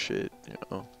your shit, you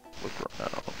know. Look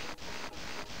around.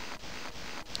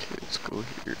 Okay, let's go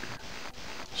here.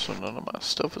 So none of my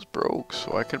stuff is broke,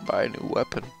 so I can buy a new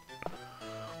weapon.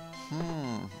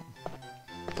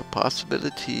 The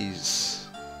possibilities.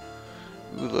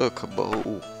 Ooh, look, a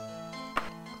bow.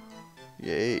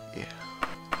 Yay. Yeah,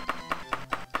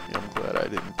 I'm glad I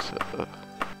didn't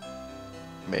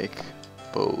make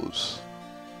bows.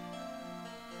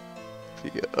 The,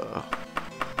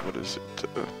 what is it?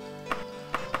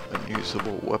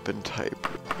 Unusable weapon type,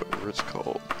 or whatever it's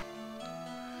called.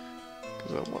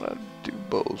 Because I want to do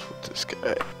bows with this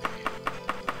guy.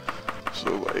 So,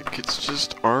 like, it's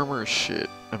just armor shit.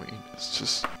 I mean, it's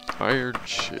just iron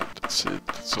shit. That's it.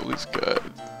 That's all he's got.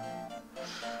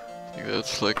 I think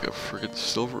that's like a friggin'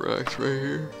 silver axe right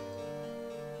here.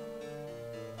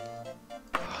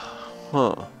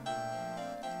 Huh.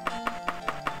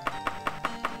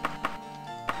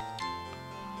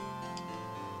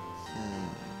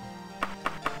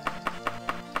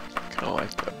 Kinda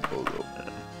like that bow though,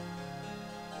 man.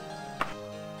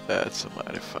 That's a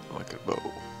mighty fine looking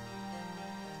bow.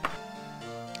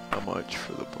 How much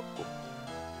for the bow?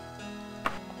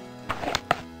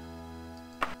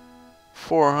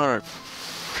 400.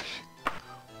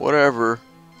 Whatever.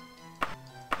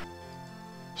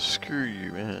 Screw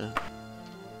you, man.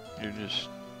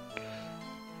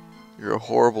 You're a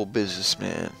horrible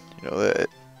businessman. You know that?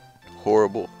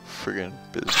 Horrible friggin'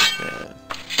 businessman.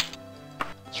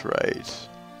 That's right.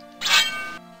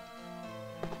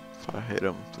 If I hit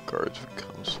him, the guards would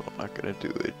come, so I'm not gonna do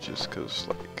it just cause,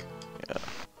 like, yeah.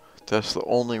 That's the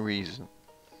only reason.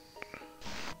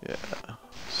 Yeah,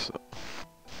 so.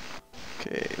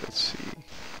 Okay, let's see.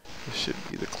 This should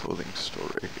be the clothing store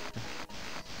right here.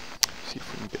 See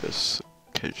if we can get us a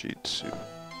Kejitsu.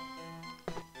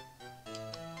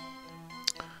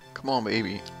 Come on,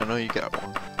 baby. I know you got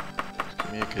one. Just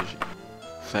give me a Keji.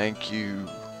 Thank you.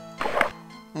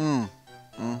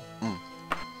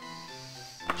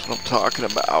 That's what I'm talking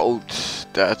about.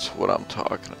 That's what I'm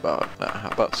talking about. Now, how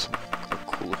about a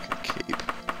cool looking cape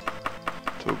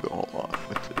to go along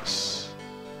with this?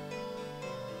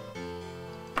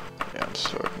 Yeah, it's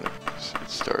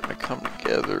starting to come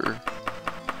together.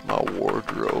 My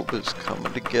wardrobe is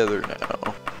coming together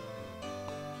now.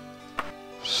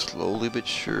 Slowly but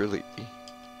surely.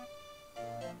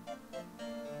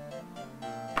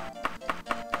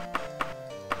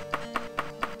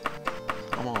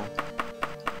 Come on.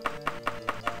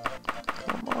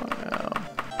 Come on now.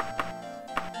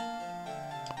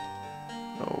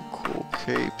 No cool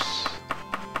capes.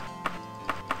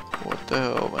 What the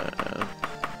hell, man?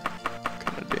 What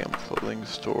kind of damn clothing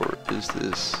store is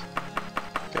this?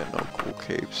 Got no cool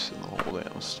capes in the whole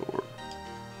damn store.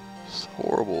 It's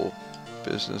horrible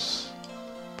business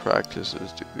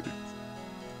practices, dude.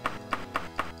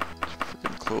 It's a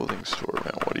freaking clothing store,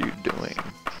 man. What are you doing?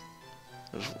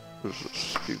 There's a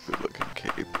stupid looking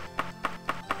cape.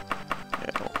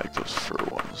 Yeah, I don't like those fur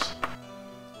ones.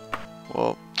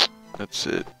 Well, that's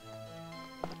it.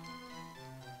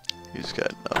 He's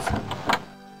got nothing.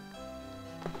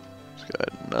 He's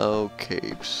got no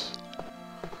capes.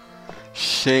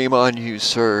 Shame on you,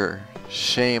 sir.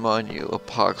 Shame on you. A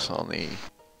pox on thee.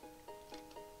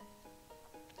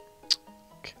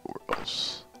 Okay, where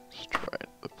else? Let's try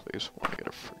another place. I want to get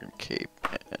a friggin' cape,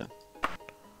 man.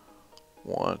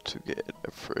 Want to get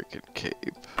a friggin'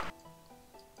 cape.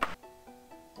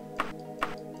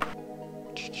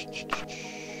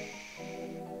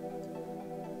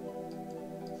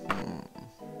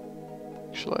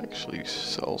 actually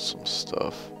sell some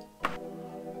stuff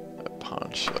at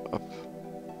pawn shop.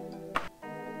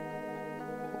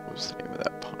 What was the name of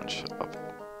that pawn shop?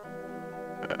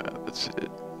 That's it.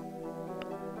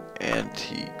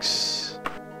 Antiques.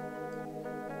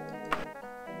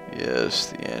 Yes,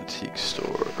 the antique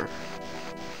store.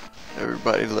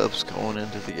 Everybody loves going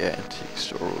into the antique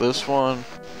store. This one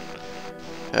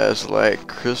has like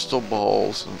crystal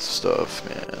balls and stuff,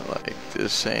 man. Like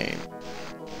this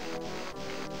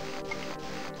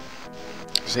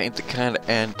ain't the kind of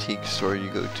antique store you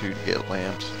go to get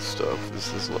lamps and stuff.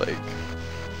 This is like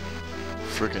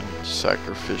freaking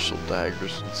sacrificial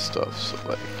daggers and stuff. So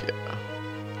like, yeah,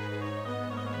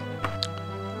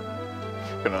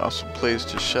 freaking awesome place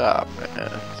to shop,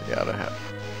 man. You gotta have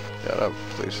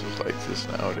places like this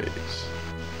nowadays.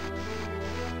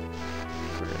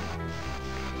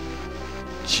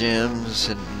 Gems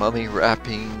and mummy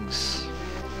wrappings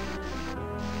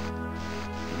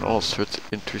and all sorts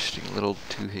of interesting little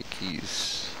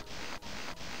doohickeys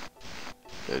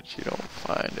that you don't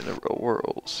find in the real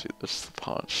world. See, that's the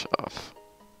pawn shop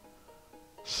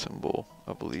symbol,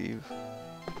 I believe.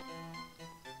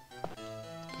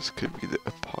 This could be the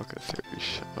apothecary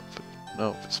shop, but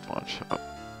no, it's pawn shop.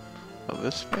 Now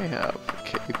this may have a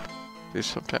cape. They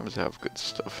sometimes have good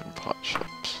stuff in pawn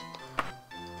shops.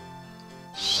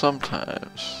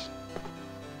 Sometimes.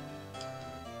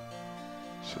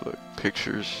 So look,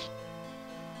 pictures.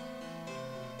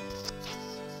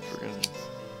 Friggin'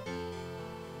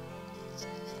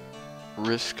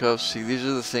 wrist cuffs. See, these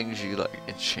are the things you like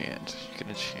enchant. You can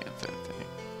enchant that thing.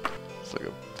 It's like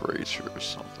a bracer or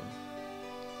something.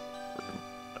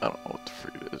 I don't know what the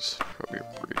freak it is. Probably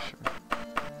a bracer.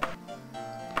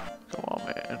 Come on,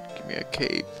 man. Give me a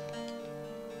cape.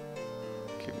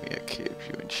 Give me a cape.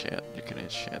 You can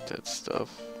enchant that stuff.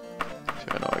 See,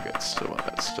 I know I got still on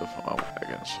that stuff on my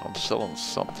wagon, so I'm selling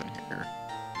something here.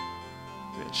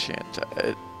 Enchant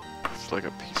that. It's like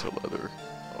a piece of leather.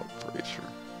 Oh, bracer.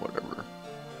 Whatever.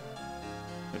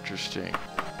 Interesting.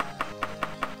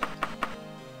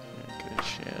 You can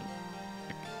enchant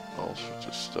all sorts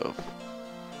of stuff.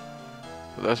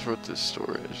 But that's what this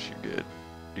store is.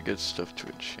 You get stuff to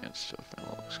enchant stuff, and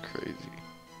it looks crazy.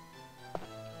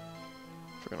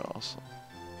 Freaking awesome.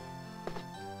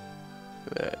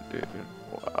 Look at that, dude.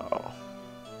 Wow.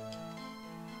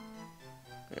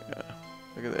 Yeah.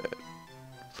 Look at that.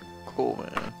 Freaking cool,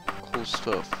 man. Cool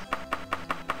stuff.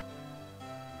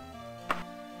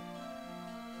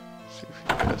 See if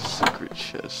you got secret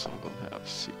chests. Some of them have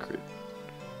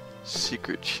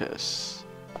secret chests.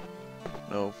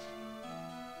 No.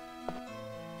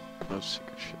 No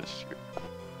secret chest here.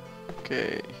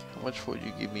 Okay, how much will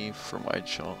you give me for my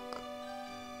junk?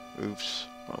 Oops,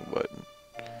 wrong button.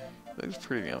 That's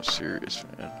pretty damn serious,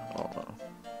 man. I don't know.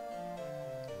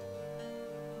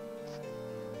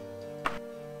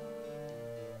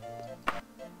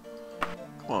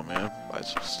 Come on, man, buy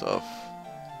some stuff.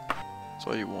 That's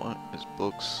all you want is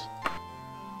books.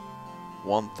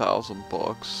 1,000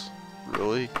 bucks?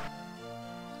 Really?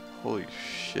 Holy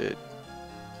shit.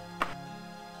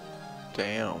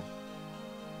 Damn.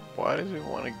 Why does he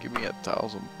want to give me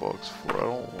 1,000 bucks for? I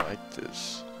don't like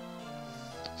this.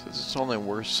 Says it's only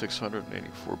worth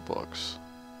 684 bucks.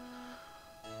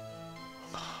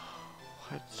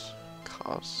 What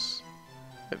costs?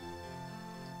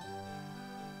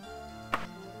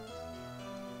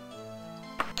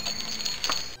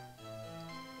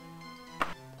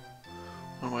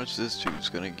 How much this dude's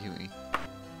gonna give me?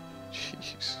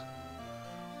 Jeez.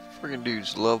 Friggin'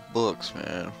 dudes love books,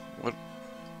 man. What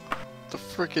the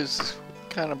frick is this? What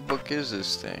kind of book is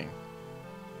this thing?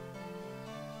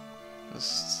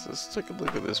 Let's take a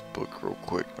look at this book real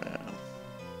quick, man.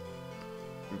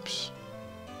 Oops.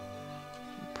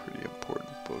 It's a pretty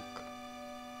important book.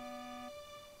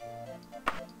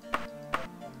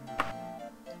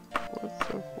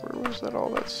 Where was all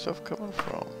that stuff coming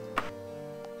from?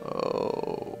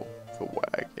 Oh, the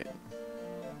wagon.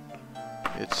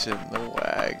 It's in the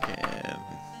wagon.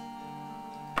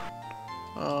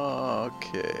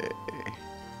 Okay.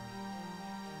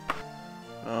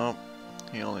 Oh,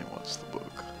 he only wants the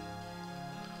book.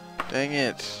 Dang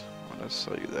it. I'm gonna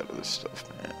sell you that other stuff,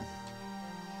 man.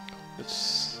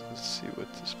 Let's see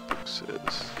what this book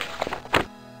says.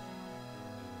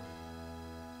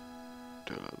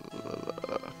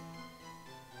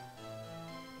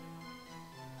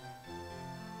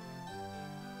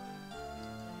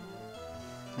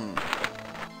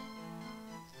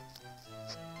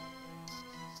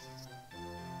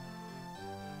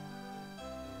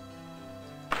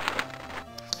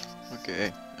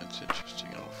 Okay, that's interesting.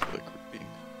 I don't feel like reading.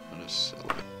 I'm gonna sell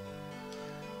it.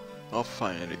 I'll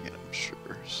find it again, I'm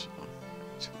sure, so I'm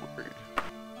not too worried.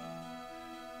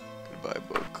 Goodbye,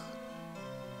 book.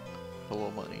 Hello,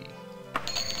 money.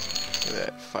 Look at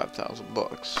that, 5,000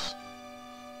 bucks.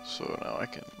 So now I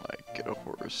can, like, get a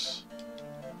horse.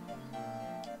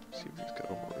 See if he's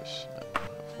got a horse. No,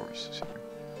 a horse is here.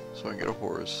 So I can get a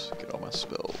horse, get all my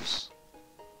spells.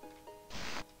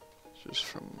 Just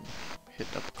from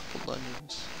hitting up a couple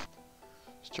dungeons.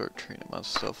 Start training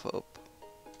myself up.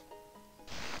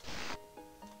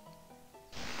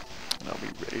 And I'll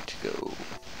be ready to go.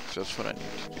 Cause that's what I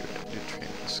need to do. I need to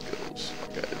train my skills. My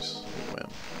guys will win.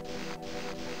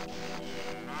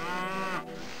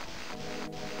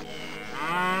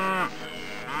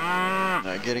 And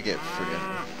I gotta get friggin'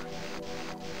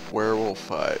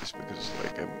 werewolf eyes because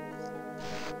like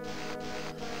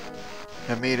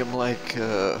I made him like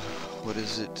what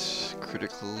is it?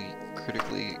 Critical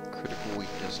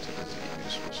weakness to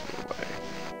disease was why.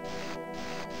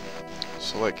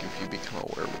 So like if you become a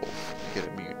werewolf, you get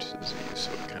immune to disease,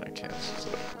 so it kind of cancels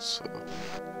it out. So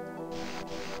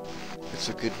it's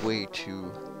a good way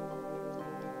to,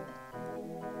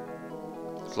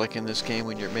 like in this game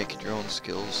when you're making your own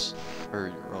skills or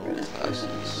your own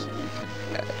classes, you can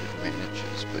add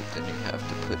advantages, but then you have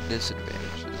to put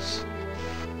disadvantages.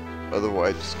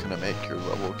 Otherwise, it's gonna make your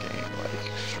level gain like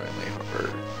extremely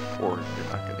hard, or you're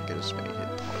not gonna get as many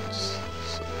hit points.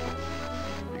 So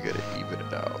you gotta even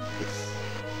it out with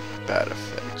bad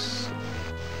effects.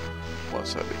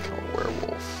 Once I become a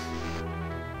werewolf,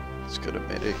 it's gonna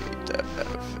mitigate that bad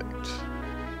effect.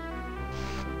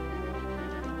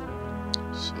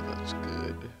 So that's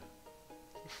good.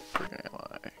 Where the frick am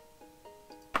I?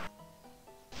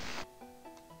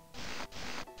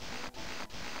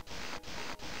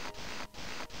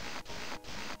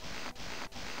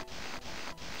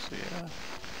 So yeah,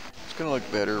 it's gonna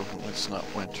look better when it's not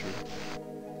winter.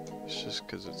 It's just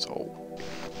because it's all...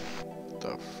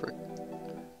 the frick?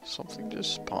 Something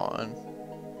just spawned.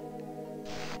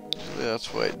 So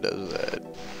that's why it does that.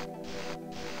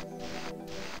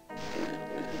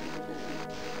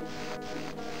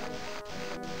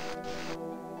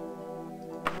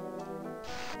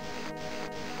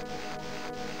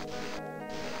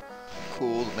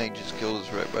 Cool, the Mage's Guild is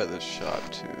right by this shop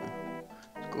too.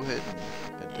 Let's go ahead and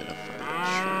identify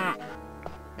that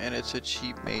shirt. And it's a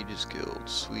cheap Mage's Guild,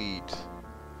 sweet.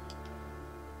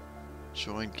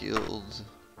 Join guild.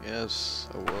 Yes,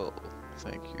 I will.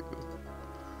 Thank you.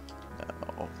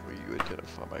 Now, will you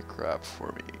identify my crap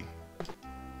for me?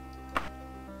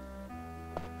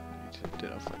 I need to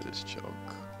identify this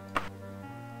junk.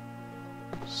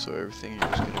 So everything here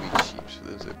is going to be cheap, so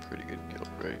there's a pretty good guild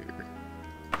right here.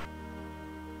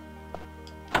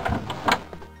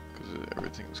 Because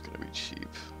everything's going to be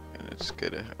cheap, and it's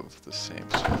going to have the same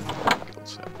stuff that all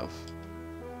guilds have.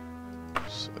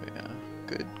 So yeah,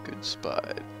 good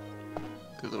spot.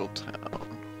 Good little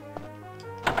town.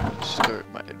 Start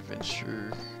my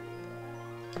adventure.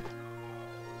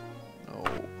 No,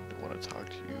 don't want to talk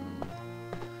to you.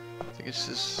 I think it's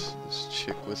this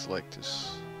chick with like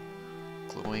this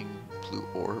glowing blue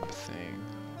orb thing.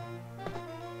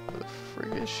 Where the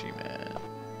frig is she, man?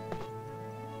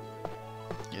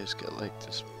 You just got like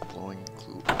this glowing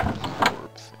blue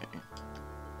orb thing.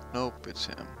 Nope, it's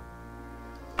him.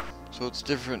 So it's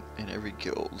different in every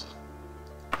guild,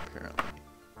 apparently.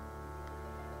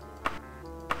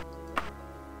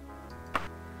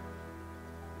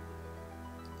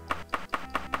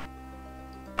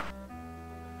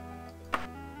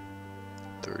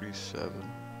 $37.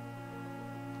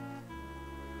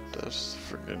 That's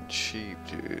freaking cheap,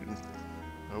 dude.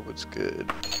 I hope it's good.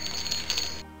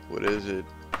 What is it?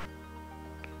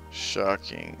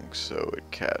 Shocking. So it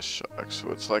casts shock. So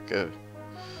it's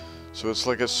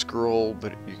like a scroll,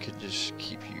 but you can just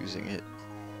keep using it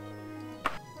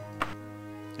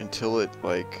until it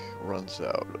like runs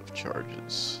out of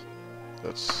charges.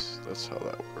 That's how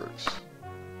that works.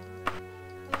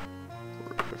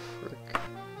 Where the frick?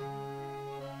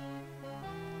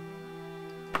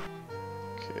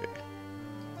 Okay.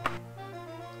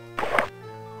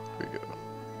 Here we go.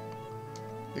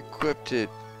 Equipped it,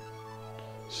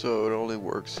 so it only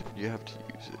works if you have to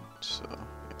use it. So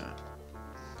yeah.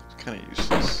 Kind of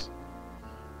useless.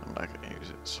 I'm not gonna use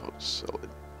it, so I'll just sell it.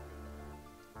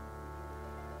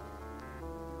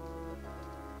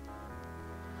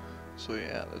 So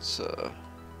yeah, that's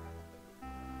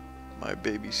my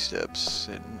baby steps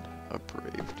in a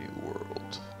brave new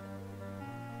world,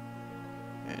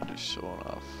 and just showing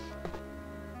off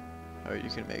how you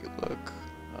can make it look.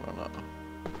 I don't know.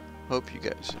 Hope you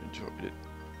guys enjoyed it.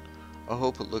 I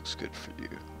hope it looks good for you.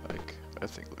 Like, I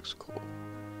think it looks cool.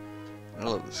 I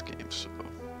love this game, so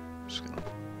I'm just gonna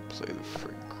play the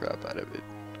freaking crap out of it.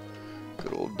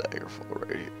 Good old Daggerfall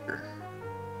right here.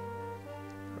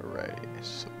 Alrighty,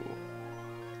 so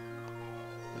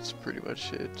that's pretty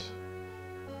much it.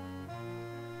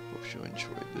 Hope you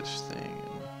enjoyed this thing.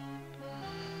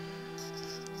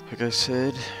 And like I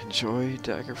said, enjoy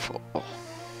Daggerfall.